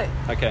 great. No.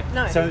 Okay.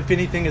 No. So if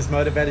anything has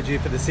motivated you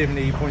for the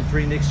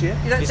 70.3 next year?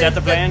 That Is that seems-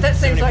 the plan? That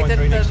seems like the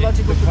 70.3 next year?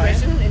 logical Good plan.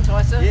 progression.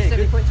 Enticer, Yeah,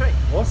 good. 70.3.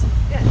 Awesome.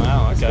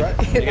 Wow, okay.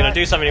 great. You're going to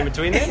do something in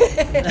between then?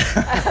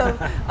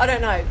 I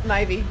don't know,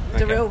 maybe. Okay.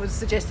 Darrell was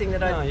suggesting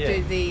that I Oh, yeah.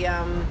 do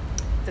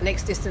the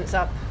next distance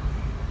up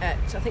at,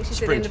 I think she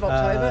said Sprint. end of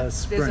October.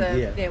 Sprint,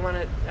 There's yeah. one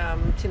at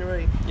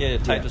Tinaroo. Yeah,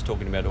 Tate was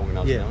talking about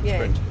organising Yeah. that Yeah,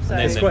 sprint. so- And then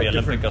It's there'd quite be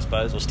Olympic, different. I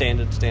suppose, or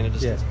standard Yeah.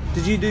 distance.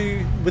 Did you do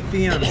with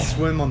the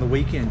swim on the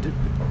weekend?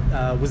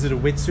 Was it a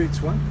wetsuit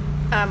swim?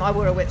 I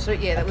wore a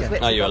wetsuit. Yeah, that was Okay.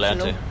 wetsuit. Oh, you're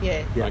allowed optional. to?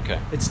 Yeah. Yeah. Okay.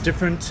 It's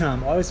different. I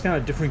always found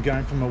it different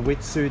going from a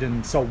wetsuit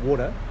in salt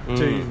water to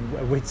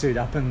a wetsuit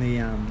up in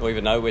the. Or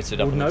even no wetsuit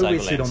up Or on no the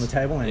wetsuit tablelands. on the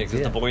tablelands, Yeah, because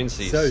yeah. the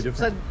buoyancy So is...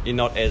 different. So You're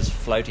not as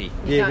floaty. you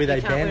Yeah, can't, where they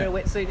you can't ban wear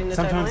it. a wetsuit in the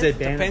Sometimes they Tablelands?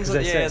 ban it Depends because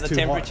on they say it's the too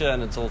temperature hot.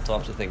 and it's all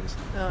types of things.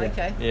 Oh, Yeah.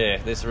 okay. Yeah,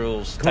 there's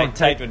rules. Come on,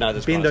 Tate would know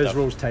this bend kind of those stuff.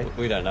 rules, Tate.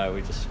 We don't know.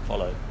 We just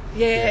follow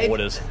Yeah, the it-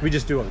 orders. We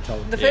just do what we're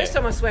told. The Yeah. first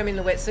time I swam in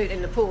the wetsuit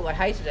in the pool, I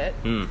hated it.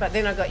 Mm. But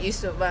then I got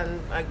used to it when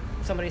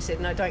somebody said,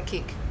 "No, don't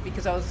kick,"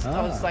 because I was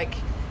Ah. like,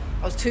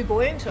 I was too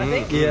buoyant. I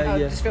think. Yeah, I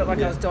yeah. just felt like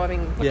Yeah. I was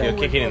diving. Yeah. forward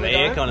Kicking in all the the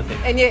air time. kind of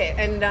thing.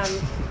 And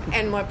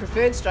and my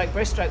preferred stroke,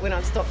 breaststroke, when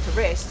I'd stop to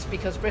rest,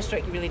 because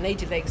breaststroke you really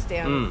need your legs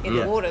down in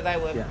Yeah. the water. They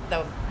were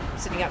Yeah.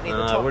 sitting up near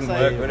the It top. wouldn't so,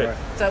 work, would it?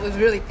 so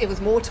it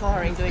was more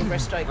tiring doing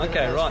breaststroke than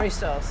Okay, it was right.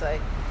 freestyle. So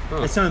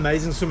It's so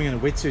amazing swimming in a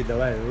wetsuit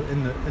though,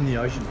 in the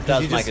ocean. It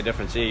does make a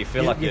difference. Yeah, you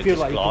feel like you're feel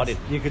just like gliding.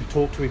 you could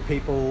talk to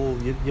people.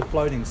 You're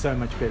floating so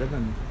much better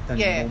than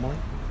yeah, normally.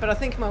 but I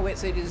think my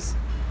wetsuit is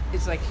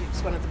like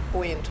it's one of the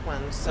buoyant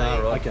ones. So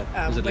Oh, right. Okay.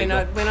 Is it when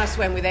legal? I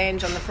swam with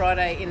Ange on the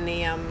Friday in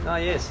the Oh,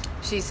 yes.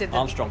 she said that,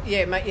 Armstrong.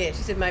 Yeah, she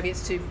said maybe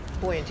it's too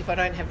buoyant. If I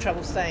don't have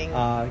trouble staying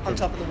Okay. on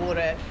top of the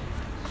water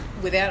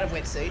without a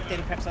wetsuit,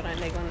 then perhaps I don't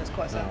need one that's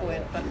quite so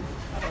buoyant. But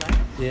I don't know.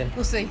 Yeah.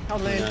 We'll see. I'll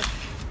learn. Yeah.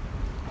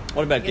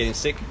 What about getting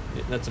sick?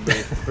 That's a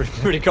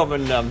pretty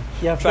common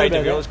Yeah, I've trait heard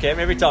of about yours, Cam.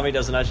 Every time he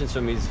does an ocean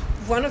swim, he's...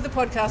 One of the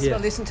podcasts Yeah. I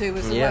listened to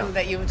was the Yeah. one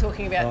that you were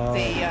talking about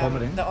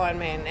vomiting. the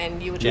Ironman,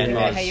 and you were Jan talking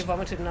about Myers. how you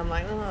vomited, and I'm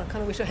like, oh, I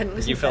kind of wish I hadn't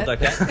listened. You felt to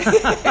okay?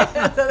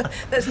 that.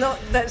 That's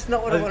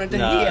not what I wanted to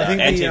No, hear. I think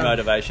the,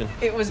 anti-motivation.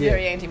 It was Yeah.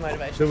 very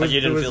anti-motivation. There But was-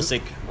 you didn't there feel was-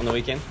 sick on the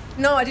weekend?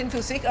 No, I didn't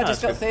feel sick. I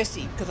just that's felt good.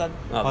 thirsty because I. Oh,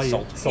 Oh, the yeah.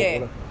 salt. Salt yeah.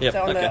 water. Yep,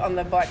 So okay. on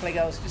the bike leg,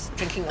 I was just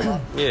drinking a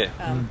lot. Yeah.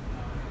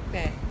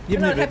 Yeah. You've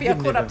But I'm never- happy I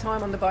you've caught up never-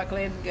 time on the bike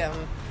leg.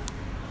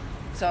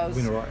 So I was.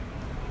 Been all right.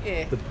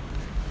 Yeah. The-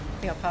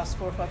 I think I passed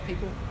 4 or 5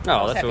 people. Oh,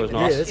 I was that's happy always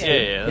with nice. that. Yeah,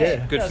 Yeah, that's-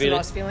 that's a good that was feeling. a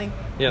nice feeling.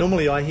 Yep.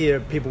 Normally, I hear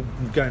people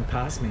going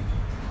past me.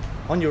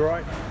 On your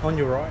right, on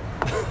your right,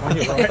 on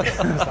your right. It's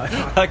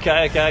like, Okay,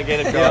 I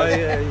get it, yeah, guys.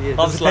 yeah, yeah. I'm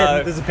There's a slow.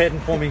 pattern- There's a pattern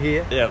forming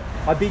here. Yep.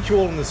 I beat you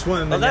all in the swim,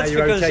 Well, and now that's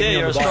you're because, overtaking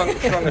you're me a on the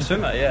bike. stronger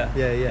swimmer,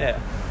 yeah.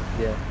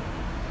 Yeah.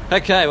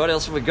 Okay, what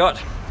else have we got?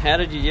 How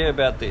did you hear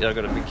about the... I've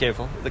got to be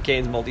careful. The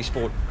Cairns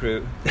Multisport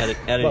crew. How did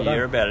Well you done.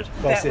 hear about it?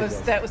 Well That said, was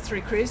Ross. that was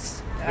through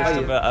Chris.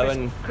 Christopher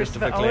Owen,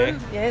 Christopher Clare. Owen,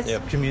 yes.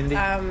 Yep. Community.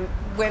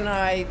 When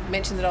I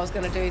mentioned that I was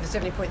going to do the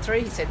 70.3,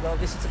 he said, "Well,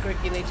 this is a group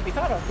you need to be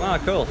part of." Oh,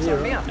 cool.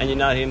 Sign me up. And you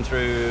know him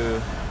through...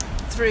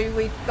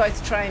 We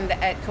both trained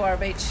at Kowara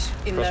Beach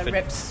in CrossFit. the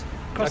Reps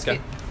CrossFit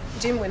Okay.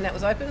 gym when that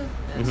was open.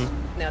 It's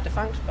now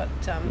defunct, but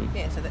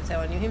yeah, so that's how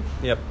I knew him.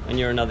 Yep. And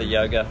you're another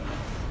yogi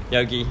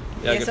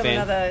Yes, I'm fan.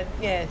 another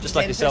Just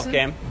like Zen yourself, person.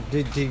 Cam.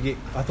 Did you get?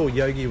 I thought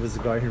Yogi was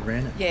the guy who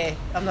ran it. Yeah,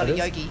 I'm not It a is?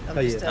 yogi. I'm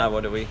Oh, just yeah. a,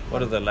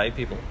 What are the lay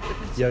people?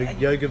 Yoga. I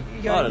don't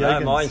know.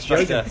 Yogans. My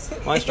instructor,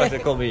 Yogans. my instructor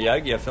called me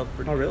yogi. I felt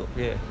pretty Oh, really?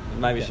 cool. Yeah.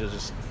 Maybe she was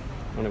just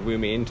want to woo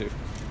me in to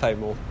pay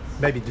more.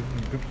 Maybe to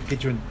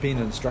get you in, being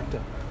an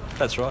instructor.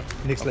 That's right.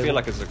 Next I level. feel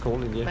like it's a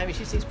calling, yeah. Maybe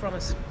she sees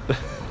promise.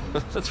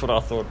 That's what I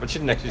thought, but she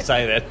didn't actually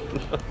say that.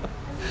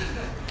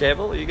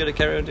 Campbell, are you going to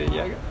carry on doing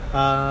yoga?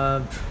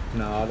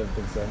 No, I don't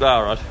think so.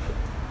 All right.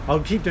 I'll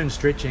keep doing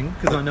stretching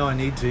because I know I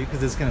need to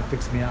because it's going to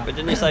fix me up. But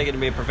didn't you say you're going to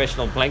be a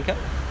professional planker?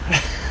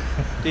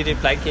 Do you do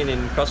planking in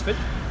CrossFit?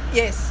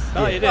 Yes.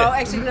 Oh, you do? Well,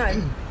 actually,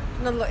 no.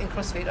 Not a lot in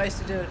CrossFit. I used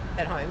to do it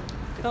at home.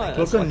 Oh, Well, I've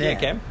that's got like a you, knack.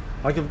 Cam.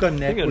 Like I've got a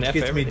knack You got a which knack for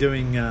gets me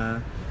everything.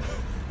 doing.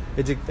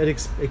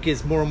 It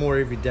gets more and more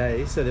every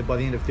day, so that by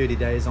the end of 30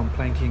 days, I'm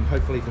planking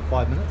hopefully for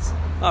 5 minutes.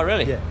 Oh,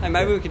 really? Yeah, Hey,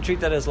 maybe yeah. we can treat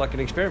that as like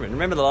an experiment.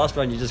 Remember the last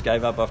one you just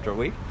gave up after a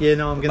week? Yeah,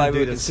 no, I'm going Maybe to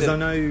we do this can because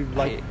I know,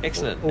 like, Hey,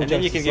 excellent. all And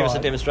then you jokes can give us a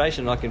aside-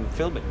 demonstration and I can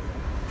film it.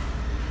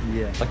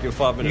 Yeah, Like your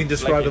 5 minute. you can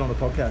describe it planking. on the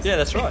podcast. Yeah,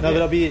 that's right. No, yeah.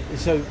 but I'll be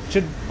so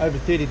should over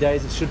 30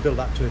 days. It should build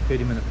up to a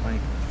 30-minute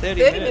plank. 30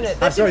 30 minutes.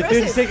 That's sorry, 30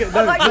 impressive. seconds.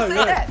 I'd like to No, see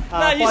no. that.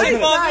 No, you Five said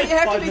minutes. 5 No, you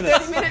have to 5 be minutes.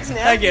 30 minutes now.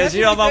 Thank you. have to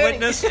You're be my 30.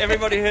 witness.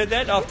 Everybody heard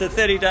that? After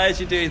 30 days,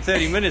 you're doing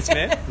 30 minutes,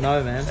 man.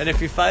 No, man. And if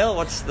you fail,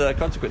 what's the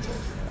consequence?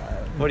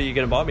 What are you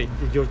going to buy me?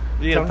 You're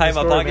You're going to pay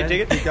my parking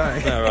ticket? Keep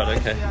going. Oh, right,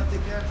 okay.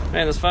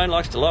 Man, this phone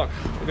likes to lock.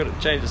 I've got to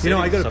change the settings. You know,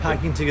 I got or a something.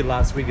 parking ticket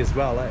last week as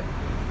well. Eh?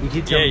 You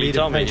keep Yeah, telling you me to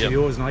told pay me, for yeah.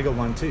 yours, and I got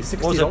one too. Was it?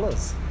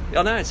 $60.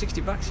 Oh, no, it's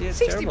 $60. Yeah, it's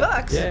 60 terrible.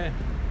 bucks? Yeah.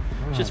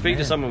 Should speak to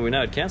man. someone we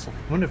know at council.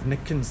 I wonder if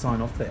Nick can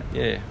sign off that.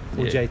 Yeah.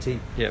 Or yeah. JT.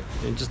 Yep.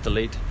 And just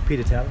delete.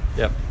 Peter Taylor.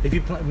 Yep. If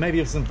you maybe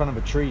if it's in front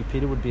of a tree,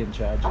 Peter would be in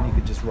charge, and he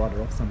could just write it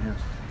off somehow.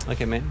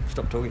 Okay, man.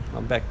 Stop talking.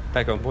 I'm back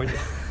on point.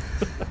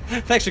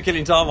 Thanks for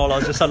killing time while I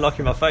was just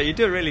unlocking my phone. You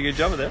do a really good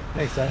job of that.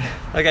 Thanks, Dave.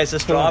 Okay, so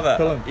Fill 'em,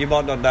 fill 'em. Strava, you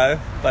might not know,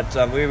 but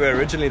we were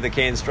originally the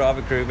Cairns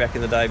Strava crew back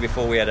in the day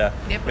before we had a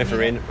Yep,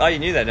 referendum. Oh, you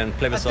knew that in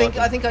plebiscite.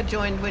 I think I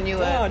joined when you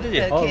were. Oh, did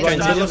you? the Oh, Cairns right in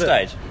the Strava. middle of it.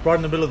 Stage. Right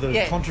in the middle of the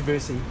Yeah.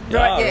 controversy.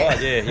 Right, Oh, yeah.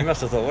 right, yeah. You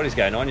must have thought, what is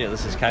going on here?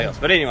 This is chaos.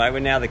 But anyway, we're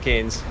now the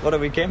Cairns. What are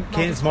we, Cam?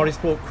 Cairns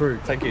Multisport Crew.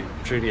 Thank you,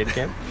 Trudy and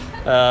Cam.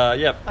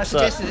 Yep. I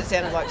suggested it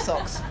sounded like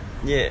socks.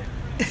 Yeah.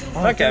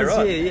 Oh, it Okay, does,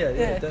 right. Yeah, Yeah.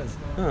 it does.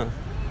 Huh.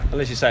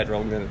 Unless you say it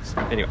wrong, then it's...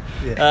 Anyway.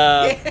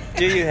 Yeah.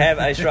 Do you have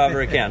a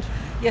Strava account?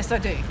 Yes, I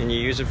do. And you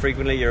use it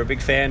frequently? You're a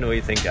big fan, or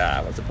you think,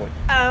 what's the point?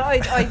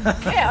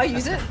 I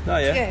use it. Oh,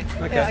 yeah?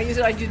 Okay. Yeah, I use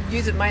it. I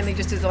use it mainly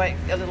just as like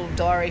a little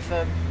diary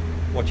for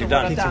What you've for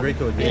done. I've Keeps a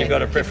record, And you've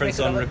got a keep a preference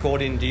record on of it.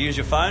 recording. Do you use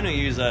your phone or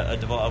use a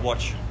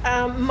watch?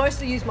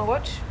 Mostly use my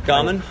watch.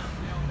 Garmin?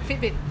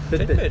 Fitbit.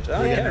 Fitbit.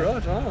 Oh, Yeah. yeah,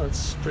 right. Oh,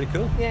 that's pretty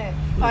cool. Yeah.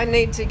 I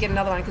need to get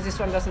another one because this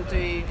one doesn't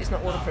do. It's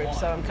not waterproof,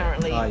 so I'm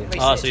currently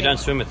researching. Oh, so you don't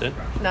swim with it?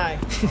 No,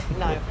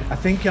 no. I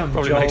think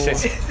Probably makes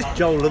sense.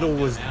 Joel Little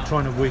was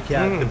trying to work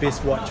out the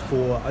best watch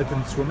for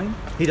open swimming.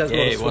 He does a lot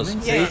Yeah, of he was.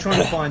 swimming, so Yeah. he's trying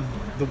to find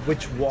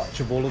which watch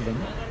of all of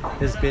them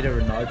is better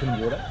in open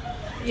water.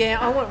 Yeah,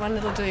 I want one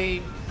that'll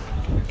do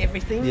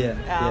everything. Yeah,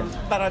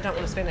 But I don't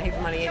want to spend a heap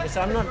of money either.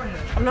 So I'm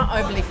not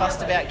overly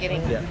fussed about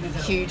getting Yeah.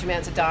 huge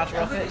amounts of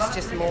data off it. It's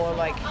just more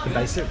like The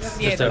basics.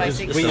 yeah, the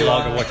basics. Just a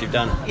log of what you've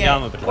done. Yeah,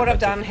 I'm a bit what like I've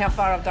that done, how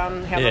far I've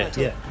done, how long Yeah. it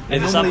took. Yeah.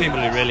 And there's some normally-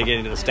 people who really get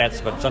into the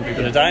stats, but some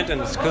people who don't,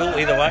 and it's cool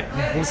either way.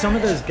 Well, some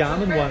of those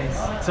Garmin ones,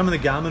 some of the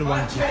Garmin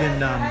ones, you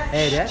can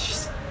add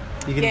apps.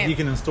 You can Yeah. you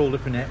can install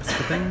different apps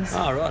for things.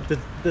 Oh, right.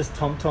 This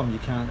TomTom you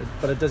can't,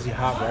 but it does your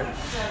heart rate.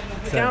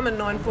 The So Garmin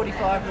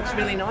 945 looks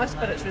really nice,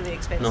 but it's really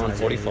expensive.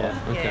 945.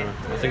 Okay.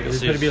 Yeah. I think it's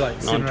this going to is be like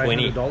 $700 or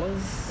 $920.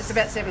 $800. It's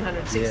about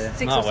 700, Yeah.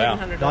 six Oh, or wow.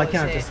 $700. No, I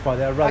can't yeah. justify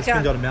that. I'd rather I spend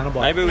can't- on a mountain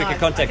bike. Maybe we No, could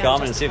contact I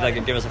can't Garmin and see if they justify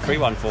could give us a free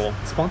one for.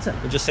 Sponsor.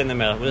 We'll just send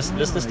them a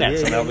listener stats, yeah,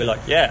 and they'll be like,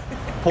 yeah,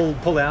 Pull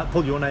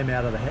your name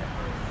out of the hat.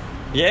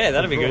 yeah,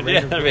 that'd be Draw good. a Yeah,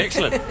 random that'd be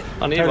draw. excellent.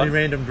 I need Totally one.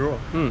 random draw.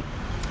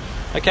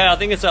 Okay, I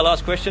think it's our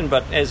last question,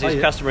 but as is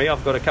yeah. customary,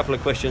 I've got a couple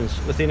of questions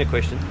within a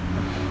question.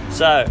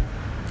 So,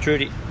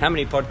 Trudy, how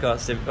many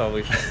podcasts have... Oh,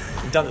 we've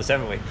done this,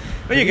 haven't we?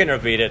 But you can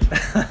repeat it.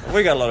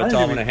 We've got a lot I of don't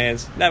time think on our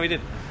hands. No, we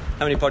did.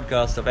 How many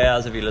podcasts of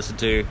ours have you listened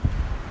to?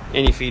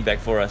 Any feedback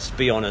for us?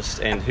 Be honest.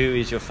 And who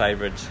is your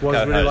favourite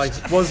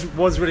co-host?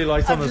 Was really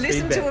liked on I've the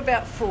listened feedback. to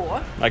about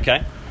 4.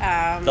 Okay.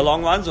 Um, The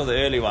long ones or the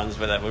early ones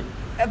where that would...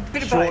 a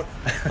bit of Short.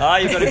 both. Ah,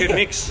 you've got a good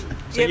mix.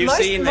 So Yeah, you've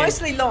seen them.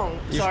 mostly long.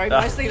 Sorry,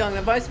 ah. mostly long.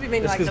 They've mostly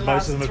been Just like the 'cause most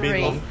last of them have been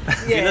 3. long.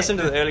 If you listen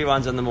to the early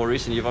ones and the more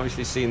recent, you've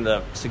obviously seen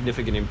the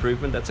significant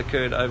improvement that's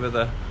occurred over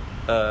the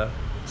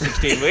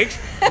 16 weeks.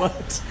 What?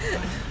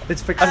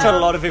 It's fictional. That's what a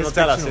lot of people It's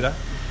tell us, fictional.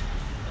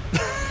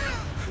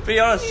 Be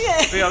honest.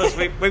 Yeah. Be honest.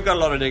 We've got a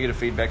lot of negative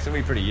feedback, so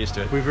we're pretty used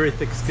to it. We're very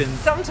thick-skinned.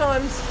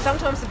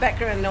 Sometimes the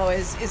background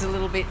noise is a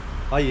little bit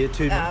Oh yeah,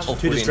 too much. Off-putting.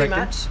 Too too distracting.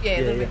 much. Yeah,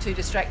 a little bit too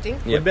distracting.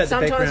 Yep. What about the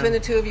Sometimes background? when the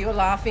two of you are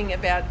laughing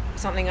about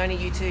something only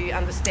you two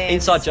understand.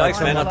 Inside it's jokes,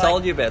 kind man. of I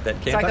told you about that,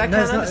 It's Cam. like I No,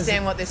 can't it's not-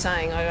 understand what they're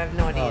saying. I have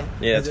no idea.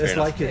 Yeah, that's it's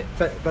fair like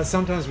enough. it. But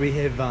sometimes we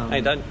have.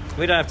 Hey,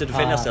 we don't have to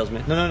defend ourselves,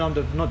 man. No, I'm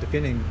not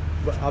defending.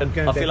 But I'm But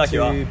going I back feel like to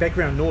you are.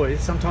 background noise.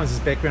 Sometimes it's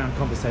background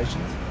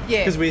conversations. Yeah.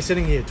 Because we're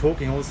sitting here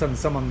talking, all of a sudden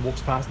someone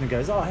walks past and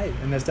goes, "Oh, hey,"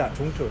 and they start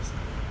talking to us.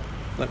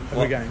 Like,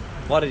 we're going.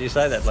 Why did you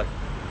say that? Like,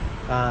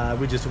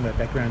 We're just talking about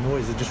background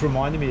noise. It just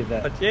reminded me of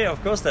that. but yeah,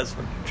 of course, that's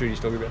what Trudy's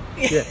talking about.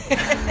 Yeah.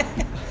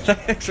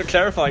 Thanks for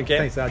clarifying,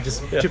 Cam. Thanks.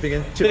 Just Yeah. chipping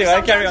in.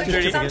 Anyway, carry on,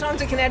 Trudy.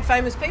 Sometimes it can add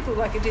famous people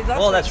like it did last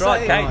Oh, week. that's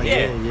right, So,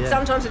 Kate. Yeah.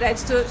 Sometimes it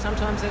adds to it.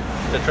 Sometimes it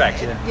The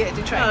tracks. Yeah.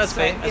 detracts. No, that's So,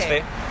 fair. That's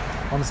yeah. fair.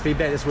 Honest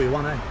feedback. That's what you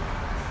want, eh?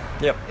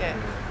 Yep. Yeah.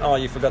 Oh,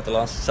 you forgot the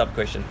last sub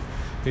question.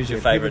 Who's your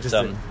Yeah, people favourite just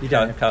do- you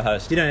don't have-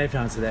 co-host? You don't have to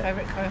answer that.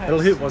 Favourite co-host.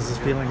 It'll hurt Waz's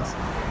feelings.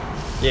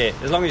 Yeah,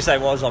 as long as you say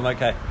was, I'm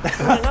okay. No,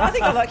 I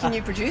think I like your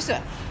new producer.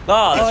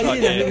 Oh, that's Oh,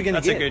 right. yeah, Yeah, who are we gonna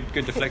that's a get?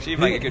 good deflection. You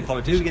make a good Who are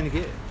we politician. going to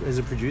get as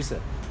a producer?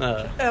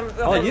 Uh, That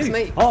was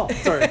me. Oh,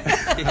 sorry.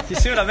 you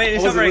see what I mean?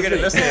 He's I not wasn't very good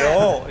at listening. listening at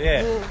all. Yeah.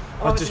 I was Obviously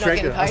not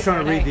distracted. getting I was paid trying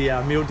to for it,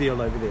 read the meal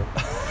deal over there.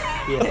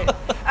 Yeah.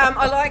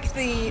 I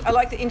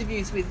like the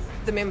interviews with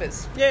the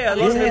members. Yeah, a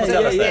lot of people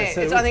tell us that.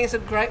 So I think it's a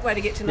great way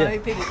to get to know Yeah.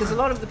 people because a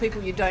lot of the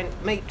people you don't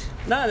meet.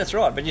 No, that's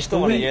right. But you still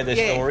Well, want to we- hear their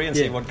yeah. story and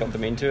Yeah. see what got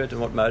them into it and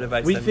what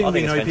motivates We them. think I we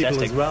think know it's people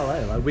fantastic. as well,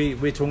 eh?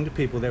 Like we're talking to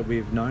people that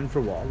we've known for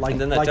a while. Like,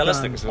 And then they like, tell us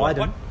things like,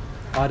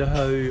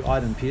 Idaho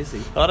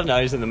Piercy. I don't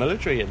know. He's in the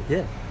military. And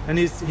Yeah. And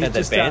he Had that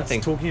just band starts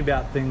thing. talking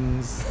about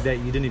things that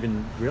you didn't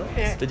even realise.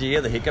 Yeah. did you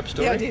hear the hiccup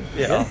story? Yeah, I did.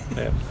 Yeah. Oh,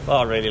 yeah. Oh,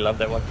 I really love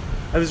that one.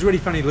 It was really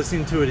funny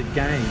listening to it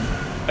again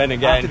And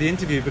again, after the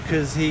interview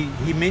because he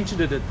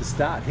mentioned it at the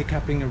start,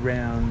 hiccuping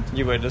around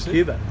you weren't listening.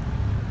 Cuba.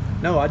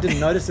 No, I didn't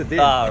notice it then.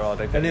 Ah, right,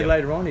 okay, and then yeah.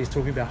 later on, he's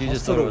talking about You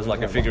just hospital. thought it was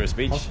like a figure of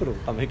speech. Hospital.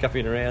 I'm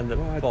hiccuping around the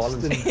Well, I just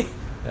islands. didn't-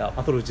 Yeah.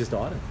 I thought it was just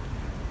Ida.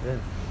 Yeah.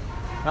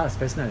 Ah, it's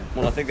fascinating.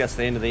 Well, I think that's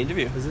the end of the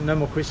interview. Is it no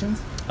more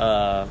questions?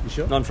 You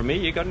sure? None from me.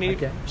 You got any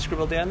Okay.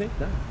 scribbled down there?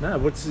 No.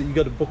 What's you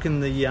got a book in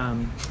the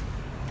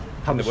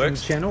publishing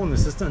works? channel in the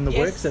system in the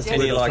works? That's yes,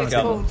 where you it's like, it's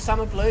trying to go. called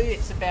Summer Blue.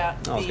 It's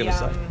about I was the gonna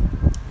say.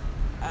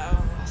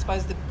 I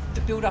suppose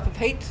the build up of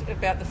heat,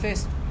 about the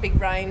first big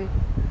rain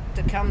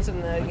that comes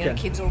and the Okay.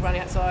 kids all run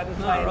outside and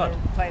play, right.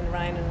 play in the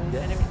rain and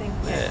everything.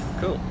 Yeah,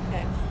 cool.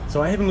 Yeah.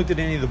 So I haven't looked at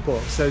any of the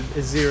books. So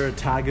is there a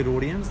target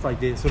audience? Like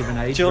there's sort of an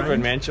age Children,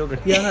 range? man, children.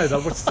 Yeah, I know.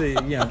 But what's the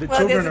the Well,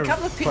 children there's are a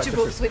couple of quite picture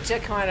books different. which are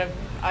kind of,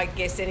 I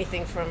guess,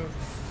 anything from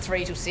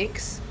 3 to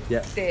 6.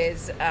 Yeah.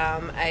 There's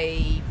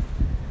a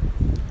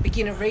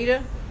beginner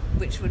reader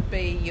which would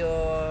be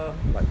your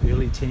Like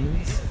early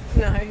teens.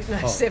 no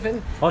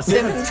 7 Oh,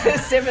 7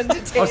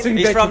 to 10.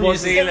 He's from New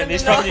Zealand.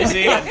 He's from New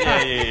Zealand.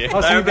 Yeah. I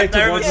was thinking back to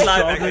They're a what bit you slow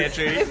told back me. there,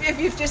 Trudy. If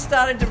you've just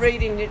started to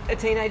read in a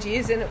teenage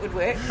years, then it would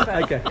work.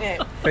 But, Okay.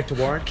 Yeah. Back to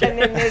Warren. And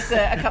then there's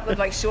a couple of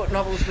like short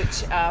novels,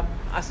 which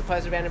I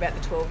suppose around about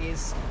the 12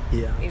 years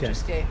Yeah. Okay.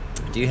 interest. Yeah.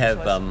 Do you have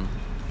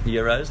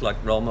heroes, like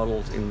role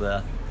models in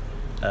the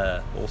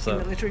also?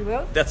 In the literary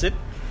world, That's it?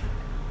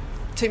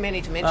 too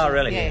many to mention. Oh,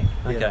 really? Yeah.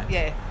 Okay.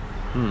 Yeah.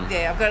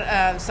 Yeah, I've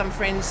got some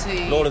friends who.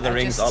 Lord of the are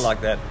Rings, just- I like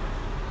that.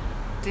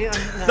 Do you?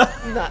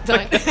 No,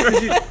 don't.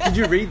 Did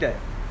you read that?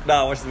 No,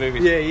 I watched the movie.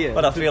 Yeah.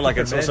 But I feel like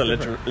it's Different also man,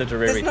 different.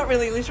 literary. It's not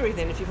really literary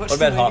then if you've watched What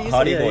about the movies.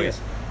 Hardy Yeah,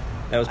 Boys?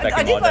 That was back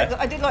I in did my day.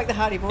 I did like the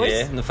Hardy Boys.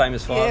 Yeah, and the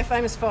Famous Five. Yeah,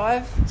 Famous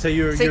Five. So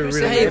you're Secret really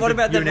Service. Hey, what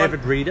about you're that an one-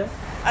 avid reader?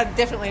 I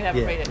definitely never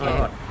Yeah. read it. Oh,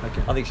 Yeah. right.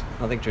 Okay.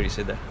 I think Trudy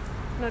said that.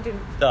 No, I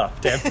didn't. Oh,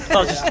 damn.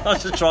 I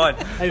was just trying.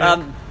 Hey,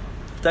 man.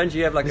 Don't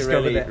you have like Let's a go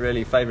with really, that.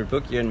 really favourite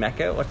book? You and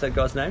Mako? What's that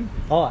guy's name?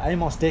 Oh,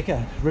 Amos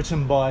Decker,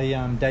 written by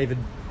David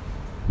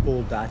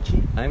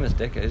Baldacci. Amos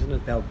Decker, isn't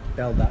it?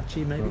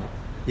 Baldacci, maybe? Oh.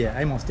 Yeah,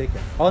 Amos Decker.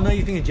 Oh, no,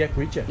 you're thinking Jack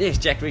Reacher. Yes,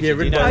 Jack Reacher. Yeah, Do you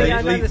written know by Oh, that? yeah,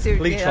 I know Lee- the series.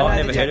 Lee yeah, Child. I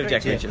know Never the heard of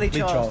Jack Reacher. Lee Lee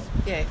Child. Child.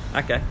 Yeah.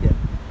 Okay. Yeah.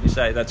 You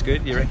say that's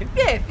good, you reckon?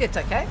 Yeah, it's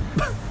okay.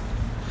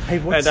 Hey,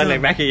 what's Don't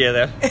let Mackie hear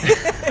that.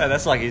 No,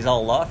 that's like his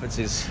whole life. It's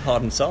his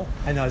heart and soul.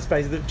 I know, it's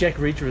based, Jack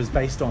Reacher is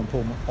based on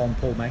Paul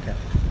Macker.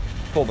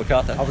 Paul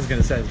MacArthur. I was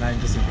going to say his name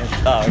just in case.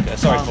 Oh, okay.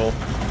 Sorry, Paul.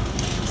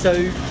 So,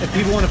 if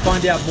people want to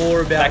find out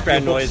more about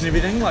Background your books noise. and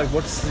everything, like,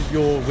 what's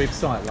your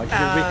website? Like,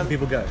 where can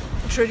people go?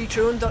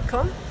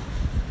 TrudyTruan.com.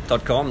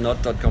 .com,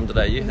 not .com.au.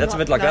 That's a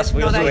bit like No, us. We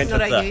not also a- went not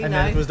with AU, the... And no.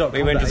 then if it was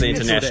We went with the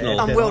 .com.au, international-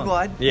 it's I'm all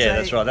worldwide. Yeah, so,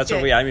 that's right. That's what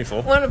yeah. we're aiming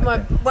for. One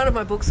of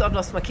my books, I've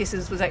Lost My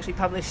Kisses, was actually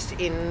published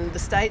in the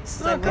States.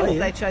 They, Okay.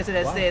 they chose it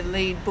as Wow. their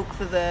lead book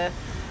for the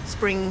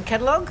spring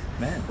catalogue,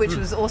 Man. which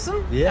was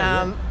awesome.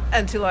 Yeah.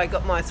 Until I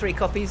got my 3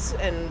 copies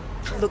and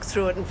looked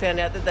through it and found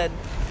out that they'd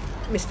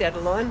missed out a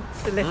line.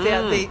 They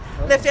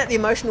left out the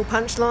emotional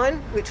punchline,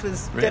 which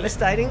was Really?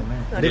 devastating. Oh,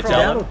 man. I Left cried.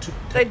 it out or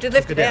They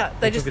left took it out.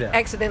 They just took it out.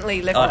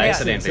 accidentally left Oh, it out.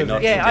 accidentally,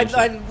 not Yeah, I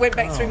intentionally. went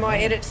back through Oh, my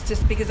man. edits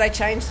just because they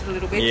changed it a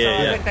little bit. Yeah, so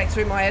I yeah. went back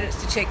through my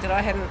edits to check that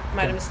I hadn't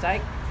made a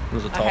mistake. It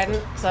was a I tough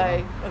hadn't, one. so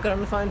I got on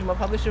the phone to my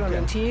publisher. I'm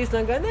in tears, and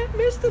I'm going, "They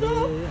messed it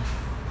up." Yeah.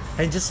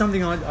 And just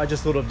something I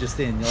just thought of just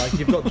then. You're like,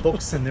 you've got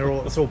books and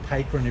it's all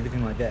paper and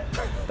everything like that.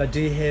 But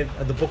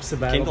are the books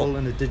available Kindle.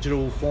 in a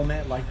digital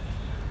format? Like,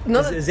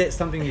 Not is that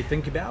something you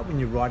think about when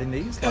you're writing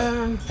these?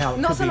 Like, how it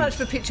not could so be- much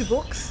for picture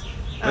books.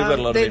 We've got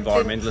a lot of they're-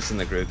 environmentalists in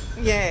the group.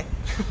 Yeah.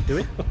 Do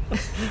it?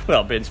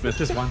 Well, Ben Smith.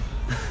 Just one.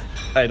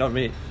 Hey, not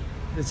me.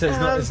 So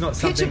it's not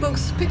something.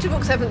 Picture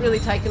books haven't really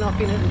taken off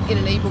in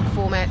an ebook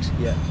format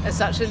Yeah. as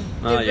such. And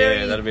Oh, they're yeah,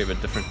 very, that'd be a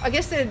bit different. I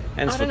guess they're.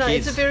 And it's I don't for know.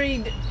 kids.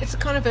 It's a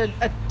kind of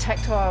a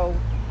tactile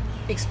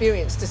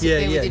experience to sit Yeah,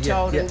 there yeah, with your yeah,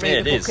 child yeah. and Yeah,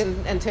 read it a is. book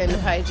and turn the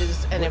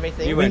pages and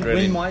everything. You weren't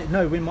really-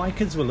 when my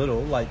kids were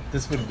little, like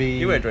this would be.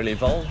 You weren't really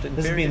involved in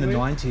This would be in the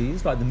parenting, were you?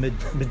 90s, like the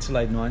mid to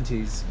late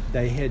 90s.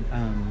 They had,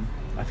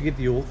 I forget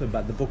the author,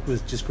 but the book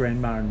was just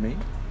Grandma and Me.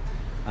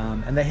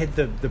 And they had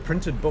the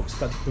printed books,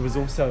 but there was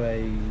also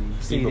a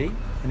CD E-book.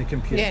 and a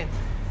computer. Yeah.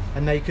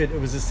 And it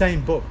was the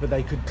same book, but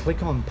they could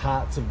click on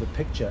parts of the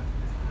picture.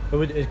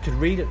 It could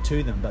read it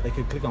to them, but they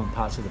could click on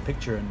parts of the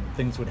picture and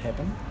things would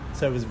happen.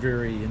 So it was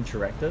very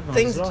interactive. And I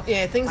Things, was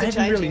like, things I are haven't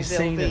changing. really There'll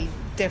seen be it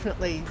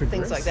definitely progress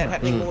things like that much.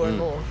 happening more and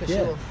more for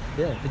sure.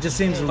 Yeah, it just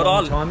seems a But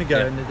long I- time ago,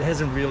 yeah. and it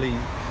hasn't really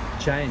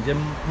changed. And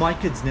my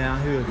kids now,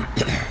 who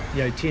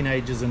are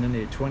teenagers and in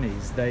their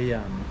 20s, they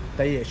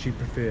actually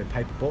prefer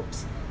paper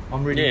books.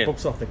 I'm reading Yeah.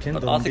 books off the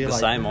Kindle. But I and think they're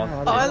the like, same. "No,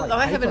 I- don't like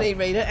I have an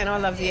paper." e-reader and I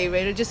love the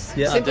e-reader just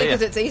Yeah. simply Oh, dear.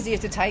 because it's easier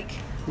to take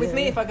with Yeah,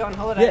 me yeah. if I go on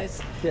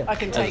holidays. Yeah. I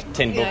can There's take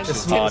 10 books.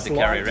 It's small hard to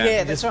carry slide. around.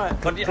 Yeah, that's right.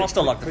 But I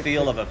still like the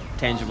feel of a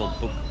tangible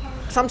book.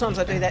 Sometimes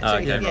I do that too.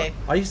 Okay, yeah, right.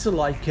 I used to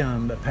like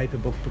a paper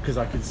book because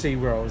I could see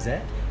where I was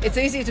at. it's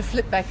easier to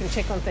flip back and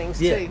check on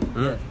things Yeah,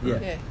 too.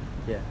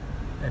 yeah.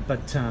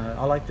 But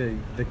I like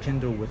the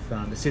Kindle with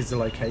it says the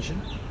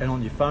location, and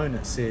on your phone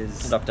it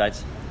says It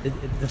updates. the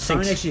phone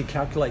Syncs. actually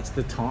calculates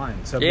the time.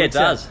 So Yeah, it works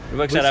does. It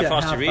works out how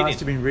fast you're reading.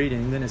 you've been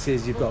reading. Then it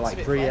says you've got It's a like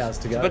bit 3 fast. hours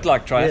to go. It's a bit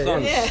like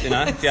triathlons, Yeah. you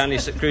know. If you're only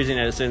cruising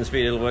at a certain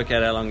speed, it'll work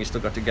out how long you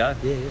still got to go.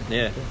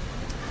 Yeah.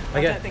 I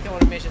Okay, don't think I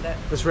want to measure that.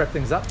 let's wrap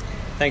things up.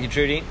 Thank you,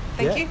 Trudy.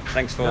 Thank Yeah. you.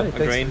 Thanks for No, thanks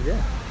agreeing.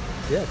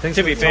 Thanks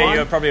To for be the fair, time.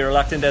 you're probably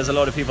reluctant, as a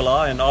lot of people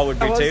are, and I would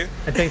be I was. too.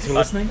 And thanks for But,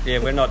 listening. Yeah,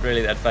 we're not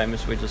really that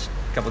famous. We're just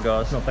a couple of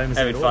guys Not famous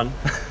having at all. fun.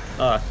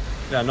 Oh,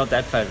 no, not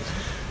that famous.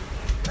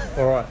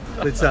 All right,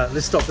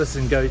 let's stop this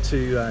and go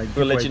to.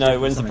 We'll let giveaway you know who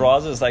tickets wins the and-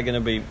 prizes. They're going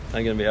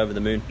to be over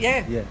the moon.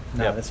 Yeah. Yeah,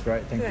 no, Yeah. that's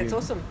great. Thank Yeah, you. it's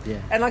awesome. Yeah,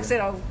 And like I yeah. said,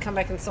 I'll come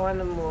back and sign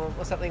them or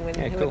something when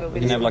Yeah, whoever cool. We wins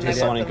can have them, like a they want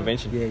signing them.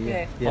 convention. Yeah.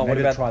 Yeah. Oh, what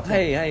maybe a about? triathlon.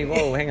 Hey,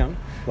 whoa, hang on.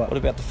 What? What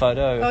about the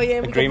photo Oh, yeah,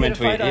 we can agreement?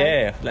 get a photo.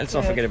 Yeah, let's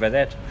not Yeah. forget about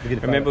that. We get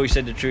a Remember, photo. we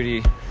said to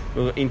Trudy,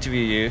 we'll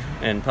interview you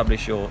and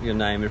publish your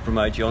name and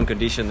promote you on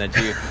condition that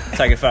you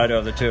take a photo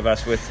of the two of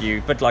us with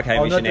you, but like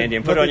Hamish not and that- Andy,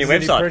 and not put it on that your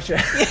there's website.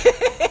 any pressure.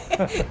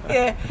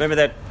 Yeah. Remember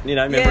that,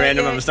 memorandum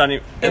yeah. of understanding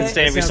Yeah. we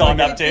Sounds signed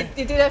like up to?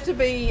 It did have to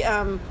be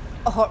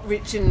hot,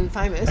 rich, and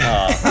famous.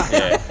 Oh,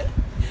 yeah.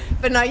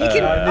 But no, you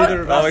can.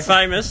 Oh, we're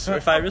famous.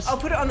 We're famous. I'll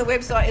put it on the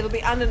website. It'll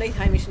be underneath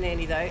Hamish and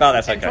Andy though. Oh,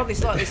 that's and okay. Probably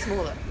slightly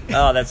smaller.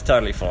 Oh, that's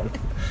totally fine.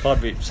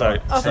 I'd be so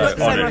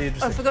honoured.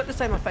 I forgot to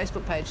say my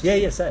Facebook page.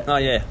 Yeah, say it. Oh,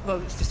 yeah.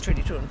 Well, it's just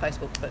Trudy True on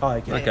Facebook. But Oh,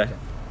 okay. Okay.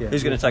 Yeah.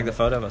 Who's going to take the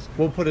photo of us?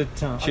 We'll put it.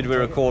 Should we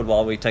record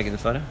while we're taking the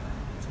photo?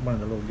 One of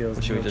the little girls.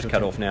 Or should we just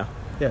cut off now?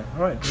 Yeah.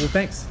 All right. Well,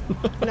 thanks.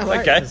 No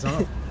worries.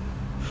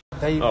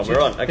 Okay. Oh,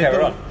 we're on. Okay,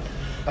 we're on.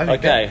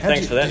 Okay,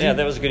 thanks for that. Yeah,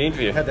 that was a good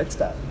interview. How'd that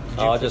start?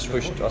 I just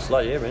pushed. I was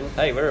like, yeah, man.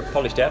 Hey, we're a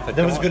polished outfit.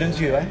 That was a good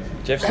interview, eh?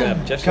 Jeff's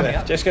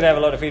gonna have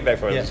a lot of feedback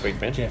for us this week,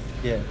 man. Jeff,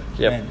 yeah.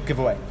 Yep. Man,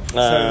 giveaway.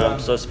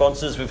 So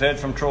sponsors, we've heard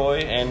from Troy,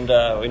 and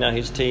we know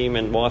his team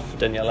and wife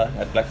Daniela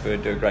at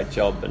Blackbird do a great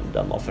job, and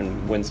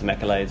often win some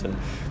accolades and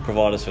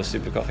provide us with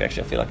super coffee.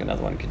 Actually, I feel like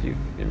another one. Could you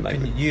maybe?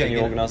 Can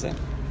you organise that?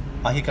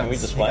 Here comes, Can we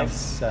display?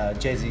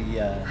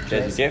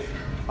 Jazzy Jeff.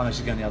 Oh no,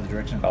 she's going the other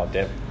direction. Oh,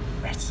 Deb.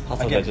 Right. I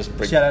thought they just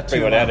bring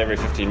one out every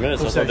 15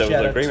 minutes. Also, I thought there was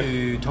shout an out agreement.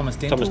 to Thomas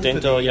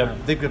Dental.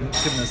 They've given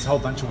us a whole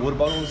bunch of water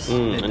bottles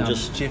that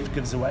just Jeff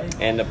gives away.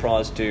 And a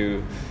prize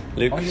to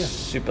Luke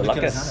Super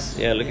Lucas.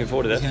 Yeah, looking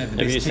forward to that.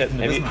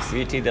 Have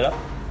you teed that up?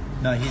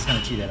 No, he's going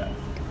to tee that up.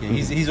 Yeah,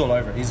 he's all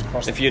over it. He's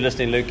across. If you're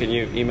listening, Luke, can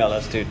you email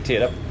us to tee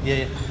it up?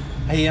 Yeah.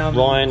 Hey,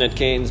 Ryan at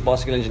Cairns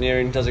Bicycle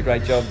Engineering does a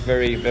great job.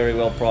 Very, very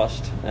well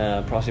priced.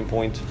 Pricing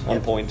point,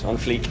 on fleek. On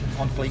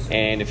fleek.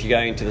 And if you go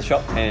into the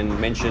shop and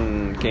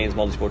mention Cairns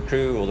Multisport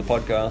Crew or the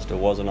podcast or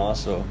Was a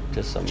Nice or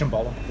just some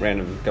Chimbola.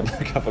 random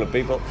couple of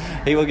people,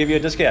 he will give you a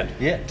discount.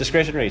 Yeah.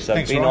 Discretionary. So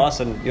Thanks, be Ryan. nice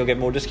and you'll get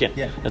more discount.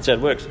 Yeah. That's how it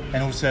works.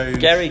 And also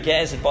Gary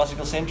Gaz at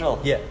Bicycle Central.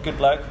 Yeah. Good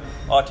bloke.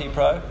 IT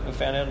Pro, we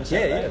found out on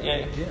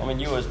Saturday. Yeah. I mean,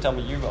 you always tell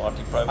me you were IT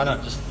Pro. I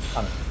know.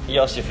 He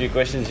asked you a few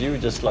questions. You were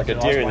just like a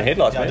deer in the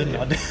headlights, man. I didn't.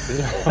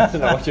 I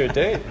don't know what you were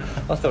doing.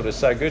 I thought it was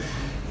so good.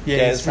 Yeah,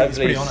 Gaz, it's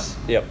pretty on it.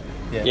 Yep.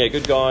 Yeah,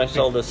 good guy.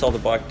 Sold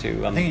the bike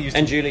to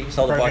and Julie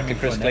sold the bike to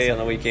Chris Clear on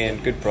the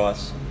weekend. Good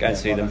price. Go and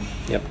see them.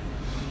 Yep.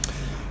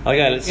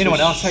 Okay, let's.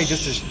 Anyone else? Hey,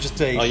 just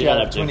a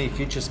shout out to any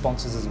future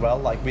sponsors as well.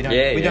 Like we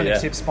don't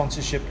accept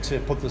sponsorship to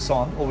put this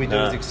on. All we do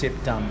is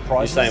accept prizes.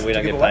 You're saying we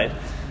don't get paid?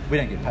 We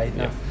don't get paid.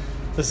 No. Yeah.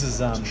 This is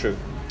true.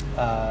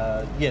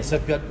 So this is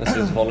if you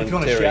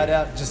want a shout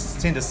out,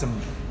 just send us some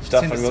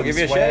stuff and we'll give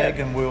you a shout out.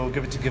 And we'll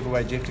give it to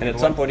giveaway Jeff. And at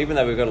some point, even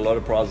though we've got a lot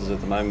of prizes at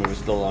the moment, we're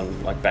still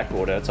on like back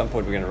order. At some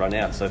point, we're going to run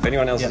out. So if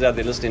anyone else is out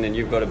there listening and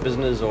you've got a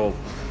business or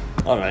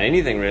I don't know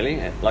anything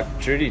really, like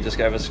Trudy just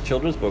gave us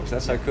children's books.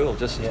 That's so cool.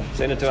 Just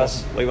send it to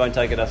us. We won't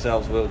take it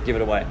ourselves. We'll give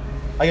it away.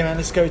 Okay, man.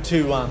 Let's go.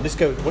 Mailbag.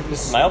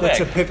 That's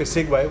a perfect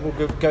segue.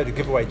 We'll go to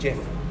giveaway Jeff.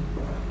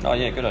 Oh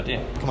yeah, good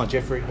idea. Come on,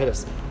 Jeffrey, hit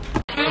us.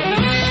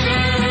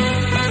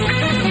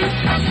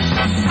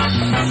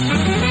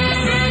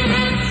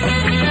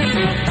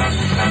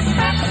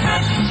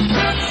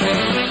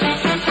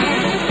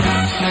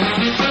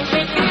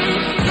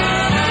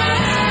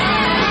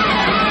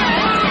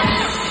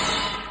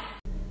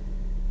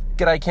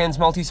 G'day Cairns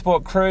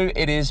Multisport crew,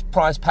 it is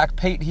Prize Pack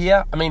Pete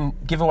here.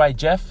 Giveaway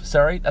Jeff,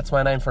 sorry, that's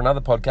my name for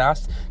another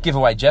podcast.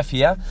 Giveaway Jeff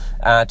here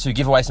to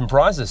give away some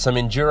prizes, some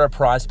Enduro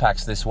prize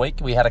packs this week.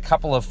 We had a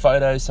couple of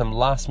photos, some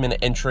last minute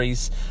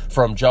entries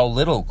from Joel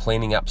Little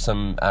cleaning up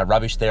some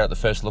rubbish there at the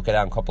first lookout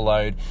out in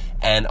Copperload,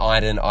 and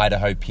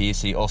Idaho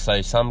Piercy,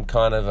 also some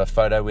kind of a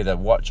photo with a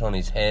watch on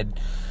his head.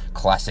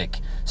 Classic.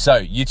 So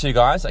you two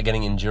guys are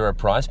getting Enduro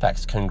prize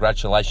packs.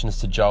 Congratulations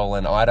to Joel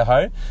and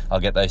Idaho. I'll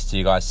get those to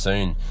you guys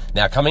soon.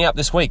 Now, coming up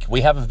this week, we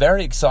have a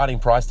very exciting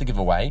prize to give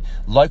away.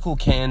 Local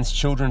Cairns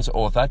children's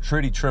author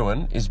Trudy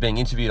Truen is being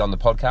interviewed on the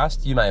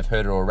podcast. You may have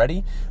heard her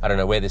already. I don't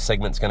know where this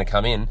segment's going to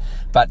come in,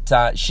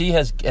 but she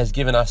has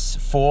given us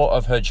 4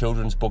 of her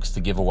children's books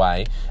to give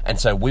away, and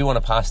so we want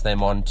to pass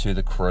them on to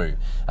the crew.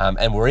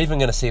 And we're even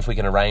going to see if we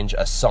can arrange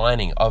a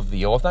signing of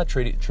the author.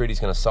 Trudy's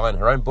going to sign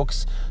her own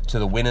books to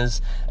the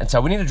winners. And so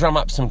we need to drum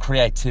up some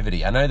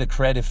creativity. I know the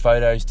creative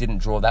photos didn't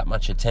draw that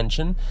much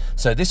attention.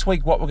 So this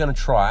week what we're going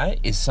to try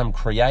is some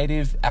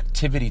creative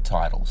activity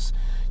titles.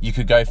 You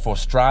could go for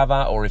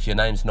Strava, or if your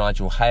name's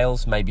Nigel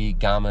Hales, maybe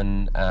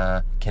Garmin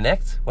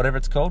Connect, whatever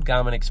it's called,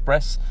 Garmin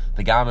Express,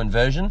 the Garmin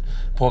version,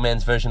 poor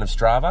man's version of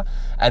Strava.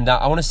 And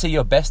I want to see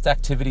your best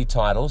activity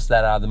titles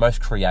that are the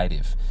most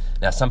creative.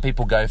 Now, some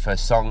people go for a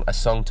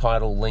song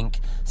title link.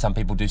 Some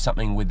people do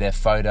something with their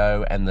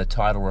photo and the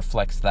title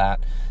reflects that.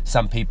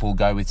 Some people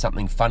go with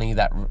something funny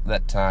that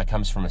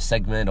comes from a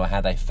segment or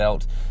how they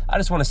felt. I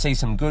just want to see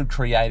some good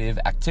creative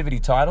activity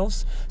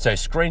titles. So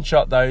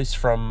screenshot those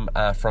from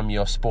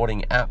your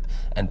sporting app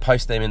and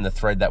post them in the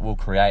thread that we'll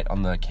create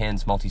on the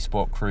Cairns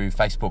Multisport Crew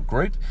Facebook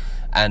group.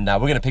 And we're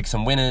going to pick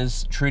some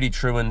winners. Trudy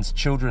Truen's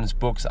children's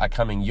books are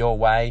coming your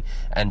way,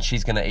 and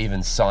she's going to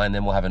even sign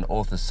them. We'll have an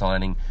author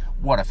signing.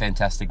 What a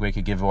fantastic week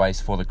of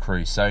giveaways for the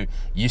crew. So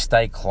you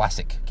stay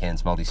classic,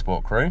 Cairns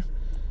Multisport Crew.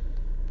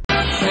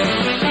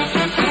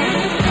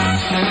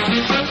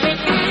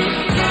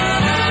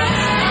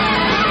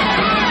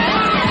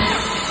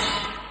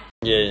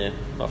 Yeah,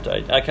 after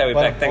 8. Okay, we're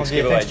back. Thanks,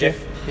 giveaway,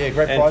 Jeff. Yeah,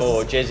 great and prizes.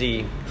 for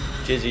Jezzy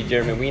Jizzy,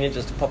 Jeremy Wiener,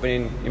 just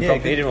popping in. Yeah, He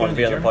didn't want to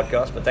be on the Jeremy.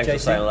 podcast, but thanks for JC.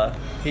 saying hello.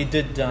 He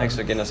did. Thanks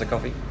for getting us a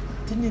coffee.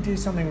 Didn't he do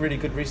something really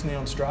good recently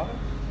on Strava?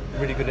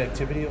 Really good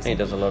activity or something? He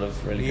does a lot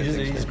of really good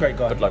things. He's a great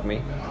guy. But like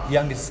me.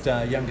 Youngest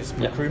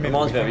crew member.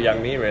 Reminds me of a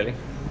young me, really.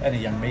 And a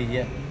young me,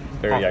 yeah.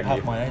 Very young half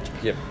you. my age.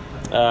 Yep.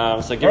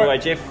 So give away,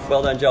 Right. Jeff.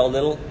 Well done, Joel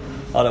Little.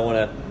 I don't want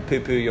to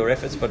poo-poo your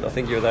efforts, but I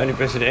think you're the only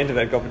person to enter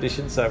that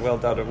competition, so well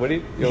done at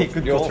winning. Your, Yeah,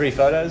 good your call. 3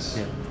 photos,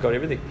 Yeah. got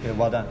everything. Yeah,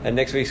 well done. And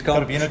next week's Gotta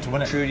comp, be in it to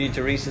win it. Trudy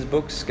Teresa's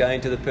books,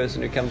 going to the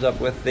person who comes up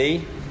with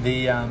the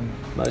The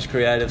most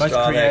creative most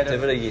Strava creative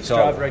activity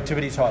Strava title.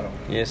 activity title.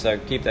 Yeah, so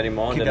keep that in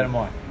mind. Keep and that in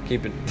mind.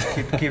 Keep it.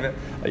 Keep it.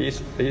 Are you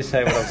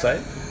saying what I'm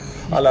saying?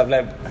 I love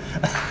lamb.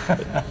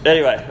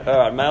 Anyway, all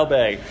right,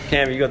 mailbag.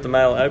 Cam, you got the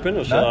mail open,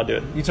 or shall I do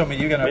it? You told me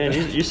you're going to.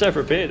 Man, you're so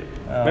prepared.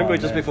 Remember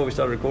just man. before we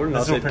started recording,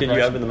 That's I all said, can you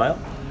preparation. open the mail?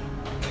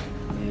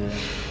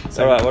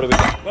 Yeah. All right, what do we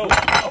got?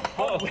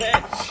 Whoa,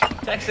 man.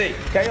 Taxi.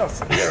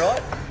 Chaos. You all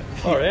right?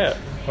 Oh, yeah.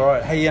 All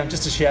right. Hey,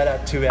 just a shout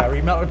out to our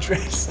email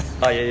address.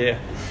 Oh, yeah.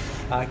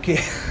 Ke-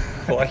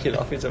 Why are you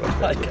laughing so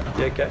much?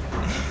 You okay?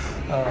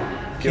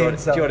 Do you want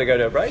Ken's, to go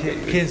to a break?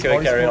 Ken's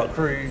Go carry on.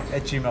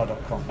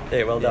 bodysportcrew@gmail.com.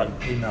 Yeah, well done.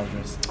 Email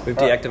address. We've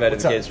All right, deactivated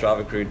what's the up? Kids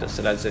Strava crew,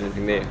 so don't send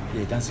anything there.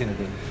 Yeah, don't send it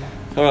in.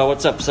 All right,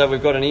 what's up? So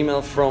we've got an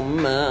email from...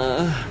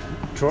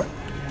 Troy?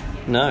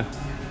 No.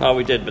 Oh,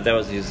 we did, but that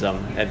was his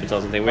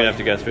advertising thing. We don't have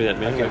to go through that,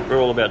 man. Okay.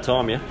 We're all about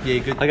time, yeah? Yeah,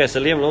 good. Okay,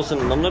 so Liam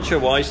Lawson, I'm not sure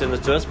why he sent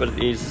this to us, but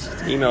his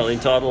email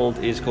entitled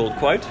is called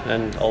Quote,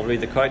 and I'll read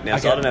the quote now.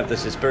 So Okay. I don't know if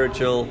this is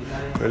spiritual,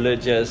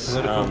 religious,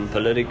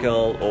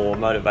 political or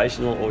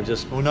motivational, or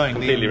just Well, knowing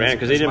completely Liam random,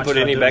 because he as didn't much put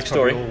as I any do, it's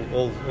probably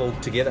backstory. all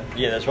together.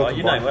 Yeah, that's All right.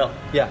 You know him combined.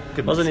 well. Yeah,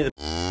 good. Wasn't he the...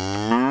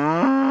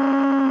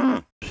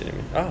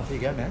 Oh, There you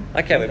go, man.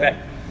 okay, we're back.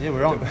 Yeah,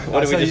 we're on.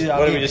 What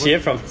did we just hear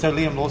from? So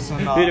Liam Lawson.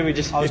 Who did we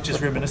just I was hear just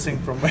from? reminiscing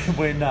from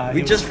when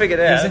We just figured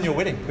out. He was in your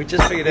wedding. We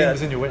just figured Liam out.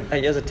 was in your wedding.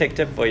 Hey, here's a tech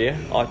tip for you,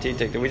 IT tech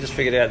tip. We just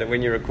figured out that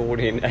when you're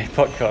recording a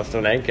podcast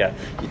on Anchor,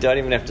 you don't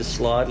even have to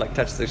slide, like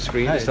touch the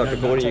screen No, to start no,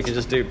 no, recording. You touch can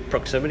just do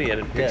proximity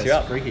and it Yeah, picks it's you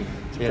up. freaky.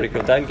 It's pretty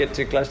cool. Don't get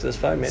too close to this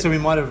phone, man. So we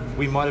might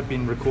have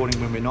been recording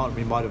when we're not.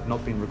 We might have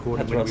not been recording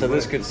That's when right. we So were.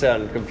 this could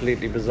sound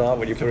completely bizarre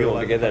when you put be it all all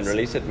over together the and place.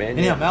 release it, man.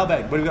 Anyhow,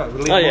 mailbag. What have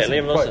we got? Oh yeah,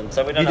 Liam Quote. Lawson.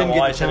 So we don't You know didn't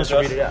why get he the sent chance it to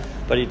to read it out. us,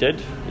 but he did.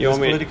 It You was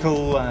want me?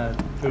 political. It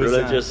was,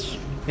 Religious.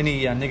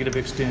 any negative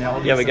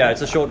externalities. Here we go.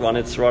 It's a short one.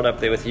 It's right up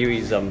there with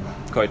Huey's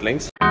quote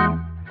links. No,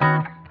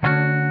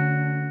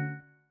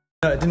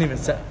 it didn't even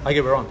say. Okay,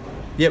 we're on.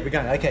 Yeah, we're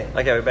going. Okay.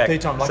 Okay, we're back.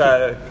 Third time lucky.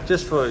 So,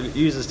 just for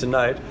users to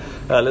note,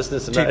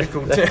 listeners to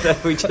Technical note,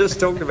 that we just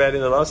talked about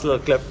in the last little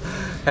clip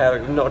how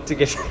not to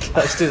get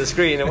close to the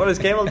screen. And what does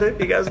Camel do?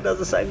 He goes and does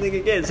the same thing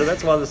again. So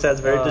that's why this sounds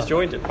very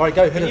disjointed. all right,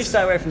 go, hit Can you us.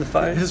 stay away from the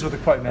phone? Hit us with a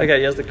quote, man. Okay,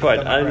 here's the quote.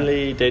 Don't look around.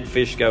 Only dead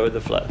fish go with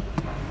the flow.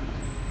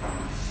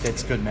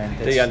 That's good, man.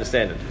 Do you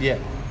understand it? Yeah.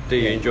 Do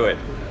you enjoy it?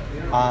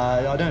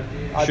 I don't.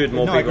 Should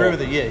more no, I people... agree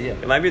with it. Yeah, yeah.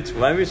 Maybe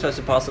we're supposed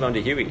to pass it on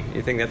to Huey.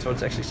 You think that's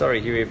what's actually... Sorry,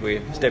 Huey, if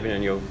we're stepping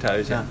on your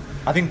toes. No,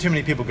 I think too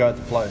many people go with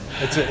the flow.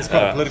 It's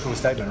quite a political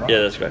statement, right?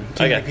 Yeah, that's great.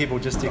 Too Okay. many people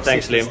just accept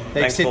Thanks, Liam. this-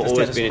 they Thanks for accept the always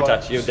status being in quo.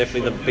 touch. You're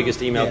definitely the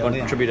biggest email Yeah, Liam.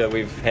 contributor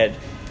we've had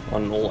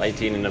on all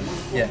 18 and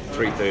Yeah.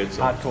 3/3.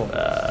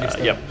 Hardcore. Next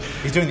Yep. level.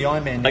 He's doing the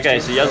Ironman. next Okay,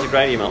 year. so here's a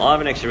great email. I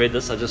haven't actually read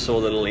this. I just saw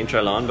the little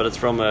intro line, but it's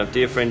from a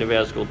dear friend of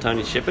ours called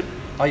Tony Shepherd.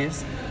 Oh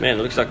yes. Man,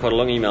 it looks like quite a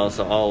long email,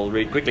 so I'll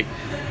read quickly.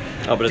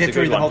 Oh, but it's Get a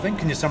through good the whole one. thing.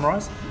 Can you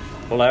summarise?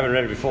 Well, I haven't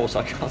read it before,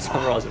 so I can't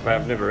summarise it, but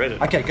I've never read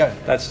it. Okay, go.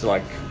 That's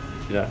like,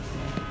 you know.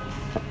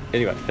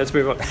 Anyway, let's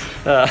move on.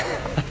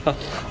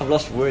 I've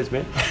lost for words,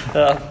 man.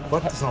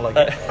 What? It's not like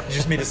that. You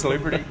just meet a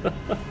celebrity.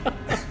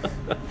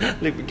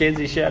 Luke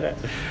McKenzie, shout out.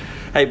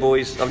 Hey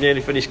boys, I've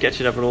nearly finished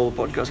catching up on all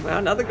the podcasts. Wow,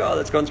 another guy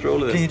that's gone through all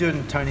of Can them. you do it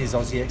in Tony's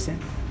Aussie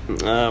accent?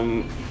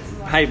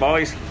 Hey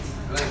boys.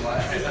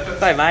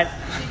 Hey mate.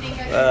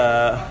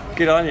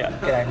 Good on you.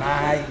 G'day,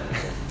 mate.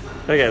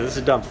 Okay, this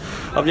is dumb.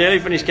 I've nearly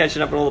finished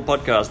catching up on all the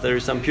podcasts. There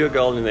is some pure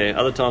gold in there.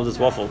 Other times it's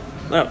waffle.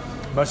 No.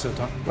 Most of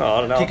the time. Well, I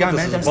don't know. Keep going,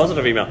 this man. is Don't a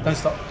positive stop. email. Don't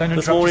stop. Don't This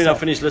interrupt morning I yourself.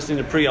 finished listening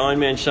to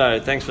pre-Ironman show.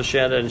 Thanks for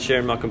shout out and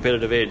sharing my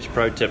competitive edge.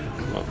 Pro tip.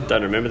 Well,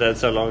 don't remember that,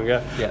 so long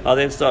ago. Yeah. I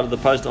then started the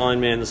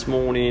post-Ironman this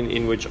morning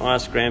in which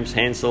Ice Gramps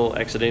Hansel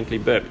accidentally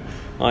burped.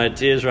 I had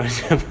tears running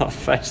down my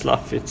face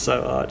laughing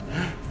so hard.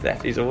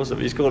 That is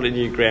awesome. He's called it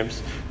new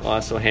Gramps,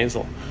 Ice or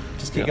Hansel.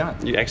 Just keep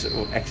going. You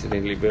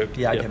accidentally burped.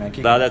 Yeah, okay, man,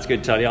 keep No, going. that's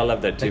good, Tony. I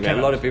love that too, They man. A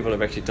come lot up. of people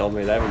have actually told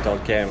me. They haven't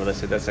told Cam, but they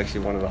said that's actually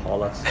one of the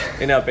highlights.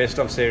 In our best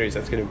of series,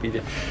 that's going to be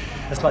there.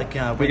 It's like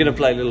We're going to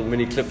play little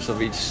mini clips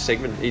of each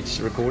segment, each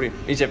recording,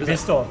 each episode.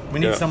 best of. We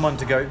need Yeah. someone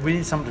to go. We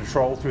need someone to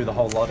troll through the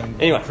whole lot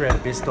and Anyway. create a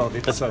best of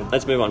episode.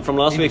 Let's move on. From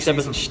last End of week's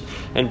episode, season.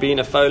 and being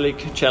a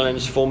Folic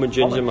Challenge former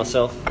ginger Folic.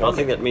 myself, I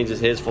think that means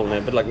his hair's falling out,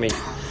 a bit like me.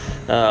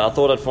 I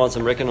thought I'd find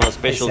some recognised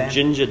special Sam.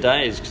 ginger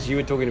days, because you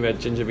were talking about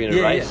ginger being a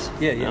Yeah, race.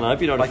 yeah, yeah. And I hope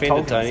you're not Like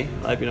offended, Tolkien's. Tony.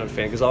 I hope you're not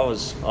offended,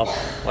 because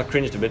I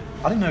cringed a bit.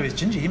 I didn't know he was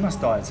ginger. He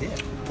must dye his hair.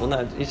 Well,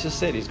 no, he's just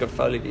said he's got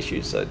folic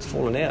issues, so it's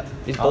fallen out.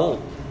 He's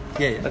bald.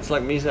 Yeah, yeah. That's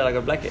like me saying I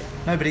got black hair.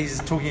 No, but he's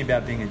talking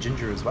about being a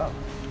ginger as well.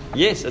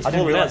 Yes, it's I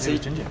didn't fallen out. realise he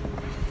was See? ginger.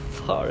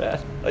 Far out.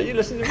 Are you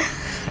listening to me?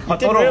 You I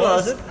didn't thought I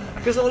realise was. it?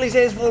 Because all his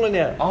hair's falling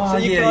out. Oh, so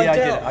you yeah, can't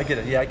yeah, tell. I get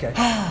it. Yeah, okay.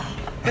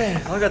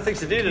 Man, I've got things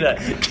to do today.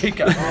 Keep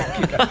going.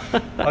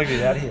 I'll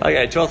get out of here.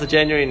 Okay, 12th of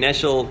January,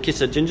 National Kiss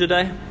a Ginger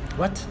Day.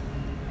 What?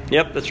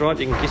 Yep, that's right.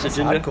 You can kiss a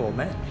ginger. Hardcore,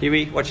 man.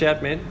 Huey, watch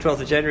out, man.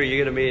 12th of January,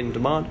 you're going to be in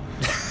demand.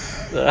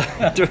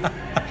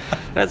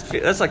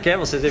 That's like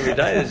Campbell says every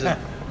day. There's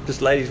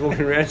just ladies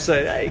walking around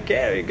saying, "Hey,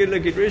 Carrie, good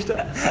looking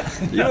rooster."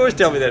 You always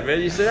tell me that,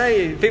 man. You say,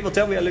 "Hey, people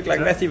tell me I look like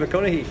Matthew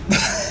McConaughey."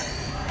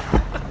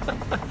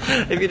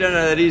 If you don't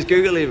know that, he's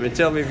Google him and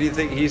tell me if you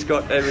think he's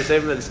got a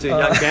resemblance to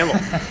young Campbell.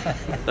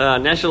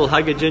 National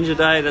Hug a Ginger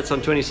Day, that's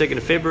on 22nd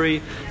of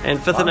February. And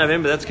 5th of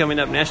November, that's coming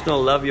up,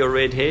 National Love Your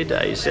Red Hair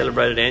Day,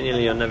 celebrated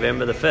annually on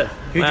November the 5th.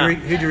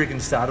 Who do you reckon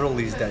started all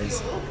these days?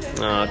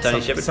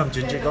 Tony Shepard. Some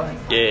ginger guy?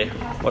 Yeah.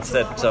 What's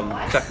that?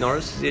 Chuck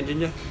Norris, is he a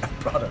ginger?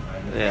 I don't know.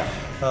 Man.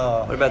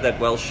 Yeah. What about that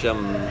Welsh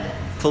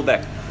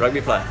fullback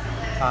rugby player?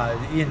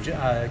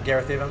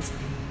 Gareth Evans?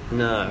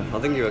 No, I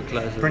think you were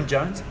closer. Brent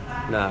Jones?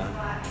 No.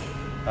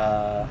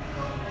 No,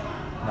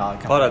 I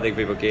can't. I don't think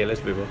people care.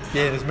 Let's move on.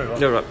 Yeah, let's move on.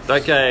 Yeah, right.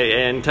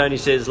 Okay, and Tony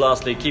says,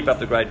 lastly, keep up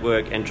the great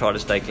work and try to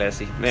stay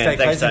classy. Man, Stay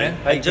thanks, classy, Tony.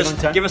 man. Hey, And just good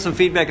on, Tony. give us some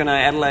feedback on our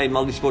Adelaide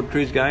multi-sport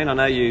cruise going. I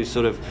know you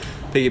sort of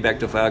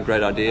piggybacked off our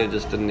great idea,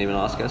 just didn't even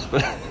ask us,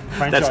 but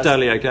that's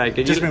totally okay.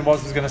 Can Just you, when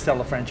Woz was going to sell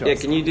the franchise. yeah,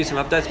 can you do some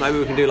updates? Maybe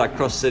we can do like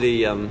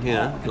cross-city, like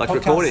podcast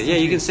recording. Yeah, you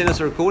interview. can send us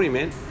a recording,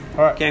 man.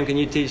 All right. Cam, can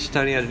you teach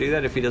Tony how to do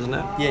that if he doesn't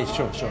know? Yeah,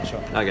 sure.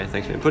 Okay,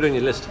 thanks, man. Put it on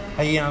your list.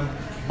 Hey,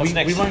 What's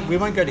next? we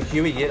won't go to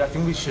Huey yet. I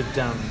think we should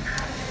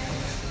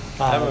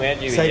Haven't we had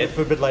Huey save yet? it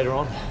for a bit later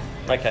on.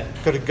 Okay.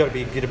 Got to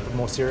get a bit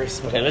more serious.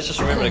 And let's just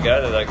remember to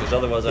go there, though, because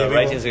otherwise our we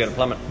ratings will. are going to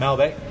plummet.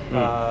 Mailbag.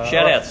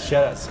 Shout-outs.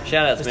 Shout-outs.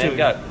 Shout-outs, man.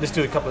 Go. Let's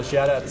do a couple of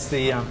shout-outs.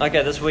 The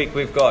Okay, this week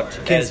we've got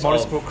Cairns as of-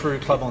 Motorsport Crew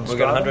Club on We've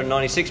got Strava.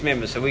 196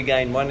 members, so we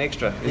gained one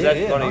extra. Is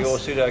that one of your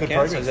pseudo Good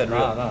accounts? Or progress. is that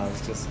real? No,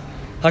 it's just...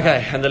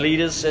 Okay, and the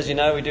leaders, as you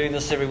know, we're doing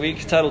this every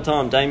week. Total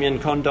time, Damien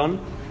Condon,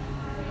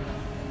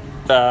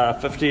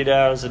 15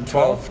 hours and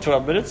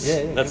 12 minutes.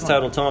 Yeah, that's good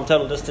total time.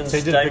 Total distance, So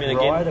he did a Damien big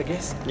again. ride, I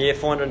guess? Yeah,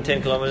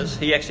 410 kilometres.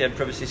 He actually had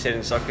privacy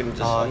settings, so I couldn't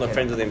just. I'm not okay.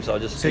 friends with him, so I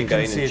just So you didn't go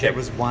in couldn't see and if check. there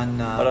was one,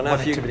 But I know one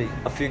a few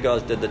activity.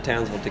 guys did the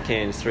Townsville to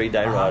Cairns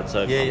 3-day ride,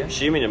 so Yeah. I'm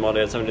assuming it might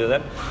have something to do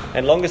with that.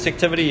 And longest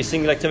activity,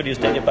 single activity, was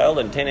Daniel Bale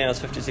in 10 hours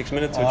 56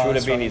 minutes, which would have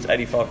that's been right. his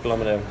 85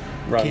 kilometre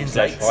run Cairns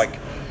slash eights. hike.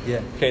 Yeah.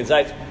 Cairns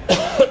 8.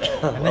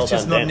 And that's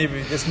just not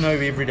that's no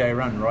everyday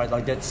run, right?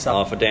 Like that's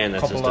Oh, for Dan,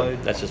 that's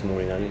Copperload. just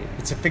morning only.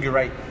 It's a figure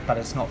eight, but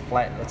it's not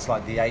flat. It's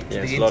like the eight. Yeah,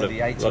 the it's a ends lot of of-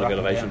 the eights lot are of up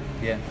and elevation.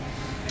 down.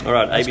 Yeah. All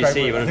right, That's ABC,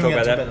 great. you want I to think talk we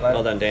about have to that? talk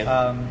Well about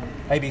done,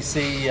 Dan.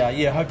 ABC,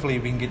 yeah, hopefully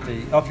we can get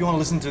the... Oh, if you want to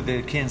listen to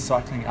the Cairns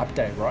Cycling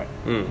Update, right?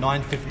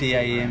 9:50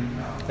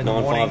 a.m. in the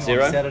morning on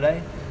 950?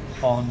 Saturday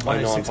on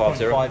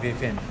 106.5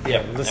 FM.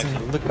 Yeah,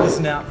 Yep,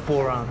 listen out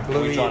for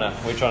Bluey,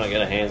 we're trying to get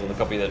our hands on the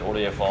copy of that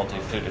audio file to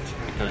include it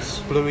because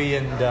Bluey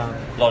and a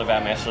lot of our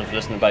massive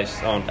listener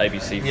base on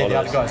ABC yeah, the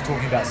other follows. guys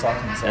talking about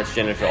cycling. So. That's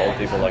generally for old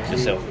people like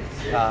yourself.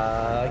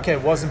 Okay,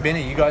 wasn't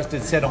Benny? You guys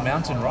did Saddle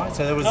Mountain, right?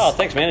 So there was... Oh,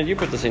 thanks, man. Did you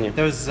put this in you?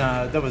 That was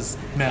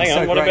man, Hang so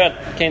on, what great.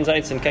 about Cairns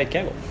 8s and Kate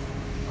Campbell?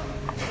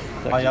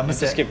 I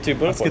missed Just that. skip 2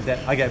 bullet I skipped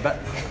points. that. Okay, but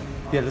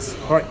yeah,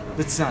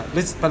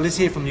 let's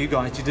hear from you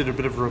guys. You did a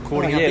bit of a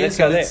recording Oh, yeah, up there. let's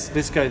go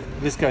there.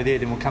 Let's go there.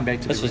 Then we'll come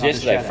back to This the was other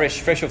yesterday,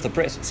 shout-out. fresh off the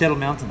press. Saddle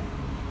Mountain.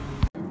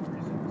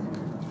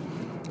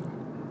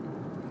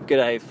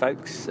 G'day,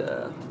 folks.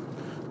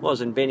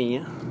 Was and Benny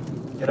here.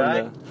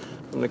 G'day.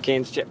 From the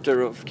Cairns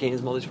chapter of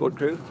Cairns Multisport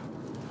Crew.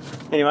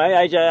 Anyway,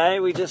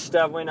 AJA, we just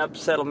went up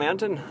Saddle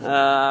Mountain,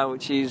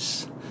 which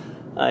is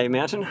a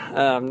mountain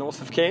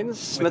north of Cairns.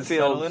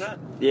 Smithfield. saddle in it?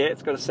 Yeah,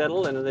 it's got a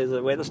saddle and there's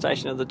a weather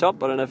station at the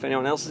top. I don't know if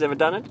anyone else has ever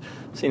done it.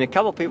 Seen a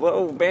couple of people.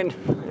 Oh, Ben.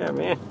 Yeah,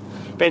 man.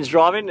 Ben's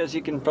driving, as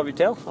you can probably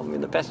tell. I'm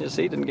in the passenger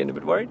seat and getting a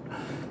bit worried.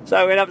 So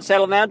I went up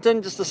Saddle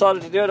Mountain, just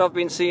decided to do it. I've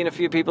been seeing a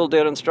few people do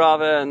it on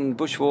Strava and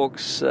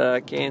Bushwalks,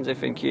 Cairns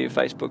FNQ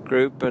Facebook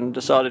group, and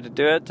decided to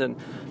do it. And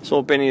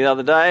saw Benny the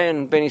other day,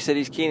 and Benny said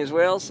he's keen as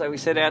well. So we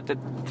set out at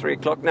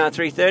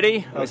 3:30.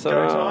 We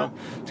thought,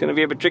 it's going to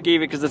be a bit tricky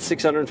because it's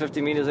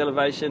 650 metres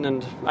elevation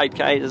and 8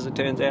 k's as it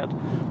turns out.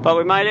 But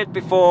we made it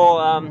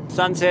before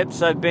sunset.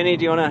 So Benny,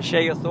 do you want to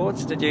share your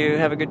thoughts? Did you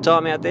have a good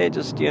time out there,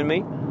 just you and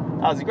me?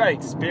 That was a great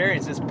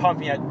experience, just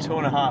pumping out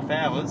 2.5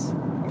 hours.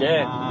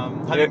 Yeah.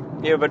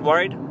 Having, You were a bit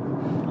worried?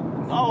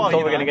 oh, Thought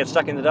we were going to get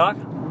stuck in the dark?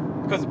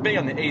 because being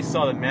on the east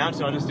side of the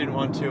mountain, I just didn't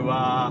want to.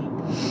 I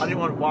didn't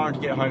want Warren to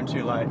get home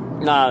too late.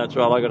 No, that's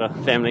right. I got a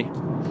family.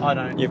 I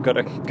don't. You've got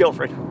a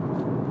girlfriend.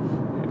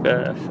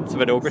 It's a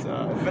bit awkward.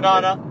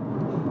 Banana.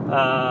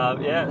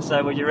 Yeah.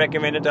 So would you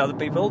recommend it to other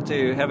people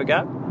to have a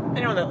go?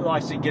 Anyone that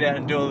likes to get out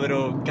and do a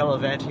little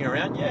gallivanting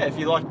around, yeah. If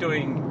you like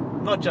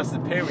doing not just the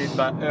pyramid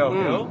but Earl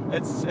Hill,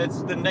 it's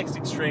the next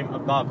extreme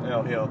above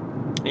Earl Hill.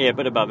 Yeah, a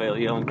bit above Earl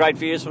Hill. And great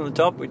views from the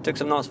top. We took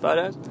some nice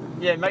photos.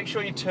 Yeah, make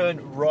sure you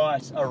turn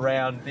right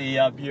around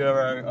the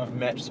Bureau of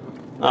Maps.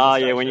 Oh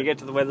yeah, when you get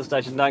to the weather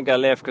station, don't go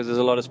left because there's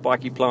a lot of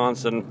spiky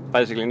plants and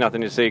basically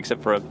nothing to see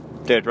except for a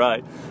dirt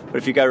road. But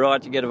if you go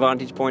right, you get a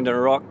vantage point on a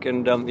rock,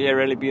 and yeah,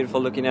 really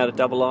beautiful looking out at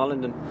Double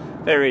Island and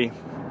very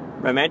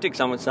romantic,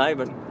 some would say.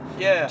 But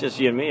Yeah. Just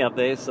you and me up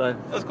there, so It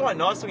was quite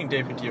nice looking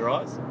deep into your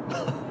eyes.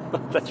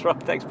 that's right.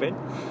 Thanks, Ben.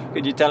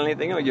 Could you tell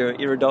anything, or you're an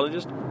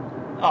iridologist?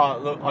 Oh,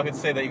 look, I can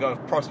see that you got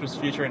a prosperous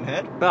future in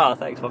head. Oh,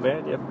 thanks, my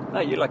man. Yep. Oh,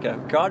 you're like a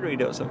card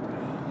reader or something.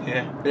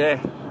 Yeah.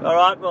 Yeah. All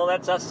right. Well,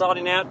 that's us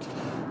signing out.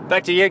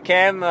 Back to you,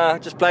 Cam.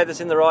 Just play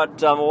this in the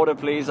right order,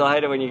 please. I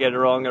hate it when you get it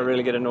wrong. I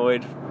really get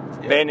annoyed.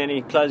 Yep. Ben,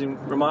 any closing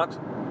remarks?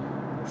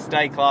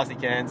 Stay classy,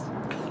 Cairns.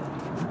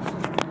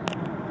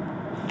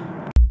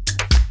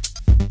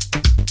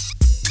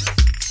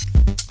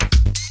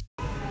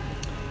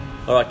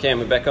 All right, Cam,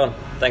 we're back on.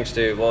 Thanks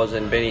to Woz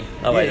and Benny.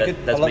 Oh, wait,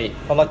 good. that's me.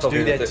 I'd like to Talking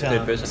do to that the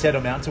third person.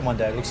 Saddle Mountain one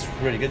day. It looks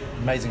really good.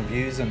 Amazing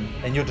views,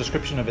 and your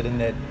description of it in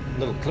that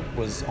little clip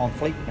was on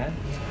fleek, man.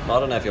 I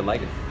don't know if you'll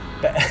make it.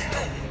 But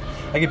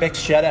I get back to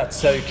shout outs.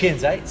 So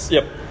Cairns 8s.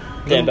 Yep.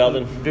 Dan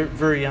Belden.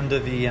 Very under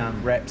the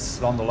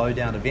wraps on the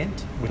lowdown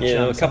event. Which,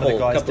 Yeah, a some of the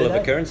guys couple of did,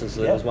 eh? occurrences.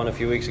 There Yeah. was one a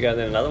few weeks ago,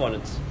 then another one.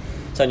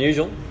 It's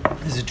unusual.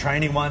 There's a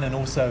training one, and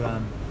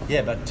also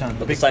But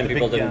the same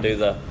people didn't do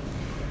the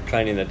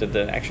training that did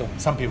the actual.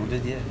 Some people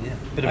did, yeah.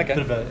 Bit Okay.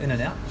 of a in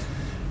and out.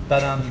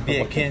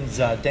 But Cairns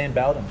Dan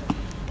Bowden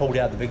pulled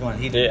out the big one.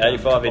 He did Yeah,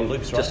 85 couple in of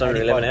loops, just right?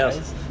 under 11 hours.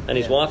 85 Ks. And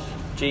his wife,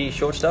 G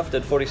Short Stuff,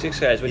 did 46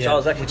 Ks, which Yeah, I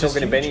was actually which is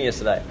talking to huge. Benny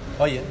yesterday.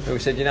 Oh yeah. And we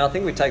said, I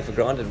think we take for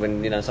granted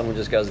when, someone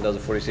just goes and does a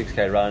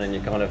 46k run and you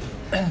kind of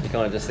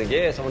just think,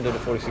 yeah, someone did a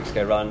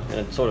 46k run,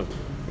 and it's sort of,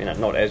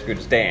 not as good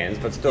as Dan's,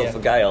 but still Yeah. for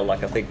Gail,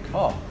 like I think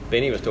Oh.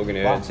 Benny was talking to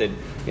her Wow. and said,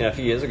 a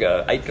few years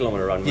ago, 8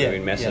 kilometre run would have Yeah,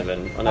 been massive, yeah.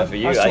 and I know for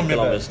you, I 8 still remember-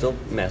 kilometres still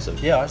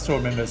massive. Yeah, I still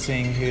remember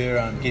seeing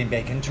her getting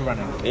back into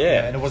running.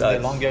 Yeah, and it wasn't so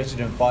that long ago. She was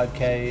doing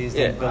 5Ks,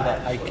 Yeah. then built up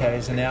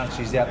 8Ks, and now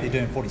she's out there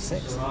doing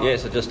 46. Yeah,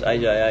 so just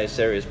AJA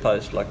serious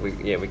post, like we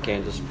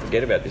can't just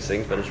forget about these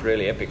things, but it's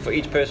really epic for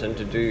each person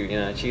to do,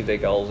 achieve their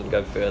goals and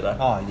go further.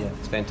 Oh yeah,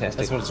 It's fantastic.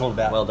 That's what it's all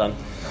about. Well done.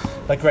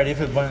 But great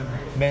effort,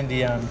 man.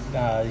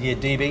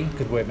 DB,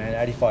 good work, man.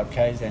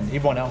 85Ks, and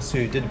everyone else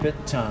who did a bit.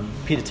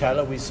 Peter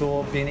Taylor, we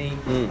saw Benny.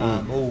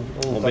 All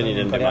Well, got Benny in,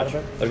 didn't got do out much,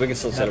 of it. but we can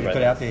still No, celebrate. we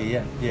got out there,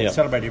 yeah. Yep.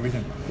 Celebrate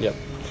everything. Yep.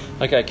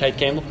 Okay, Kate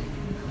Campbell.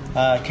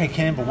 Kate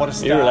Campbell, what a You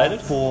star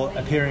related? for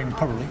appearing,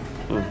 probably.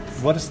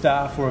 What a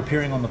star for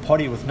appearing on the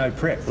potty with no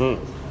prep.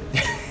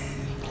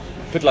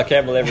 Bit like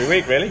Campbell every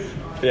week, really.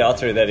 Yeah, I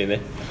threw that in there.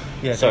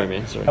 Yeah, Sorry,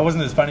 man. Sorry. That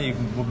wasn't as funny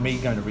with me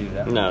going to read it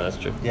out. No, that's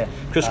true. Yeah.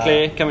 Chris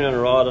Clare coming on a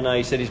ride. I know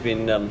he said he's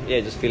been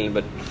just feeling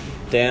a bit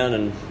down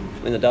and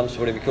in the dumps,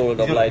 whatever you call it, of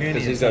He's got a late hernia,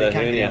 because he's so got he a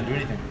can't get out hernia.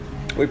 and do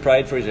anything. We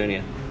prayed for his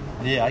hernia.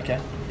 Yeah, okay.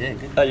 Yeah,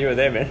 good. Oh, you were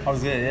there, man. I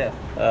was there,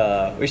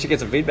 yeah. We should get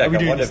some feedback. Are we on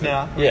doing what this if-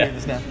 now? Yeah, Doing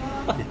this now?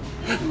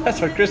 that's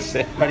what Chris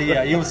said. But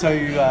yeah, he also...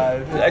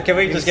 Can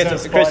we he just was get so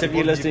some, Chris, inspired if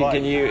you're by listening, Dubai.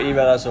 can you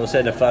email us or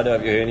send a photo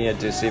of your hernia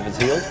to see if it's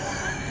healed?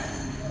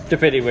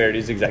 Depending where it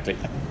is exactly.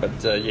 But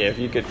if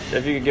you could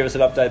give us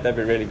an update, that'd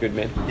be really good,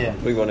 man. Yeah.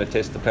 We want to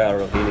test the power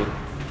of healing.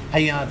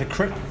 Hey, the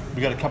crit.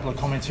 We got a couple of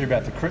comments here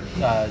about the crit.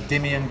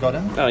 Demian got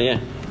in. Oh yeah.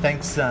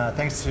 Thanks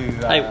to...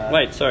 Hey,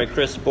 wait, sorry,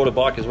 Chris bought a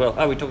bike as well.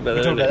 Oh, we talked about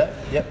we that talked earlier.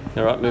 about that. Yep.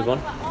 All right, move on.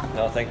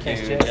 Oh, thank you,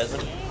 Thanks, Jess.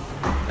 Jasmine.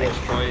 Thanks,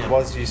 Troy.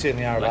 Was you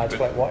certainly are a large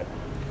flat white.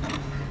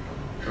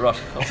 Right,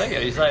 I'll take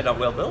it. You say I'm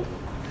well built.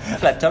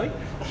 Flat tummy.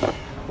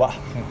 Wow.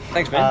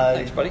 Thanks, man.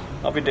 Thanks, buddy.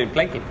 I've been doing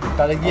planking.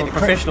 But I'm yeah, a the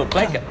professional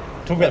crit. planker.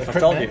 Talk about If the I've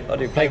crit, told man. you, I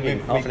do planking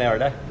half an hour a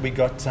day. We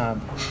got...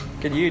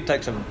 Can you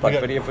take some got-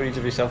 video footage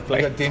of yourself We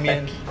playing? got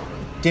Demian.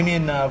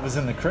 Demian was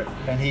in the crit,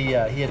 and he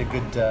had a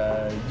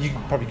good... you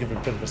can probably give a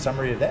bit of a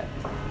summary of that.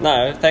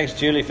 No, thanks,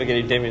 Julie, for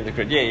getting Demian the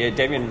crit. Yeah,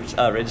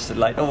 Demian registered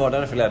late. Oh, I don't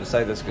know if you're allowed to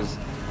say this because...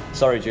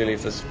 Sorry, Julie,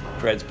 if this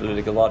creates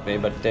political nightmare,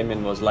 but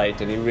Demian was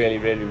late and he really,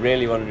 really,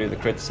 really wanted to do the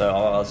crit, so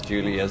I asked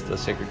Julie as the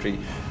secretary.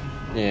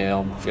 Yeah,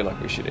 I feel like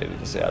we should edit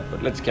this out,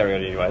 but let's carry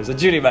on anyway. So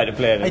Julie made a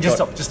plan. Hey, just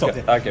stop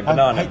there. Okay,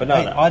 banana.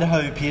 Hey,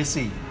 Idaho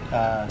PSC.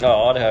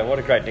 Oh, Idaho, what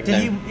a great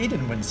nickname. He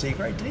didn't win C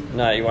grade, did he?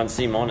 No, he won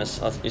C minus.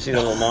 You see the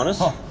little minus?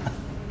 Oh.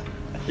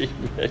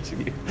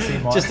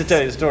 Just to tell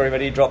you the story,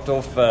 but he dropped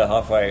off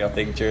halfway, I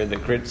think, during the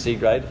crit C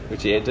grade,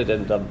 which he entered,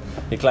 and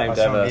he claimed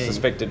to have a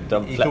suspected he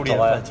flat thought he had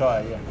a flat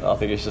tyre. tyre, yeah. I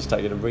think he's just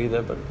taking a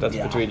breather, but that's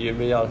Yeah. between you and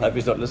me. I hope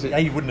he's not listening. Yeah,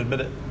 he wouldn't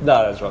admit it.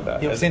 No, that's right. No.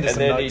 He'll And, send us and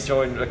some then notes. he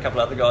joined a couple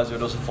of other guys who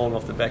had also fallen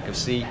off the back of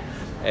C,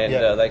 and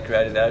Yeah. they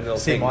created their own little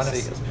C thing.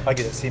 minus. I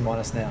get it C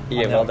minus now.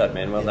 Yeah, I'm well now- done,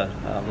 man. Well yeah. done.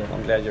 Yeah.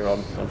 I'm glad you're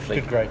on fleek.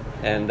 Good, great.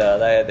 And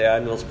they had their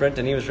own little sprint,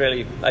 and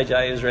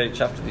AJ was really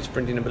chuffed with his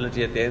sprinting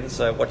ability at the end.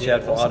 So watch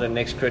out for awesome. Ida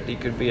next crit. He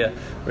could be a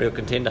real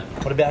contender.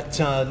 What about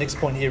next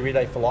point here,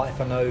 Relay for Life?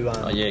 I know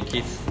Oh yeah,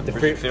 Keith. the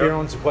Richard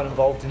Ferron. Ferrons are quite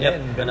involved in Yep,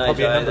 that, and and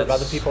probably AJ, a number of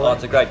other people. Oh,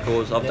 it's a great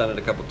cause. I've Yeah. done it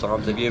a couple of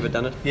times. Have you ever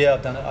done it? Yeah,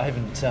 I've done it. I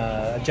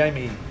haven't.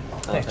 Jamie,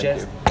 thanks, thank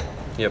Jazz. you.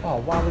 Yep. Oh,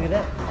 wow, look at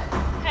that.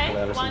 Hey,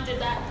 Allow us one in. did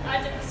that. I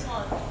did this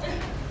one.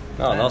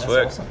 Oh, Man, nice that's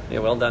work. awesome. Yeah,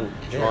 well done.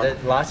 Yeah, Sharon.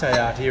 that latte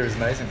art here is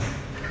amazing.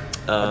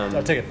 Um,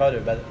 I'll take a photo,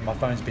 but my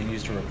phone's being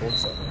used to record,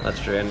 so. That's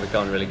true, and we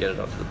can't really get it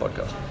onto the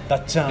podcast.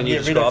 But Can you yeah,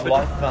 Relay describe for it?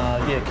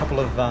 Life. Yeah, a couple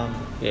of.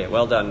 Yeah,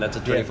 well done. That's a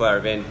 24-hour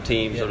event,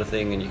 team Yeah. sort of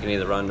thing, and you can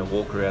either run or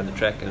walk around the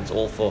track, and it's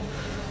all for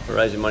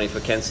raising money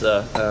for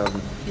cancer.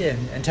 Yeah,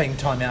 and taking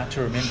time out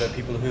to remember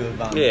people who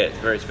have. Yeah, it's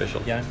very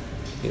special. You know,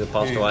 either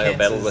passed who away or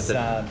battled with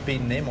cancer's, it.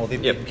 beaten them or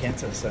they've Yep. beaten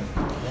cancer. So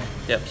yeah.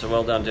 Yep, so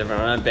well done to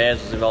everyone. I know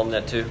Baz was involved in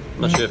that too.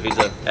 I'm not sure if he's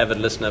an avid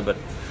listener, but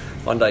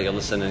one day you'll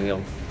listen and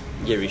he'll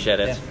give you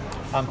shout-outs.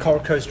 Coral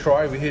Coast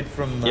Try, we heard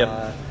from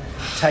Yep.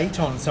 Tate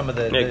on some of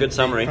the... Good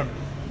summary.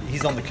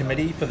 He's on the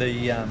committee for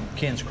the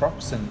Cairns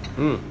Crocs and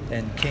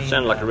Cairns...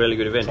 Sounded like a really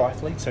good event.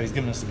 Triathlete, so he's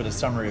given us a bit of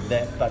summary of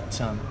that. But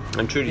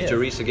And Trudy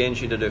Therese again,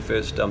 she did her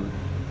first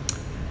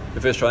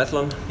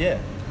triathlon. Yeah.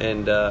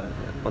 And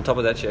on top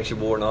of that, she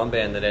actually wore an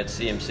armband that had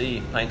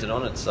CMC painted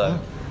on it, so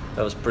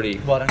that was pretty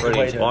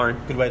inspiring.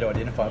 Good way to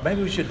identify.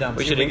 Maybe we should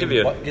we should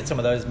interview her. Get some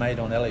of those made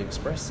on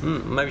AliExpress.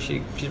 Maybe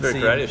she's very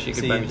creative. She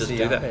could maybe just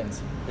do that.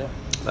 Yeah.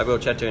 Maybe we'll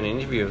chat to her in an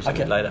interview or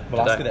something later.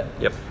 We'll ask her that.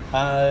 Yep.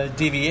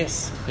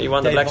 DVS. He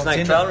won the Dave Black Von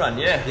Snake Sender. Trail Run,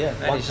 yeah. Yeah.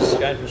 And he's just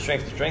going from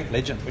strength to strength.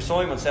 Legend. We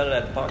saw him on Saturday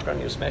at the park run.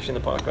 He was smashing the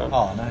park run.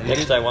 Oh, no.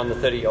 Next day won the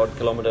 30-odd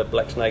kilometre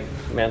Black Snake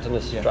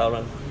Mountainous Trail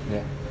Run.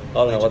 Yeah. I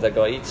don't know what that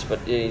guy eats, but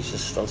yeah, he's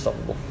just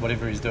unstoppable.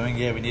 Whatever he's doing,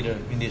 we need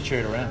to cheer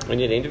it around. We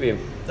need to interview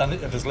him.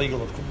 If it's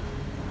legal, of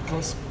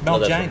course. Mel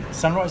Jane,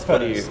 sunrise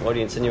photos. What are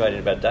you insinuating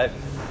about Dave?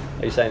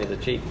 Are you saying he's a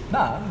cheat?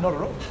 Nah, not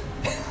at all.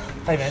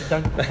 Hey man,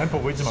 don't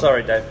put words in my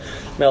Sorry, Dave.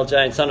 Mel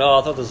Jane, I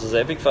thought this was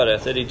an epic photo.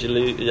 30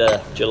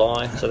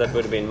 July, so that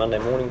would have been Monday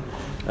morning.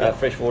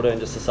 Fresh water and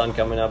just the sun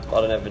coming up. I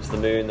don't know if it's the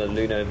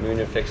lunar moon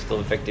effect still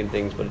affecting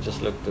things, but it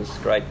just looked this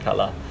great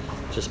colour.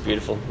 Just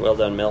beautiful. Well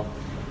done, Mel.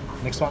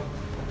 Next one.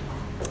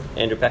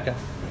 Andrew Packer.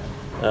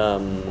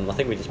 I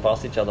think we just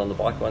passed each other on the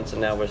bike once,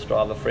 and now we're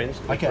Strava friends.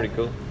 It's pretty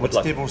cool. What's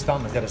Devil's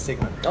Thumb? Is that a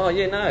segment? Oh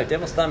yeah, no.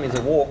 Devil's Thumb is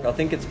a walk. I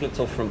think it splits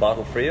off from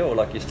Bartle Freer, or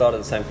like you start at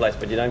the same place,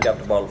 but you don't go up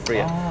to Bartle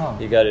Freer. Oh.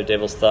 You go to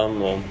Devil's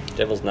Thumb or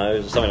Devil's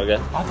Nose or something like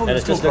that. I thought and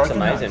it just looks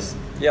Broken amazing. Nose.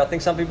 Yeah, I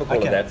think some people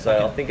call it that,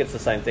 so I think it's the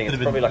same thing. It's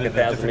probably like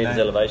 1,000 metres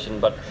elevation,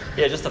 but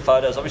yeah, just the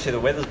photos. Obviously the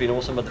weather's been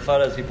awesome, but the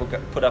photos people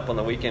put up on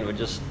the weekend were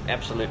just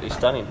absolutely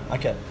stunning.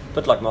 Okay.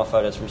 Bit like my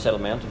photos from Saddle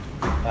Mountain.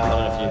 I don't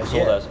know if you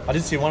saw those. I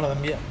did see one of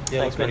them. Yeah.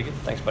 Thanks, pretty man.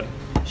 good. Thanks, buddy.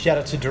 Shout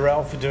out to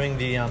Darrell for doing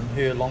the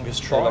her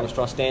longest try. Longest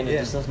try standard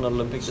distance, not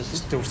Olympic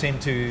distance. Still seem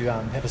to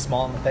have a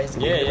smile on the face.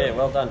 Yeah,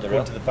 well done,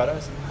 Darrell. To the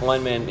photos.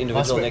 Ironman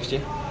individual next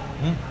year.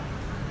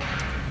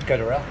 Go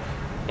Darrell.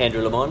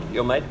 Andrew Lamond,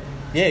 your mate.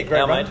 Yeah,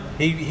 great Our run.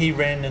 mate. He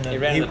ran in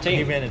a team.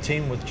 He ran a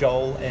team with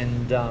Joel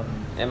and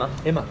Emma.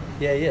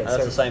 Yeah.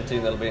 That's the same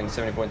team that'll be in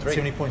 70.3.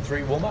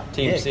 70.3 warm up.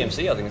 Team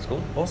CMC, I think it's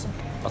called. Awesome.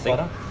 I think.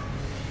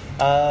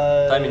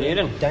 Damon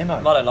Newton. Damo.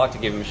 I don't like to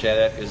give him a shout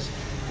out because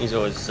he's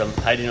always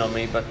hating on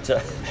me, but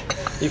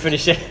he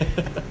finished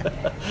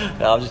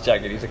No, I'm just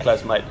joking. He's a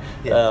close mate.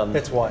 Yeah,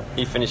 that's why.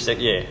 He finished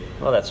second. Yeah,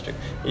 well, that's true.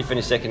 He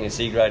finished second in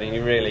C grade, and he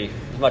really,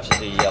 as much as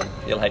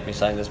he'll hate me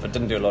saying this, but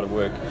didn't do a lot of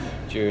work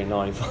during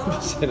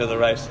 95% of the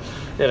race.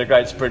 He had a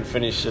great sprint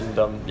finish,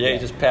 and he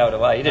just powered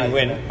away. He didn't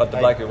win, but the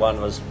bloke who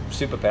won was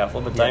super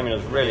powerful. But Damien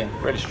was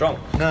really strong.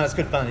 No, it's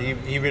good fun.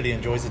 He really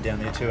enjoys it down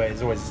there too.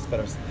 He's always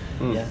got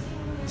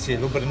you see a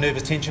little bit of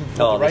nervous tension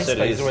before the race,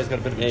 but he's always got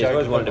a bit of a joke. He's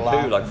always wanted to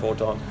poo like 4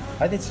 times.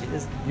 Hey,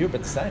 you're a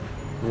bit the same.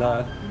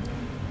 No.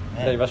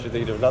 Yeah, you must be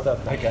thinking of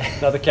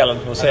another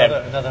Callum or Sam.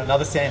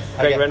 Another Sam.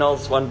 Greg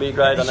Reynolds, 1B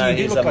grade. I know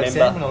he's a member.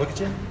 Sam when I look at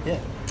you.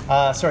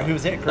 Yeah. Sorry, who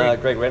was that?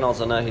 Greg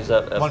Reynolds. I know he's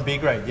a 1B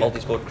grade. Yeah.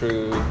 Multisport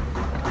Crew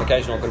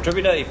occasional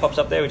contributor. He pops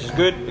up there, which is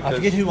good. I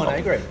forget who won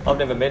A grade. I've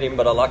never met him,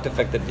 but I like the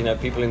fact that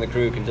people in the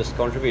crew can just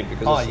contribute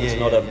because it's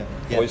not a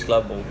boys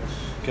club or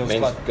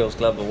girls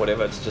club or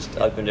whatever. It's just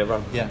open to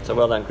everyone. Yeah. So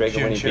well done, Greg,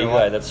 on winning B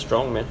grade. That's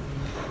strong, man.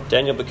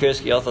 Daniel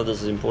Bukurski, I thought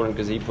this is important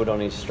because he put on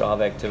his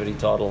Strava activity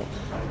title.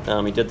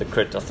 He did the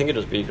crit, I think it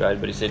was B grade,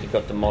 but he said he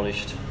got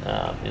demolished.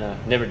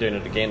 Never doing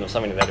it again or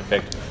something to that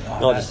effect. I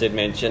just said,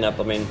 man, chin up.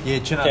 I mean,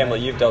 chin up, Campbell,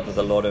 you've dealt with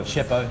a lot of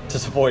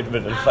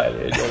disappointment and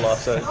failure in your life.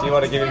 So do you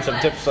want to give him some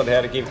tips on how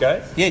to keep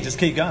going? Yeah, just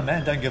keep going,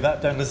 man. Don't give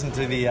up. Don't listen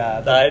to the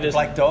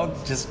black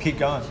dog. Just keep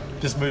going.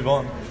 Just move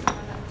on.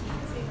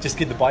 Just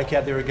get the bike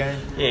out there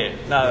again. Yeah,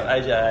 no,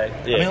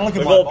 AJ. Yeah, I mean,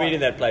 we've all been in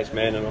that place,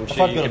 man, and I'm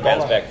sure you can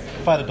bounce back.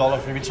 If I had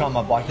 $1 for every time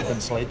my bike had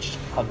been sledged,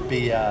 I'd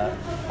be. I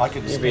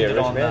could spend it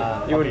on.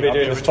 You wouldn't be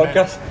doing this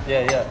podcast.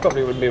 Yeah.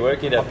 Probably wouldn't be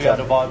working. I'd be able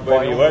to buy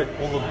all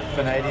the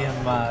vanadium,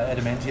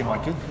 adamantium I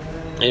could.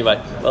 Anyway,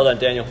 well done,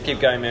 Daniel. Keep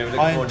going, man. We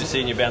look forward to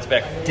seeing you bounce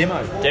back.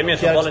 Demian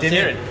for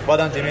volunteering. Well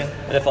done, Demian.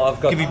 And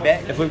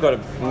if we've got a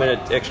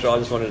minute extra, I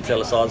just wanted to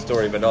tell a side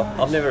story, but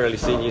I've never really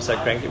seen you so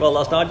cranky. Well,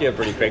 last night you were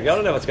pretty cranky. I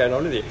don't know what's going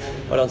on with you.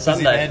 But on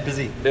Sunday,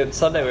 busy.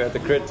 Sunday we were at the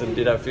crit, and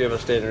a few of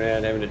us standing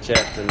around having a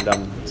chat,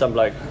 and some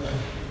bloke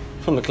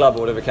from the club or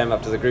whatever came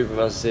up to the group of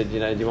us and said,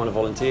 do you want to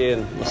volunteer?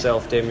 And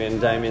myself, Demian,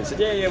 and Damien said,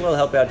 yeah, we'll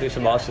help out, do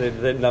some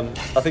isolate. Then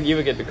I think you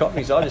were getting the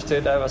coffee, so I just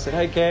turned over. I said,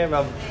 hey Cam,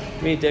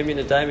 me, Demian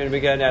and Damien, we're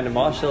going down to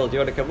Marshall. Do you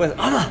want to come with?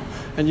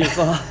 And you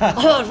were like,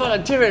 I'm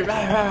volunteering.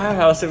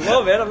 I said,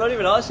 well, man, I'm not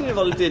even asking you to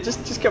volunteer.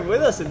 Just come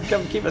with us and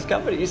come keep us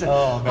company. He said,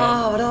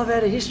 but I've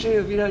had a history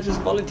of, just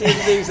volunteering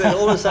things. And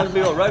all of a sudden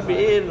people wrote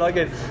me in. I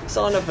could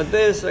sign up for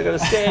this. I got to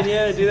stand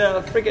here and do that.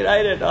 I freaking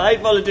hate it. I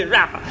hate volunteering.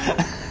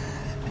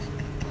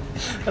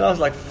 And I was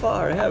like,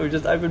 far out, we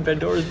just opened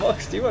Pandora's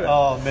box. Do you want to?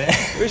 Oh man.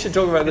 We should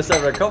talk about this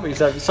over a coffee.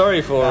 So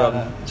sorry for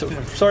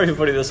sorry for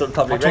putting this on I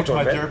public talked to record.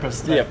 my man.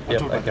 therapist. Yep, I talked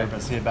to my okay.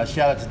 therapist here, but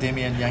shout out to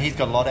Demian. Yeah, he's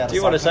got a lot out of cycling. Do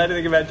you want to say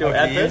anything about your over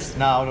the outfit? years.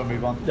 No, I don't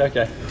move on.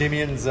 Okay.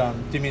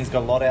 Demian's got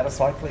a lot out of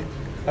cycling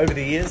over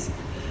the years,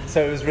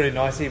 so it was really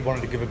nice. He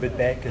wanted to give a bit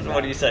back. And,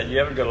 What do you say? You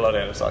haven't got a lot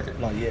out of cycling.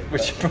 Not yet.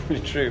 Which is probably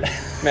true.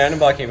 Mountain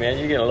biking, man,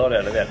 you get a lot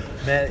out of that.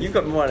 Man, You've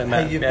got more out of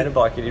hey, mountain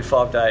biking in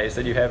 5 days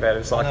than you have out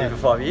of cycling for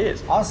 5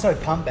 years. I was so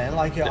pumped, man.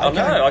 Like I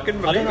know, I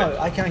couldn't believe I don't know. it.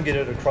 I can't get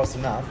it across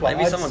enough. Like,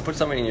 Maybe someone put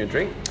something in your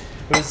drink.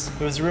 It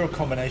was a real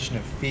combination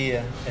of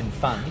fear and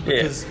fun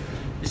because.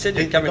 You said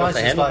you're coming off the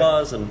guy's just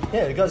handlebars and...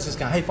 Yeah, the guy's just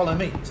going, hey, follow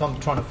me. So I'm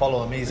trying to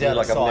follow him. He's You're out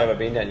like, of I've sight. never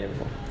been down here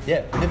before.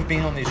 Yeah, I've never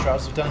been on these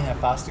trails. I don't know how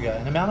fast to go.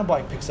 And a mountain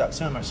bike picks up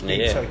so much speed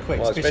Yeah. so quick,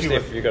 Well, especially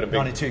if with you've got a big...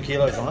 92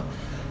 kilos on it.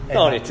 And,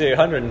 92,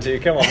 102,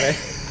 come on, man.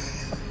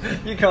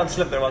 You can't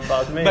slip that one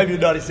past me. Maybe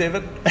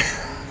 97.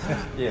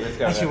 Yeah, let's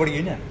go. Actually, what are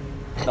you now?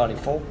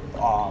 94.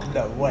 Oh,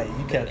 no way.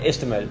 You can't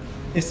Estimated.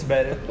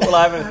 estimate it. Well,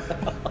 I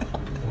haven't...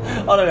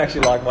 I don't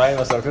actually like weighing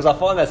myself because I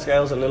find that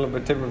scale's a little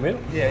bit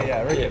temperamental. Yeah,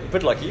 I reckon. Yeah, a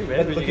bit like you,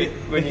 man. When Look you at,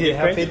 get, when look you at get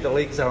how cranky. bent the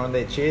legs are on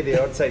their chair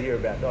there. I'd say you're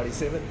about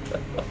 97.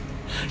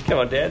 Come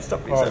on, Dad,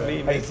 stop being All so right,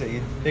 mean, hey, man. so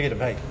you negative,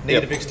 hey.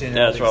 Negative externalities.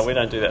 Yeah, that's right. We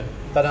don't do that.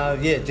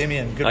 But yeah,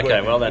 Demian, good work.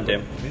 Okay, well man.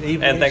 done, Dem.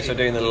 Even And thanks for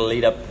actually- doing the little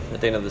lead up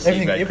at the end of the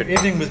Everything, Seagrade.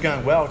 everything was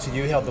going well till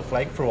you held the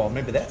flag for a while.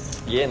 Remember that?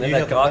 Yeah, and then You that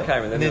held the car flag,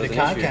 came, and then there was the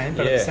an car issue. came,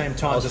 but Yeah. at the same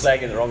time, I was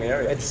flagging the wrong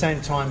area. At the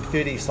same time,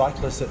 30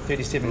 cyclists at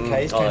 37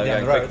 k's Oh, came they're down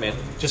the going road, quick,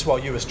 man. just while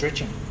you were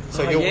stretching.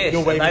 So Oh, you're, yes, you're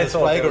and waving they this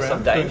thought flag there was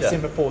some around, doing danger.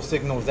 semaphore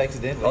signals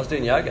accidentally. I was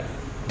doing yoga.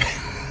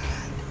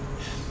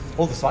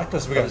 All the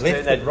cyclists were I going was left,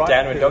 doing that right,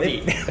 downward left.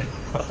 doggy.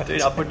 I was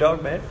doing upward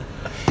dog, man.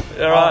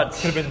 All right,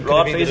 could've been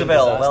Ride for ended in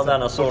Isabel. Well disaster.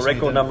 done. I saw a Fortunately,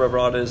 record didn't. number of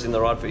riders in the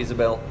Ride for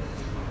Isabel.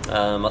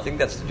 I think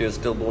that's to do with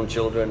stillborn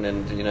children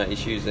and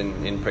issues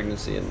in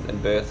pregnancy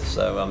and birth.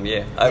 So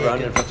yeah, over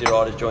 150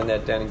 riders joined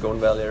that down in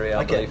Gornvale area,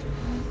 I believe.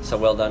 So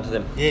well done to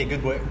them. Yeah,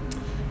 good work.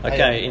 Okay,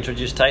 Hey,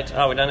 introduce Tate.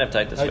 Oh, we don't have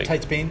Tate this week.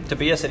 Tate's been.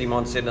 Tobias said he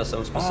might send us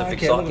some specific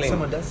okay, well, cycling.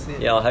 someone does, yeah.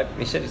 Yeah, I hope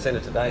he said he sent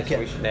it today, so Okay.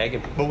 we should nag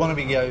him. Well, why don't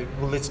we go?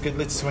 Well, let's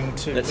swing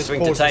to. Let's swing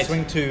to pause Tate.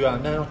 Swing to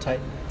no, not Tate.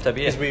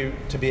 Tobias.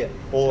 Tobias.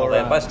 Oh, Or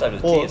they both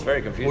started with T, it's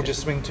very confusing. Or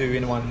just swing to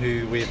anyone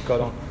who we've got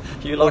on.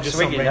 You Or like just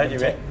swinging, some don't you,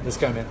 random man? Tate. Let's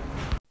go, man.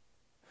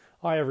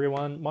 Hi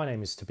everyone, my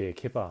name is Tobias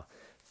Kipper.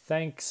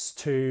 Thanks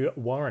to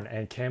Warren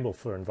and Campbell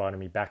for inviting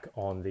me back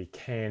on the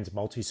Cairns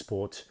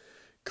Multisport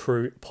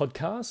Crew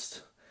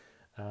podcast.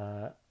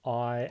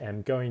 I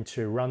am going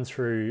to run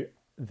through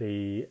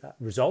the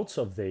results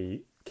of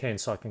the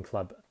Cairns Cycling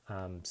Club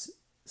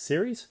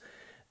series.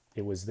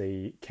 It was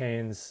the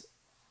Cairns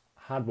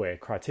Hardware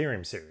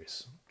Criterium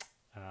series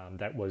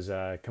that was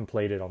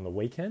completed on the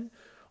weekend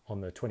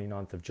on the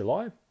 29th of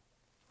July.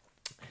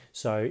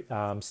 So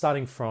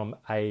starting from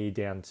A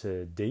down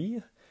to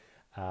D,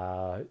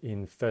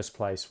 in first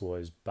place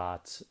was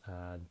Bart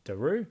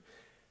Daru,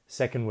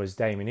 second was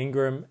Damon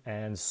Ingram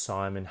and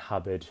Simon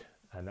Hubbard,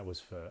 and that was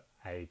for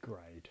A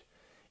grade.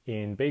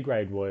 In B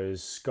grade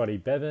was Scotty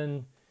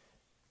Bevan,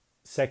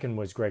 second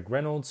was Greg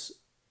Reynolds,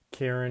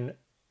 Kieran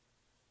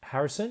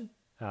Harrison,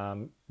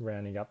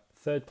 rounding up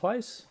third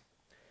place.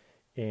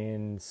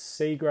 In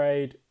C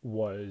grade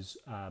was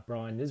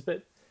Brian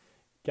Nisbet,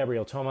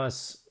 Gabriel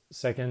Thomas,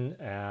 second,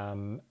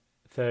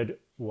 third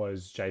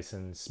was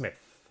Jason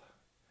Smith.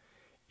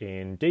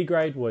 In D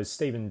grade was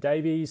Stephen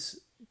Davies.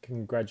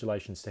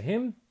 Congratulations to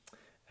him,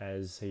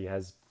 as he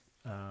has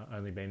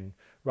only been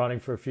riding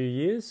for a few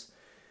years.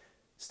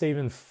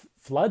 Stephen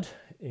Flood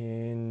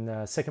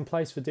in second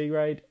place for D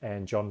grade,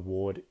 and John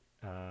Ward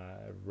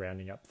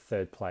rounding up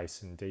third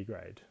place in D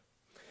grade.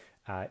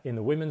 In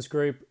the women's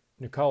group,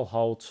 Nicole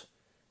Holt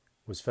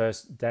was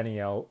first,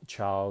 Danielle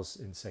Charles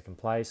in second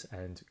place,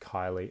 and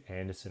Kylie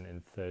Anderson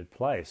in third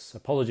place.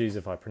 Apologies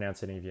if I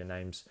pronounce any of your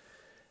names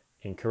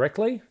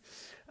incorrectly,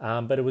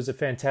 but it was a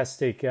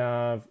fantastic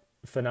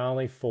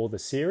finale for the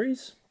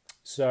series.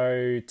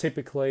 So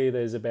typically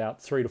there's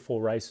about 3 to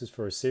 4 races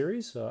for a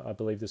series. I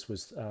believe this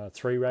was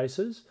 3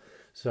 races.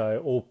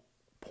 So all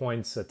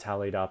points are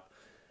tallied up,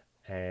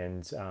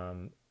 and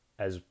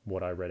as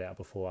what I read out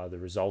before are the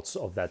results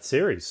of that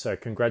series. So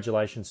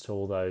congratulations to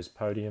all those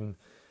podium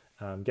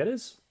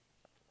getters.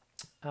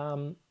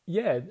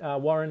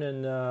 Warren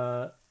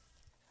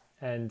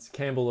and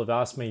Campbell have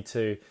asked me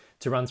to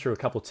run through a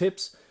couple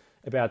tips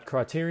about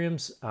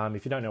criteriums.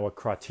 If you don't know what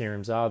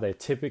criteriums are, they're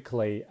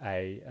typically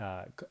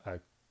a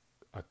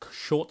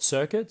short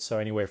circuit, so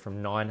anywhere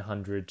from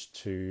 900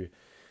 to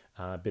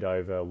a bit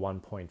over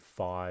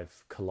 1.5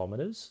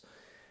 kilometers.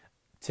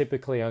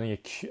 Typically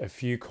only a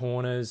few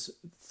corners,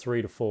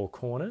 3 to 4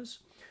 corners.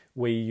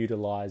 We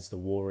utilize the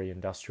Warri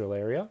Industrial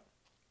Area.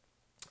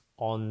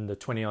 On the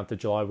 29th of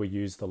July, we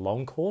used the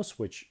long course,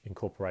 which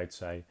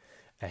incorporates a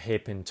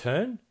hairpin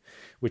turn,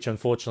 which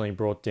unfortunately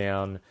brought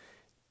down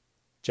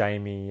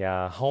Jamie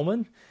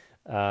Holman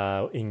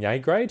in A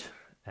grade.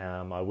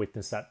 I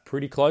witnessed that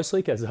pretty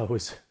closely because I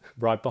was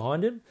right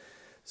behind him.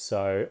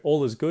 So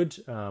all is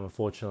good.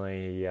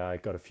 Unfortunately, he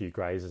got a few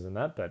grazes and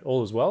that, but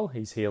all is well.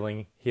 He's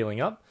healing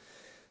up.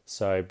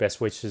 So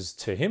best wishes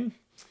to him.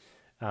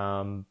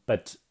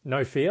 But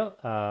no fear.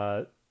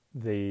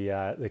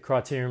 The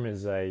Criterium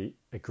is a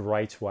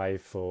great way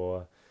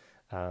for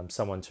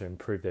someone to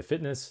improve their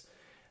fitness.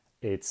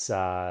 There's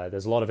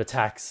a lot of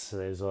attacks.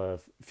 There's a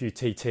few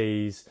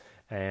TTs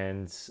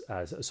and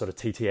sort of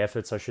TT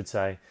efforts, I should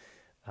say.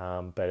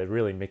 But it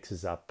really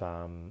mixes up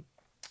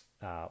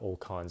all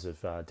kinds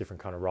of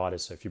different kind of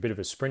riders. So if you're a bit of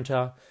a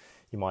sprinter,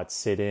 you might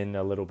sit in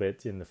a little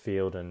bit in the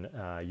field and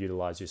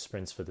utilize your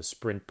sprints for the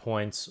sprint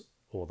points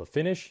or the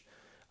finish.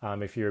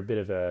 If you're a bit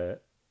of a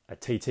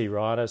TT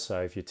rider,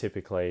 so if you're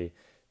typically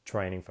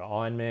training for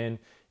Ironman,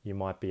 you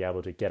might be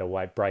able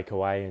to break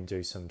away and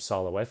do some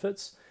solo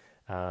efforts.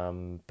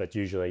 But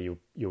usually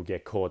you'll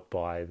get caught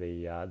by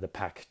the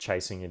pack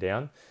chasing you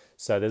down.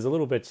 So there's a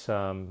little bit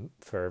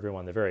for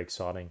everyone. They're very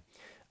exciting.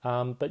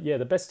 But yeah,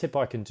 the best tip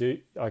I can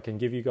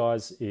give you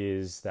guys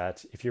is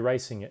that if you're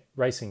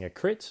racing a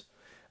crit,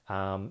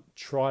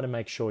 try to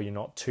make sure you're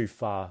not too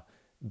far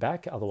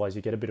back. Otherwise,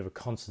 you get a bit of a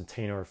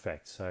concertina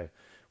effect. So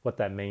what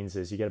that means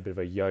is you get a bit of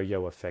a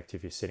yo-yo effect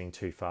if you're sitting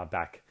too far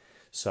back.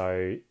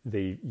 So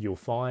you'll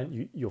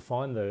find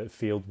the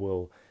field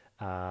will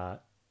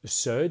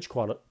surge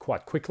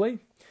quite quickly.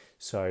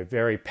 So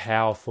very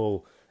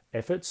powerful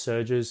effort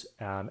surges,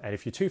 and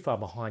if you're too far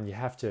behind, you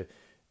have to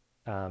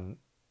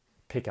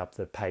pick up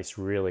the pace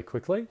really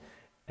quickly,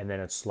 and then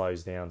it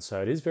slows down.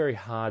 So it is very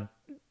hard,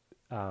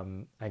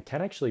 and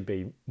can actually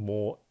be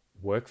more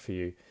work for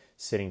you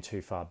sitting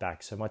too far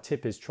back. So my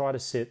tip is try to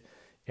sit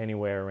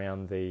anywhere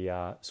around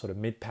the sort of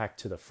mid-pack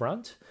to the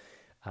front.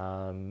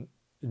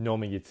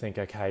 Normally you'd think,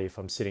 okay, if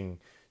I'm sitting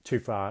too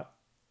far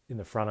in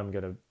the front, I'm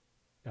going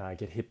to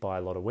get hit by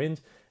a lot of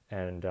wind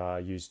and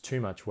use too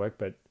much work,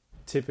 but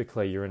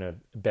typically you're in a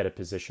better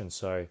position.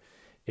 So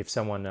if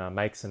someone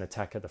makes an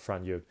attack at the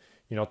front, you're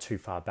not too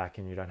far back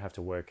and you don't have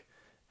to work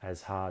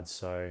as hard.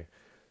 So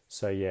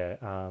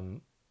yeah,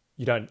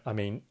 you don't, I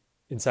mean,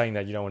 in saying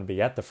that, you don't want to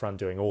be at the front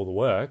doing all the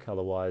work,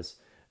 otherwise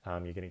you're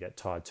going to get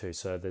tired too.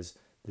 So there's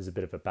a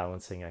bit of a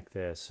balancing act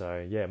there.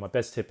 So yeah, my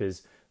best tip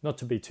is not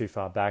to be too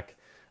far back.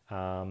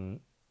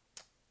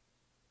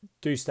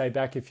 Do stay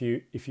back if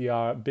you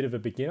are a bit of a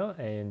beginner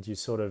and you're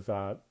sort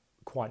of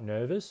quite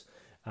nervous,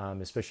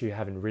 especially if you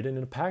haven't ridden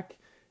in a pack.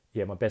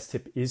 Yeah, my best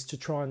tip is to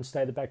try and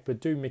stay at the back, but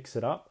do mix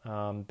it up.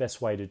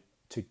 Best way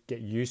to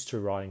get used to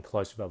riding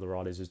close with other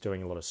riders is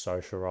doing a lot of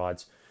social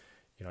rides,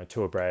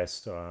 two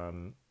abreast,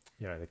 the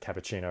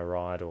cappuccino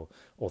ride or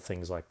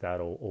things like that,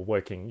 or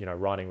working,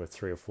 riding with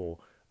 3 or 4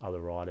 other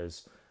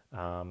riders.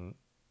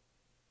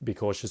 Be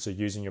cautious of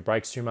using your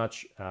brakes too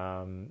much,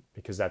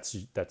 because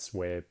that's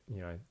where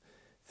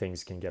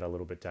things can get a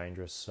little bit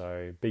dangerous.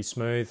 So be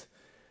smooth,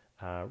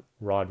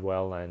 ride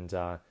well, and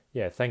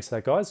yeah, thanks for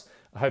that, guys.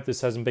 I hope this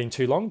hasn't been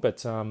too long,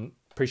 but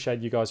appreciate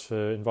you guys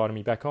for inviting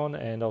me back on,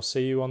 and I'll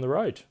see you on the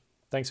road.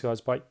 Thanks,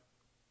 guys. Bye.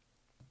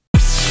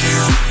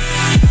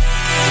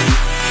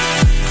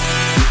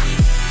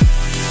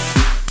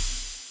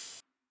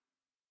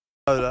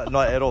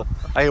 Not at all.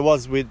 Hey,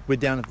 we're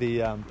down at the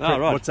right.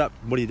 What's up?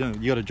 What are you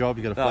doing? You got a job?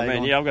 You got a flag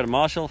on? Yeah, I've got a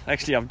marshal.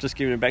 Actually, I've just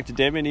given it back to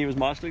Demian. He was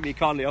marshalling. He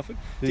kindly offered.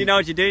 Do you know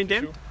what you're doing,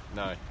 Dem? Sure.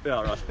 No.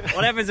 Yeah, right.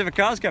 What happens if a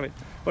car's coming?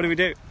 What do we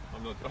do?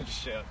 I'm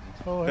just shouting.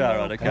 Oh, yeah,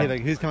 right, okay. Hey,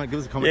 who's coming? Give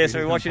us a comment. Yeah, so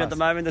we're watching at the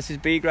moment. This is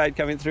B grade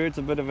coming through. It's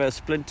a bit of a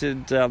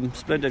splintered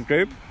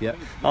group. Yeah.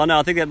 Oh no,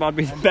 I think that might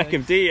be the back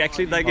of D.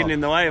 Actually, they're getting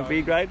in the way of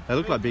B grade. They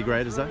look like B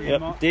graders, though.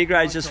 Yep. D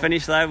grade's just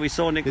finished though. We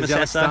saw Nick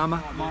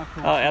Massasso.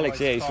 Oh, Alex,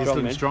 yeah, he's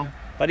strong, man. Strong.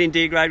 But in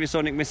D grade, we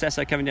saw Nick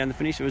Massasso coming down the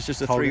finish. It was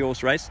just a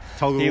 3-horse race.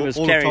 He was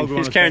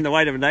carrying the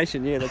weight of a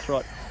nation. Yeah, that's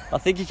right. I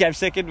think he came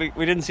second.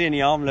 We didn't see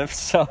any arm lifts,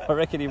 so I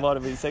reckon he might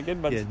have been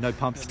second. But yeah, no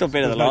pumps. Still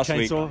better than last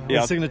week.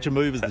 Yeah. The signature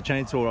move is the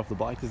chainsaw off the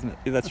bike, isn't it?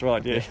 Yeah, that's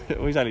right, yeah.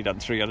 Well, he's only done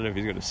 3. I don't know if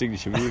he's got a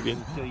signature move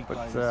again.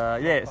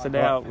 But yeah, so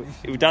now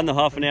we've done the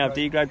half an hour of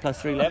D grade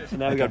plus 3 laps, and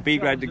now we've got B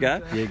grade to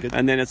go. Yeah, good.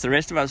 And then it's the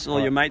rest of us,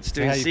 all your mates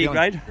doing C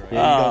grade. Yeah, you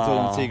guys all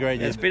on C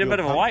grade. It's been a bit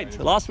of a wait.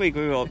 Last week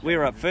we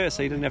were up first,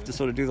 so you didn't have to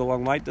sort of do the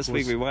long wait. This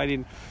week we're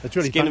waiting. It's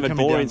really getting a bit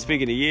boring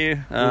speaking to you.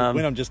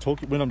 When I'm just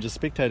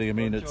spectating, I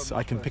mean,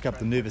 I can pick up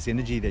the nervous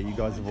energy that you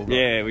guys have all got.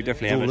 Yeah, we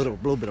definitely have a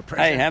little bit of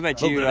pressure. Hey, how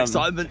about you?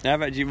 Excitement. How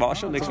about you,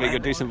 Marshall? Next week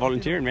you'll do some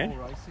volunteering, man.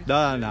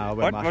 No.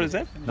 What is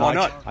that? No, Why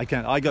not? I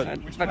can't. I got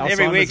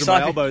every week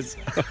my elbows.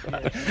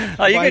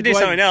 Oh, you can do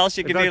something else.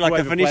 You can do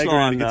like the finish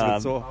line.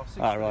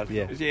 Right.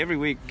 Yeah. Every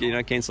week,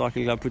 Ken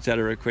Cycling Club puts out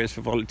a request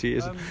for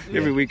volunteers.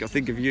 Every week I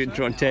think of you and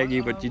try and tag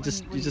you, but you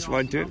just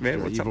won't do it,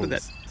 man. What's up with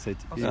that?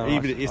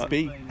 Even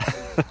SB.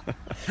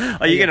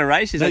 Are you going to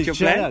race? Is that your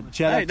plan?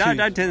 Shout out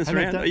don't turn this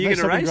around. Are you going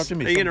to race? Are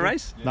you going to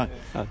race? No.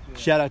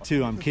 Shout out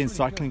to Ken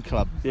Cycling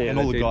Club and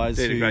all the guys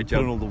who put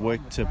in all the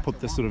work to put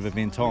this sort of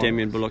event on.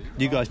 Demian Bullock.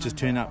 You guys just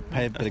turn up,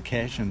 pay a bit of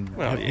cash, and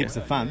have heaps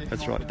of fun.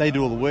 That's right. They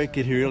do all the work,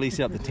 get here early,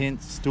 set up the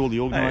tents, do all the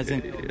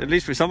organising. At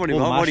least for somebody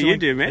involved. What do you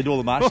do, man? They do all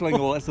the marshalling,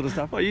 all that sort of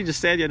stuff. Well, you just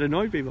stand here and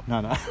annoy people.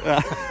 No.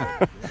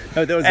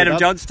 Adam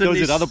Johnston. There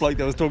was another bloke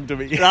that was talking to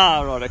me.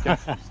 Right, okay.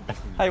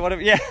 Hey,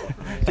 whatever. Yeah.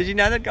 Did you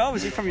know that guy?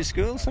 Was he from your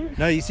school or something?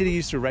 No, he said he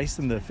used to race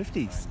in the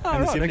 50s Oh,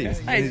 and the right.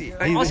 70s. Okay.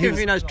 Hey, ask him if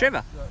he knows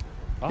Trevor.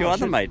 Your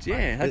other mate,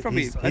 yeah. They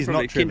probably he's probably not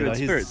Trevor, kindred though.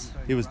 spirits.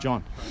 He was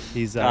John.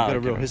 He's got a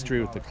okay. real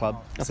history with the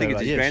club. I think it's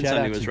his shout grandson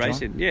out who was to John.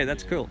 racing. Yeah,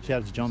 that's cool.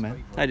 Shout out to John,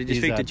 man. Hey, did you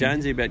He's, speak to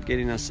Jonesy about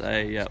getting us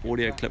a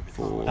audio clip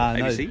for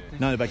ABC?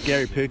 No, but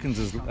Gary Perkins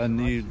is a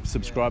new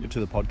subscriber to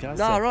the podcast.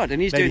 Oh, right,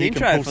 and he's maybe doing he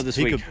can intro pull- for this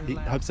he week. Could,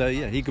 I hope so,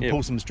 yeah. He could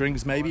pull some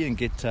strings maybe and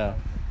get that.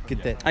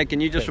 Hey, can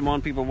you just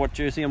remind people what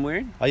jersey I'm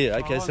wearing? Oh, yeah,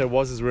 okay. So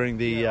Woz is wearing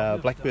the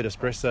Blackbird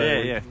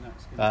Espresso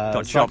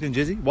Dot shop. cycling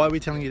jersey. Why are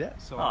we telling you that?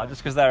 Oh,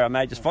 just because they're our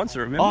major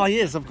sponsor, remember? Oh,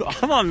 yes, of course.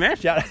 Come on, man.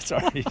 Shout out,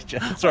 sorry.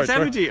 What's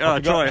happened to you? Oh,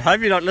 Troy,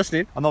 hope you're not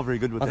listening. I'm not very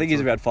good with I that. think he's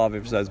sorry. about 5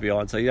 episodes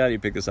behind, so you only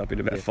picked this up in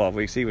about 5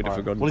 weeks. He would have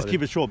forgotten. Well, let's by keep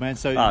then. it short, man.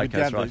 So okay, we're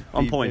down that's right.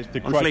 On point.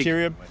 The On fleek.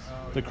 criterium.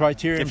 The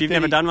criterium. If you've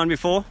never done one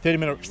before,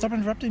 30-minute. Stop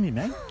interrupting me,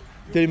 man.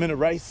 30-minute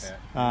race.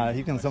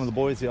 Here come some of the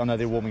boys. I know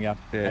they're warming up.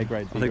 yeah, A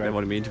grade. I think they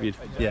want to be interviewed.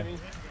 Yeah.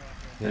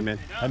 Hey, man.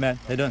 Hey, man.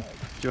 How you doing?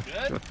 Sure.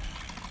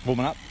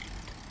 Warming up.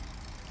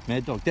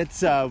 Mad Dog. That's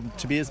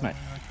Tobias, mate.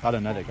 I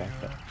don't know that guy,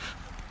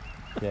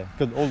 but yeah.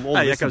 Good. All Hey, here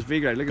listen. comes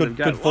B-grade. Look Good- at him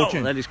go. good fortune.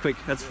 Whoa, that is quick.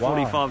 That's Wow.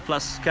 45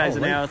 plus k's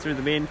an Holy. hour through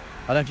the bend.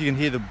 I don't know if you can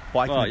hear the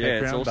bike Oh, in the yeah,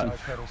 it's background. awesome.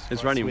 But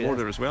It's running sweet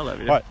water as. as well over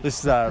there. Right,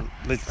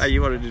 let's Hey,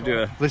 you wanted to do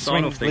a let's swing.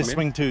 sign-off thing, Let's man?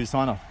 swing to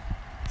sign off.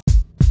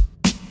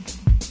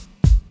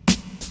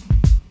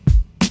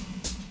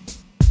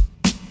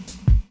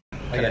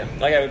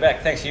 Okay, we're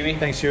back. Thanks, Huey.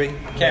 Thanks, Huey.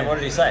 Cam, what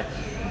did he say?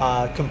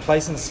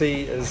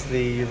 Complacency is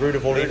the root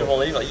of all Root evil. of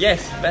all evil.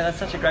 Yes, man, that's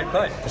such a great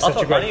quote. It's I such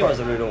thought a great money quote. was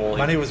the root of all evil.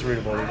 Money was the root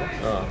of all evil.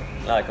 Oh,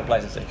 no,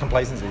 complacency.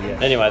 Complacency, yeah.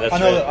 Anyway, that's I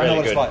know, really, I know really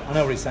what it's good. like. I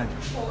know what he's saying.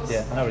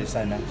 Yeah, I know what he's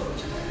saying, man.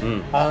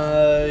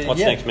 What's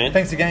yeah. next, man?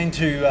 Thanks again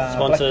to Blackbird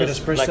Sponsors,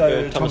 Espresso,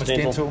 Blackbird, Thomas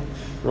Dental.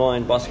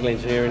 Ryan Bicycle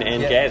Engineering,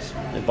 and Yeah. Gaz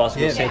at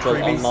Bicycle Yeah, Central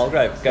on freebies.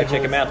 Mulgrave. Go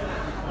check them out.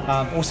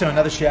 Also,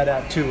 another shout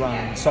out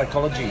to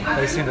Psychology.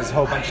 They sent us a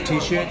whole bunch of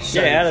t-shirts.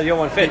 So Yeah, how did your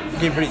one fit?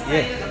 get ready,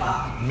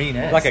 yeah, mean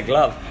ass. Like a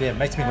glove. Yeah, it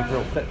makes me look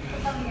real fit.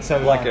 So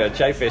Like a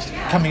J-Fest.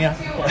 coming up,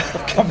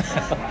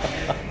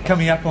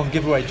 coming up on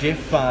Giveaway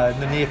Jeff in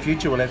the near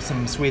future, we'll have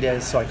some sweet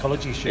ass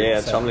Psychology shirts. Yeah,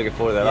 so I'm looking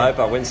forward to that. yeah. I hope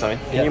I win something.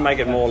 Can Yeah. you make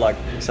it more like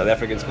South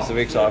African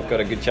specific so I've got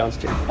a good chance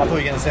to? I thought you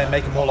were going to say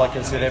make it more like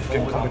a South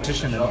African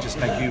competition and just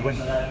make you win.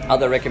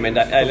 Other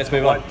recommendations. Hey, let's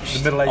move on. The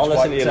middle-aged I'll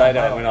listen to you white,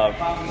 later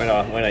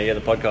male. when I hear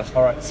the podcast.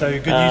 All right, so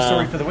good news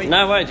story for the week.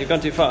 No, wait, you've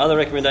gone too far. Other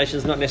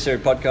recommendations, not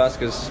necessarily podcasts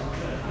because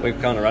we've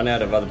kind of run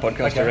out of other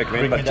podcasts to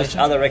recommend, but just Recommendations?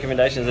 other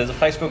recommendations. There's a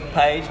Facebook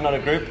page, not a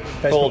group,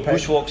 called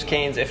page. Bushwalks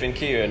Cairns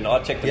FNQ, and I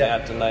checked them Yeah.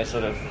 out, and they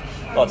sort of.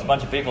 Well, it's a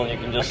bunch of people, and you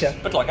can just, Okay.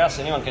 but like us,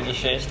 anyone can just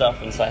share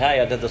stuff and say, "Hey,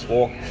 I did this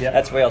walk." Yeah.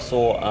 That's where I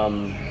saw.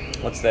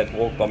 What's that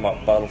walk by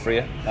Bartle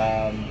Freer?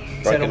 Saddle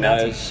Broken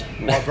Mountain. Nose.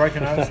 Oh,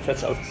 Broken Nose.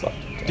 That's other side.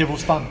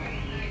 Devil's Thumb.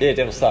 Yeah,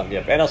 Devil's Thumb,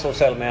 yeah. And I saw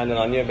Saddle Mountain,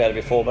 I knew about it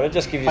before, but it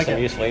just gives you some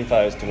Okay. useful info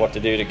as to what to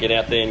do to get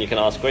out there, and you can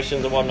ask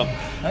questions and whatnot.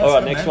 That's All right,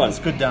 good, next man. one. That's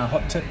a good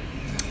hot tip.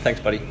 Thanks,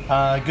 buddy.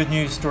 Good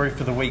news story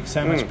for the week.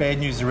 So much bad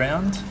news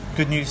around.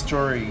 Good news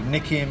story.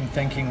 Nick M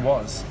thinking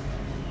was.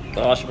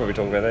 Oh, I should probably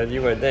talk about that.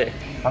 You weren't there.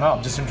 I know.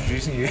 I'm just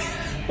introducing you.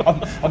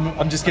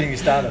 I'm just getting you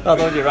started. I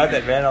thought you wrote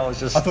that, man. I was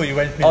just. I thought you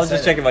waited for me I to was say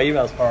just that. checking my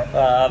emails. All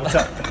right. What's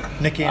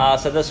up, Nick M?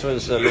 So this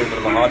was a little bit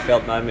of a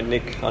heartfelt moment,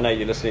 Nick. I know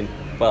you're listening.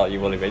 Well, you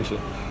will eventually.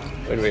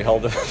 When we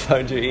hold the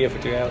phone to your ear for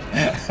 2 hours.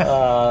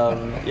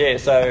 Yeah.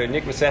 So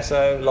Nick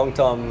Massasso,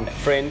 long-time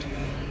friend,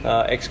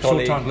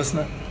 ex-colleague. Short-time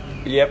listener.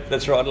 Yep,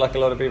 that's right. Like a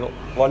lot of people,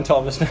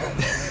 one-time listener,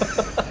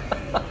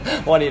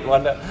 one-hit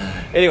wonder.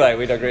 Anyway,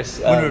 we digress.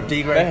 Winner of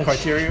D grade man,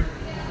 criteria.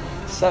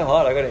 So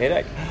hard, I got a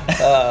headache.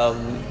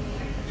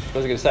 What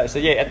was I going to say? So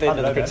yeah, at the end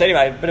of the know so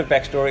anyway, a bit of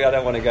backstory. I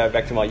don't want to go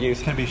back to my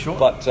youth. Can be short.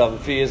 But a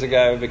few years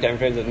ago, I became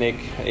friends with Nick.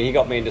 He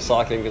got me into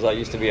cycling because I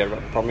used to be a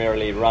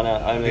primarily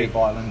runner only. Bit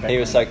violent He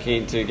was so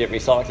keen to get me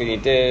cycling. He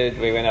did.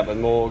 We went up with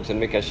Morgs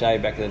and Mick O'Shea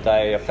back in the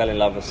day. I fell in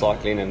love with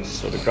cycling and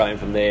sort of grown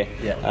from there.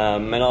 Yeah.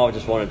 And I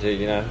just wanted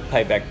to,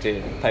 pay back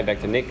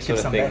to Nick sort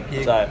of some thing. back,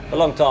 yeah. So a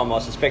long time I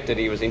suspected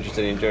he was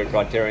interested in doing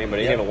criterion, but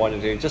he Yeah. never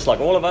wanted to. Just like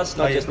all of us,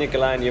 not yeah. just Nick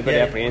alone. You're a bit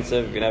Yeah.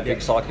 apprehensive.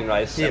 Big cycling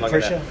race. Yeah, Am I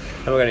pressure.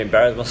 going to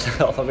embarrass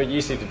myself? I mean, you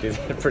seem to do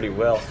that pretty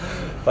well,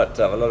 but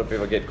a lot of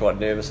people get quite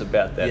nervous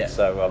about that. Yeah.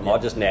 So I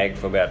just nagged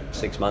for about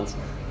 6 months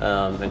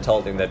and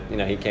told him that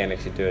he can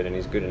actually do it and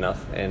he's good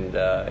enough. And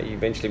he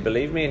eventually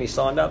believed me and he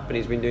signed up and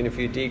he's been doing a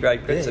few D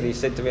grade crits. Yeah. And he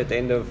said to me at the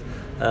end of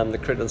the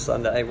crit on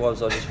Sunday, I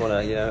just want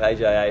to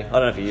AJA. I don't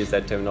know if he used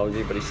that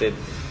terminology, but he said.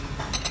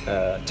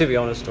 To be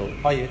honest, or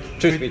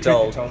truth be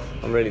told,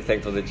 I'm really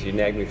thankful that you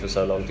nagged me for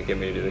so long to get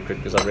me to do the crit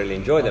because I really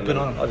enjoyed them. good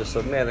And on him. I just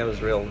thought, man, that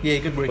was real. Yeah,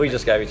 good work, We mate.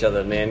 just gave each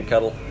other a man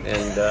cuddle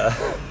and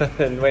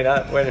and went our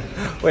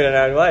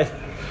own way.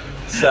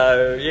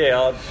 So yeah,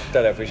 I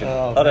don't know if we should.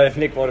 I don't know if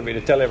Nick wanted me to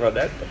tell everyone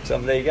that,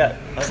 but there you go.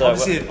 So,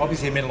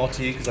 Obviously, it meant a lot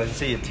to you because I can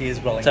see your tears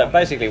welling so up.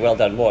 basically, well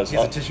done, was.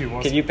 Here's a tissue,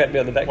 was. Can you pat me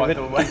on the back a Wipe bit?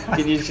 it away.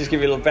 Can you just give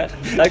me a little pat?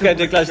 Don't go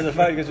too close to the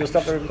phone because we'll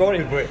stop the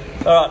recording. Good work.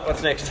 All right,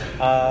 what's next?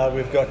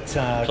 We've got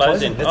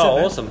Closing. That's Oh, it,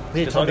 man. awesome.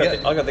 Yeah, 'Cause time to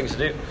go. I got things to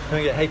do.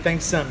 Hey,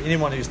 thanks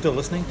anyone who's still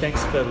listening.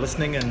 Thanks for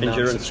listening and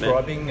Endurance, man.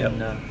 subscribing Yep.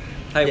 and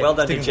Hey, Yeah, well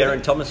done to sticking with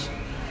Jaron Thomas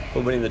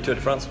for winning the Tour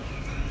de France.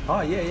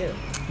 Oh, yeah. You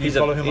He's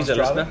follow a him he's on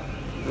a Strava? listener.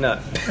 No,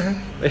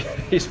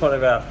 he's one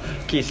of our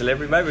key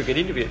celebrities. Maybe we could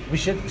interview. We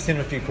should send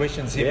him a few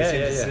questions. See if Yeah, he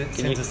yeah, sends-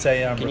 yeah. sends to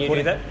say Can you do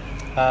recording.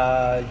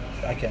 that?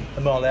 Okay.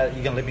 Am I allowed?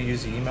 You gonna let me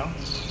use the email?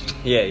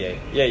 Yeah,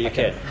 you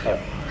can. Oh,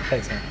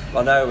 thanks, man.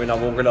 I know when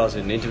I'm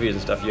organising interviews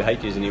and stuff, you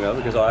hate using email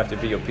because I have to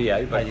be your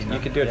PA, but You know, you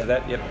can do it yeah. for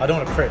that. Yep. I don't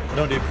want to prep. I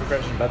don't do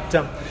preparation. But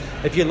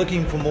if you're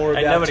looking for more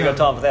Ain't about nobody got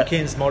time for that. the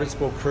Cairns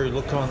Multisport Crew,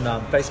 look on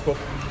Facebook.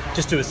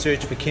 Just do a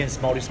search for Cairns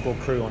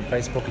Multisport Crew on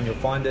Facebook and you'll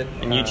find it.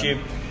 And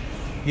YouTube.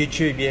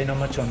 YouTube, yeah, not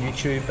much on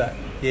YouTube, but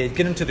yeah,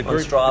 get into the On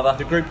group. Strava.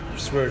 The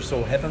group's where it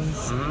all happens.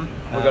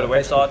 Mm-hmm. We've got a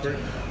website. Facebook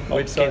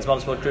group.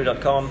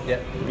 CairnsMultisportcrew.com. Yeah.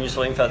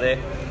 Useful info there.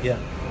 Yeah.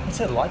 What's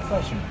that light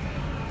flashing?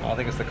 I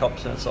think it's the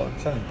cops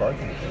outside. Something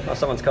broken. Oh,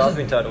 someone's car's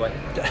been towed away.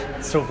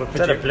 Silver Is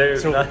that a blue?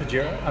 Silver No.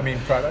 Pajero. I mean,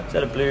 Prado. Is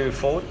that a blue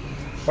Ford?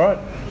 All right.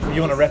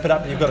 You want to wrap it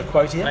up? You've got a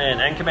quote here? And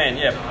Anchorman,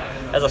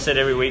 yeah. As I said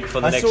every week for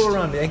the I next... saw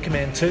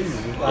Anchorman 2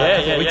 a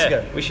couple of weeks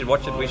ago. We should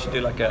watch it. We should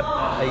do like a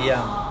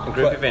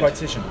group quote, event. quote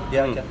session.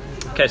 Yeah, okay.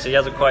 Okay, so he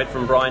has a quote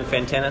from Brian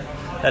Fantana.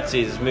 That's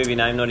his movie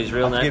name, not his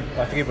real name.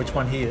 I forget which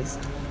one he is.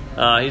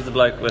 He's the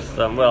bloke with,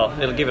 well,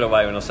 it'll give it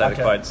away when I say the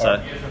Okay, quote, so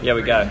alright. here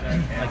we go.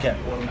 Okay.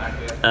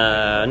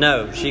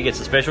 No, she gets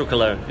a special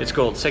cologne. It's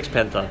called Sex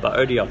Panther by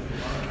Odeon.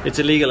 It's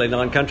illegal in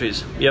 9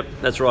 countries. Yep,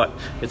 that's right.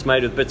 It's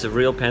made with bits of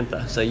real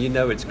panther, so you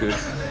know it's good.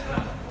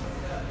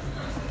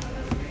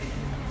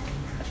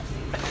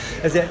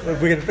 Is that, we're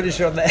going to finish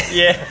on that?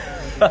 Yeah.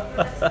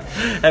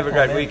 Have a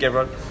great week,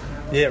 everyone.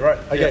 Yeah, right.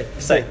 Okay.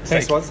 Yeah.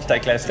 Thanks, Woz. Stay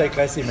classy. Stay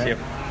classy, man. Yep.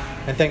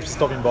 And thanks for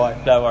stopping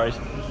by. No worries.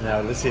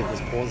 Now, let's see if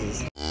there's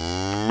pauses.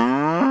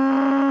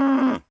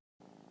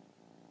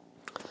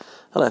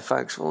 Hello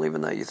folks, well even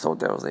though you thought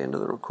that was the end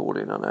of the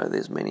recording, I know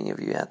there's many of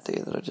you out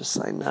there that are just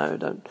saying no,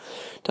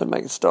 don't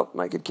make it stop,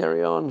 make it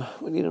carry on,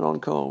 we need an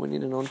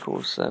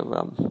encore,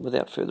 so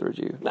without further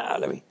ado,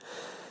 let me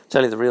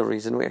tell you the real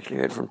reason. We actually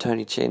heard from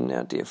Tony Chen,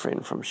 our dear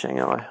friend from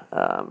Shanghai,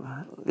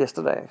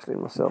 yesterday actually,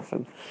 myself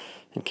and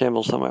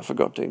Campbell somehow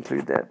forgot to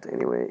include that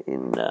anywhere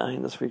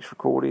in this week's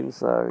recording,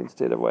 so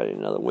instead of waiting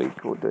another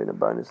week or doing a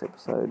bonus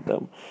episode,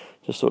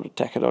 just sort of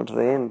tack it on to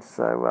the end,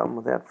 so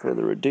without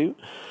further ado,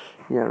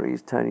 here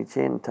is Tony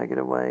Chen. Take it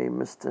away,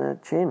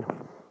 Mr. Chen.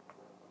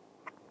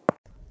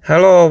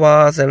 Hello,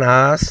 Waz and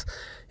As.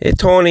 Hey,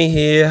 Tony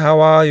here.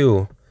 How are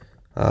you?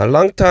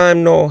 Long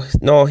time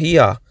no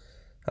here.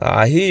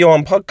 I hear you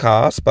on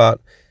podcast,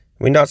 but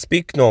we not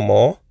speak no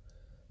more.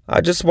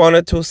 I just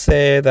wanted to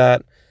say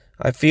that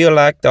I feel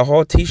like the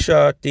whole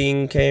T-shirt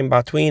thing came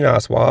between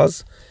us,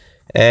 Waz.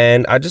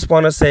 And I just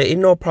want to say,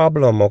 ain't no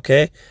problem,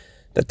 okay?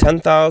 The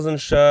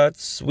 10,000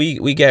 shirts,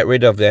 we get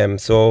rid of them,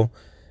 so...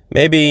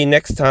 maybe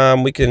next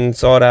time we can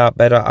sort out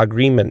better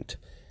agreement.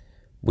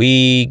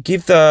 We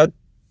give the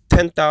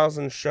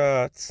 10,000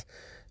 shirts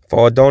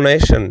for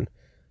donation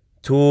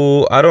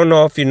to, I don't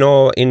know if you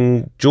know,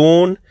 in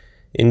June,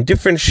 in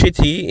different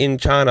city in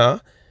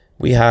China,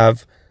 we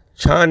have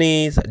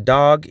Chinese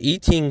dog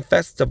eating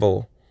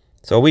festival.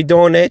 So we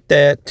donate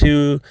that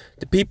to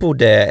the people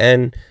there,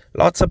 and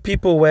lots of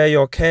people wear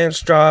your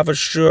Cairns Driver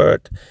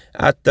shirt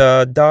at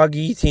the dog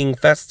eating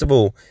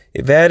festival.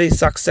 Very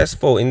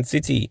successful in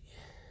city.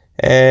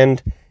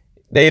 And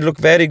they look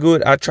very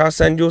good. I try to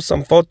send you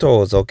some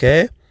photos,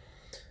 okay?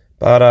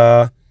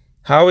 But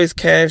how is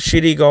Cairns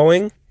City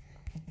going?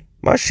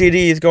 My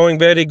city is going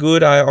very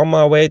good. I'm on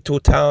my way to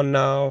town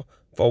now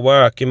for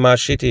work in my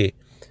city.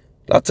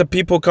 Lots of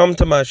people come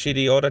to my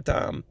city all the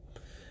time.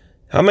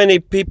 How many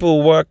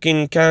people work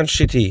in Cairns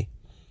City?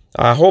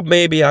 I hope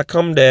maybe I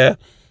come there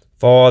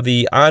for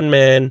the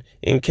Ironman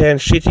in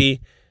Cairns City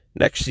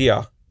next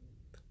year.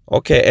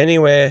 Okay,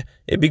 anyway,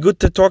 it'd be good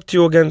to talk to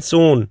you again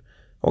soon.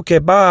 Okay,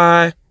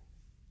 bye.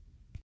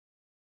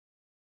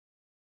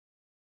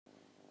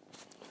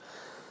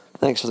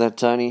 Thanks for that,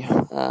 Tony.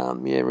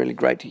 Really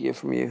great to hear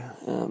from you.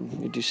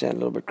 You do sound a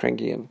little bit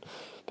cranky, and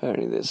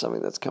apparently there's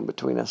something that's come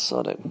between us.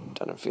 I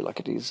don't feel like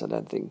it is. I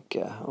don't think,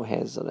 or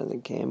has. I don't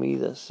think Cam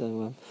either.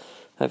 So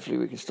hopefully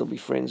we can still be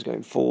friends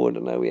going forward. I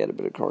know we had a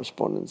bit of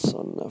correspondence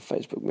on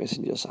Facebook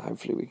Messenger, so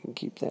hopefully we can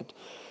keep that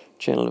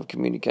channel of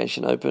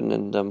communication open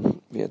and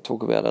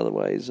talk about other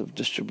ways of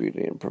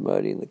distributing and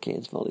promoting the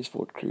Cairns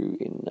Multisport Crew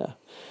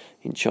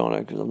in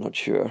China, because I'm not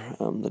sure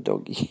the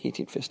dog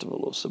eating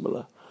festival or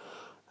similar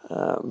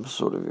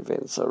sort of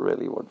events are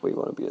really what we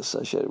want to be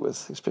associated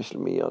with, especially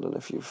me. I don't know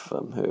if you've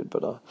heard,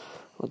 but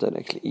I don't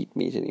actually eat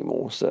meat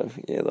anymore, so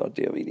yeah, the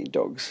idea of eating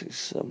dogs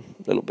is a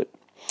little bit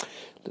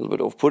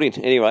off-putting.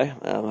 Anyway,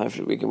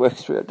 hopefully we can work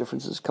through our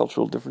differences,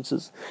 cultural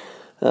differences.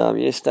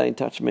 Stay in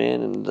touch,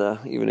 man,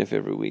 and even if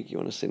every week you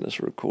want to send us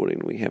a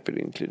recording, we're happy to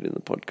include it in the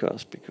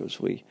podcast, because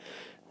we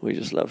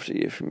just love to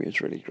hear from you.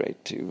 It's really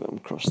great to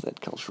cross that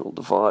cultural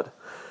divide.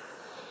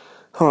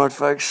 All right,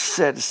 folks,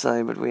 sad to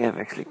say, but we have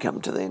actually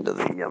come to the end of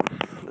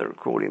the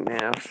recording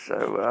now,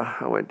 so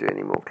I won't do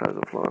any more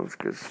close-off lines,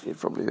 because you've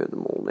probably heard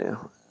them all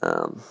now.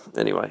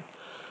 Anyway,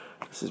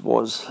 this is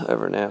Woz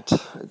over and out.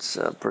 It's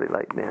pretty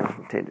late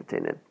now, 10 to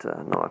 10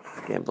 at night.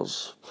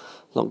 Campbell's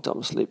long time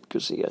asleep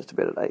because he goes to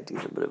bed at 8.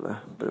 He's a bit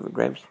of a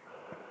gramps.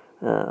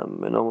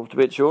 And I'm off to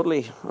bed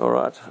shortly. All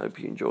right, hope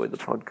you enjoyed the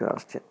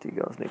podcast. Chat to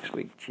you guys next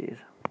week. Cheers.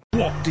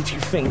 What did you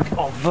think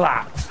of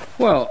that?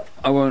 Well,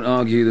 I won't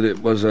argue that it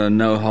was a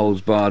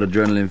no-holds-barred,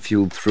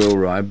 adrenaline-fueled thrill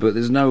ride, but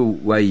there's no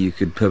way you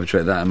could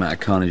perpetrate that amount of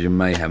carnage and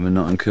mayhem and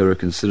not incur a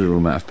considerable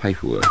amount of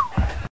paperwork.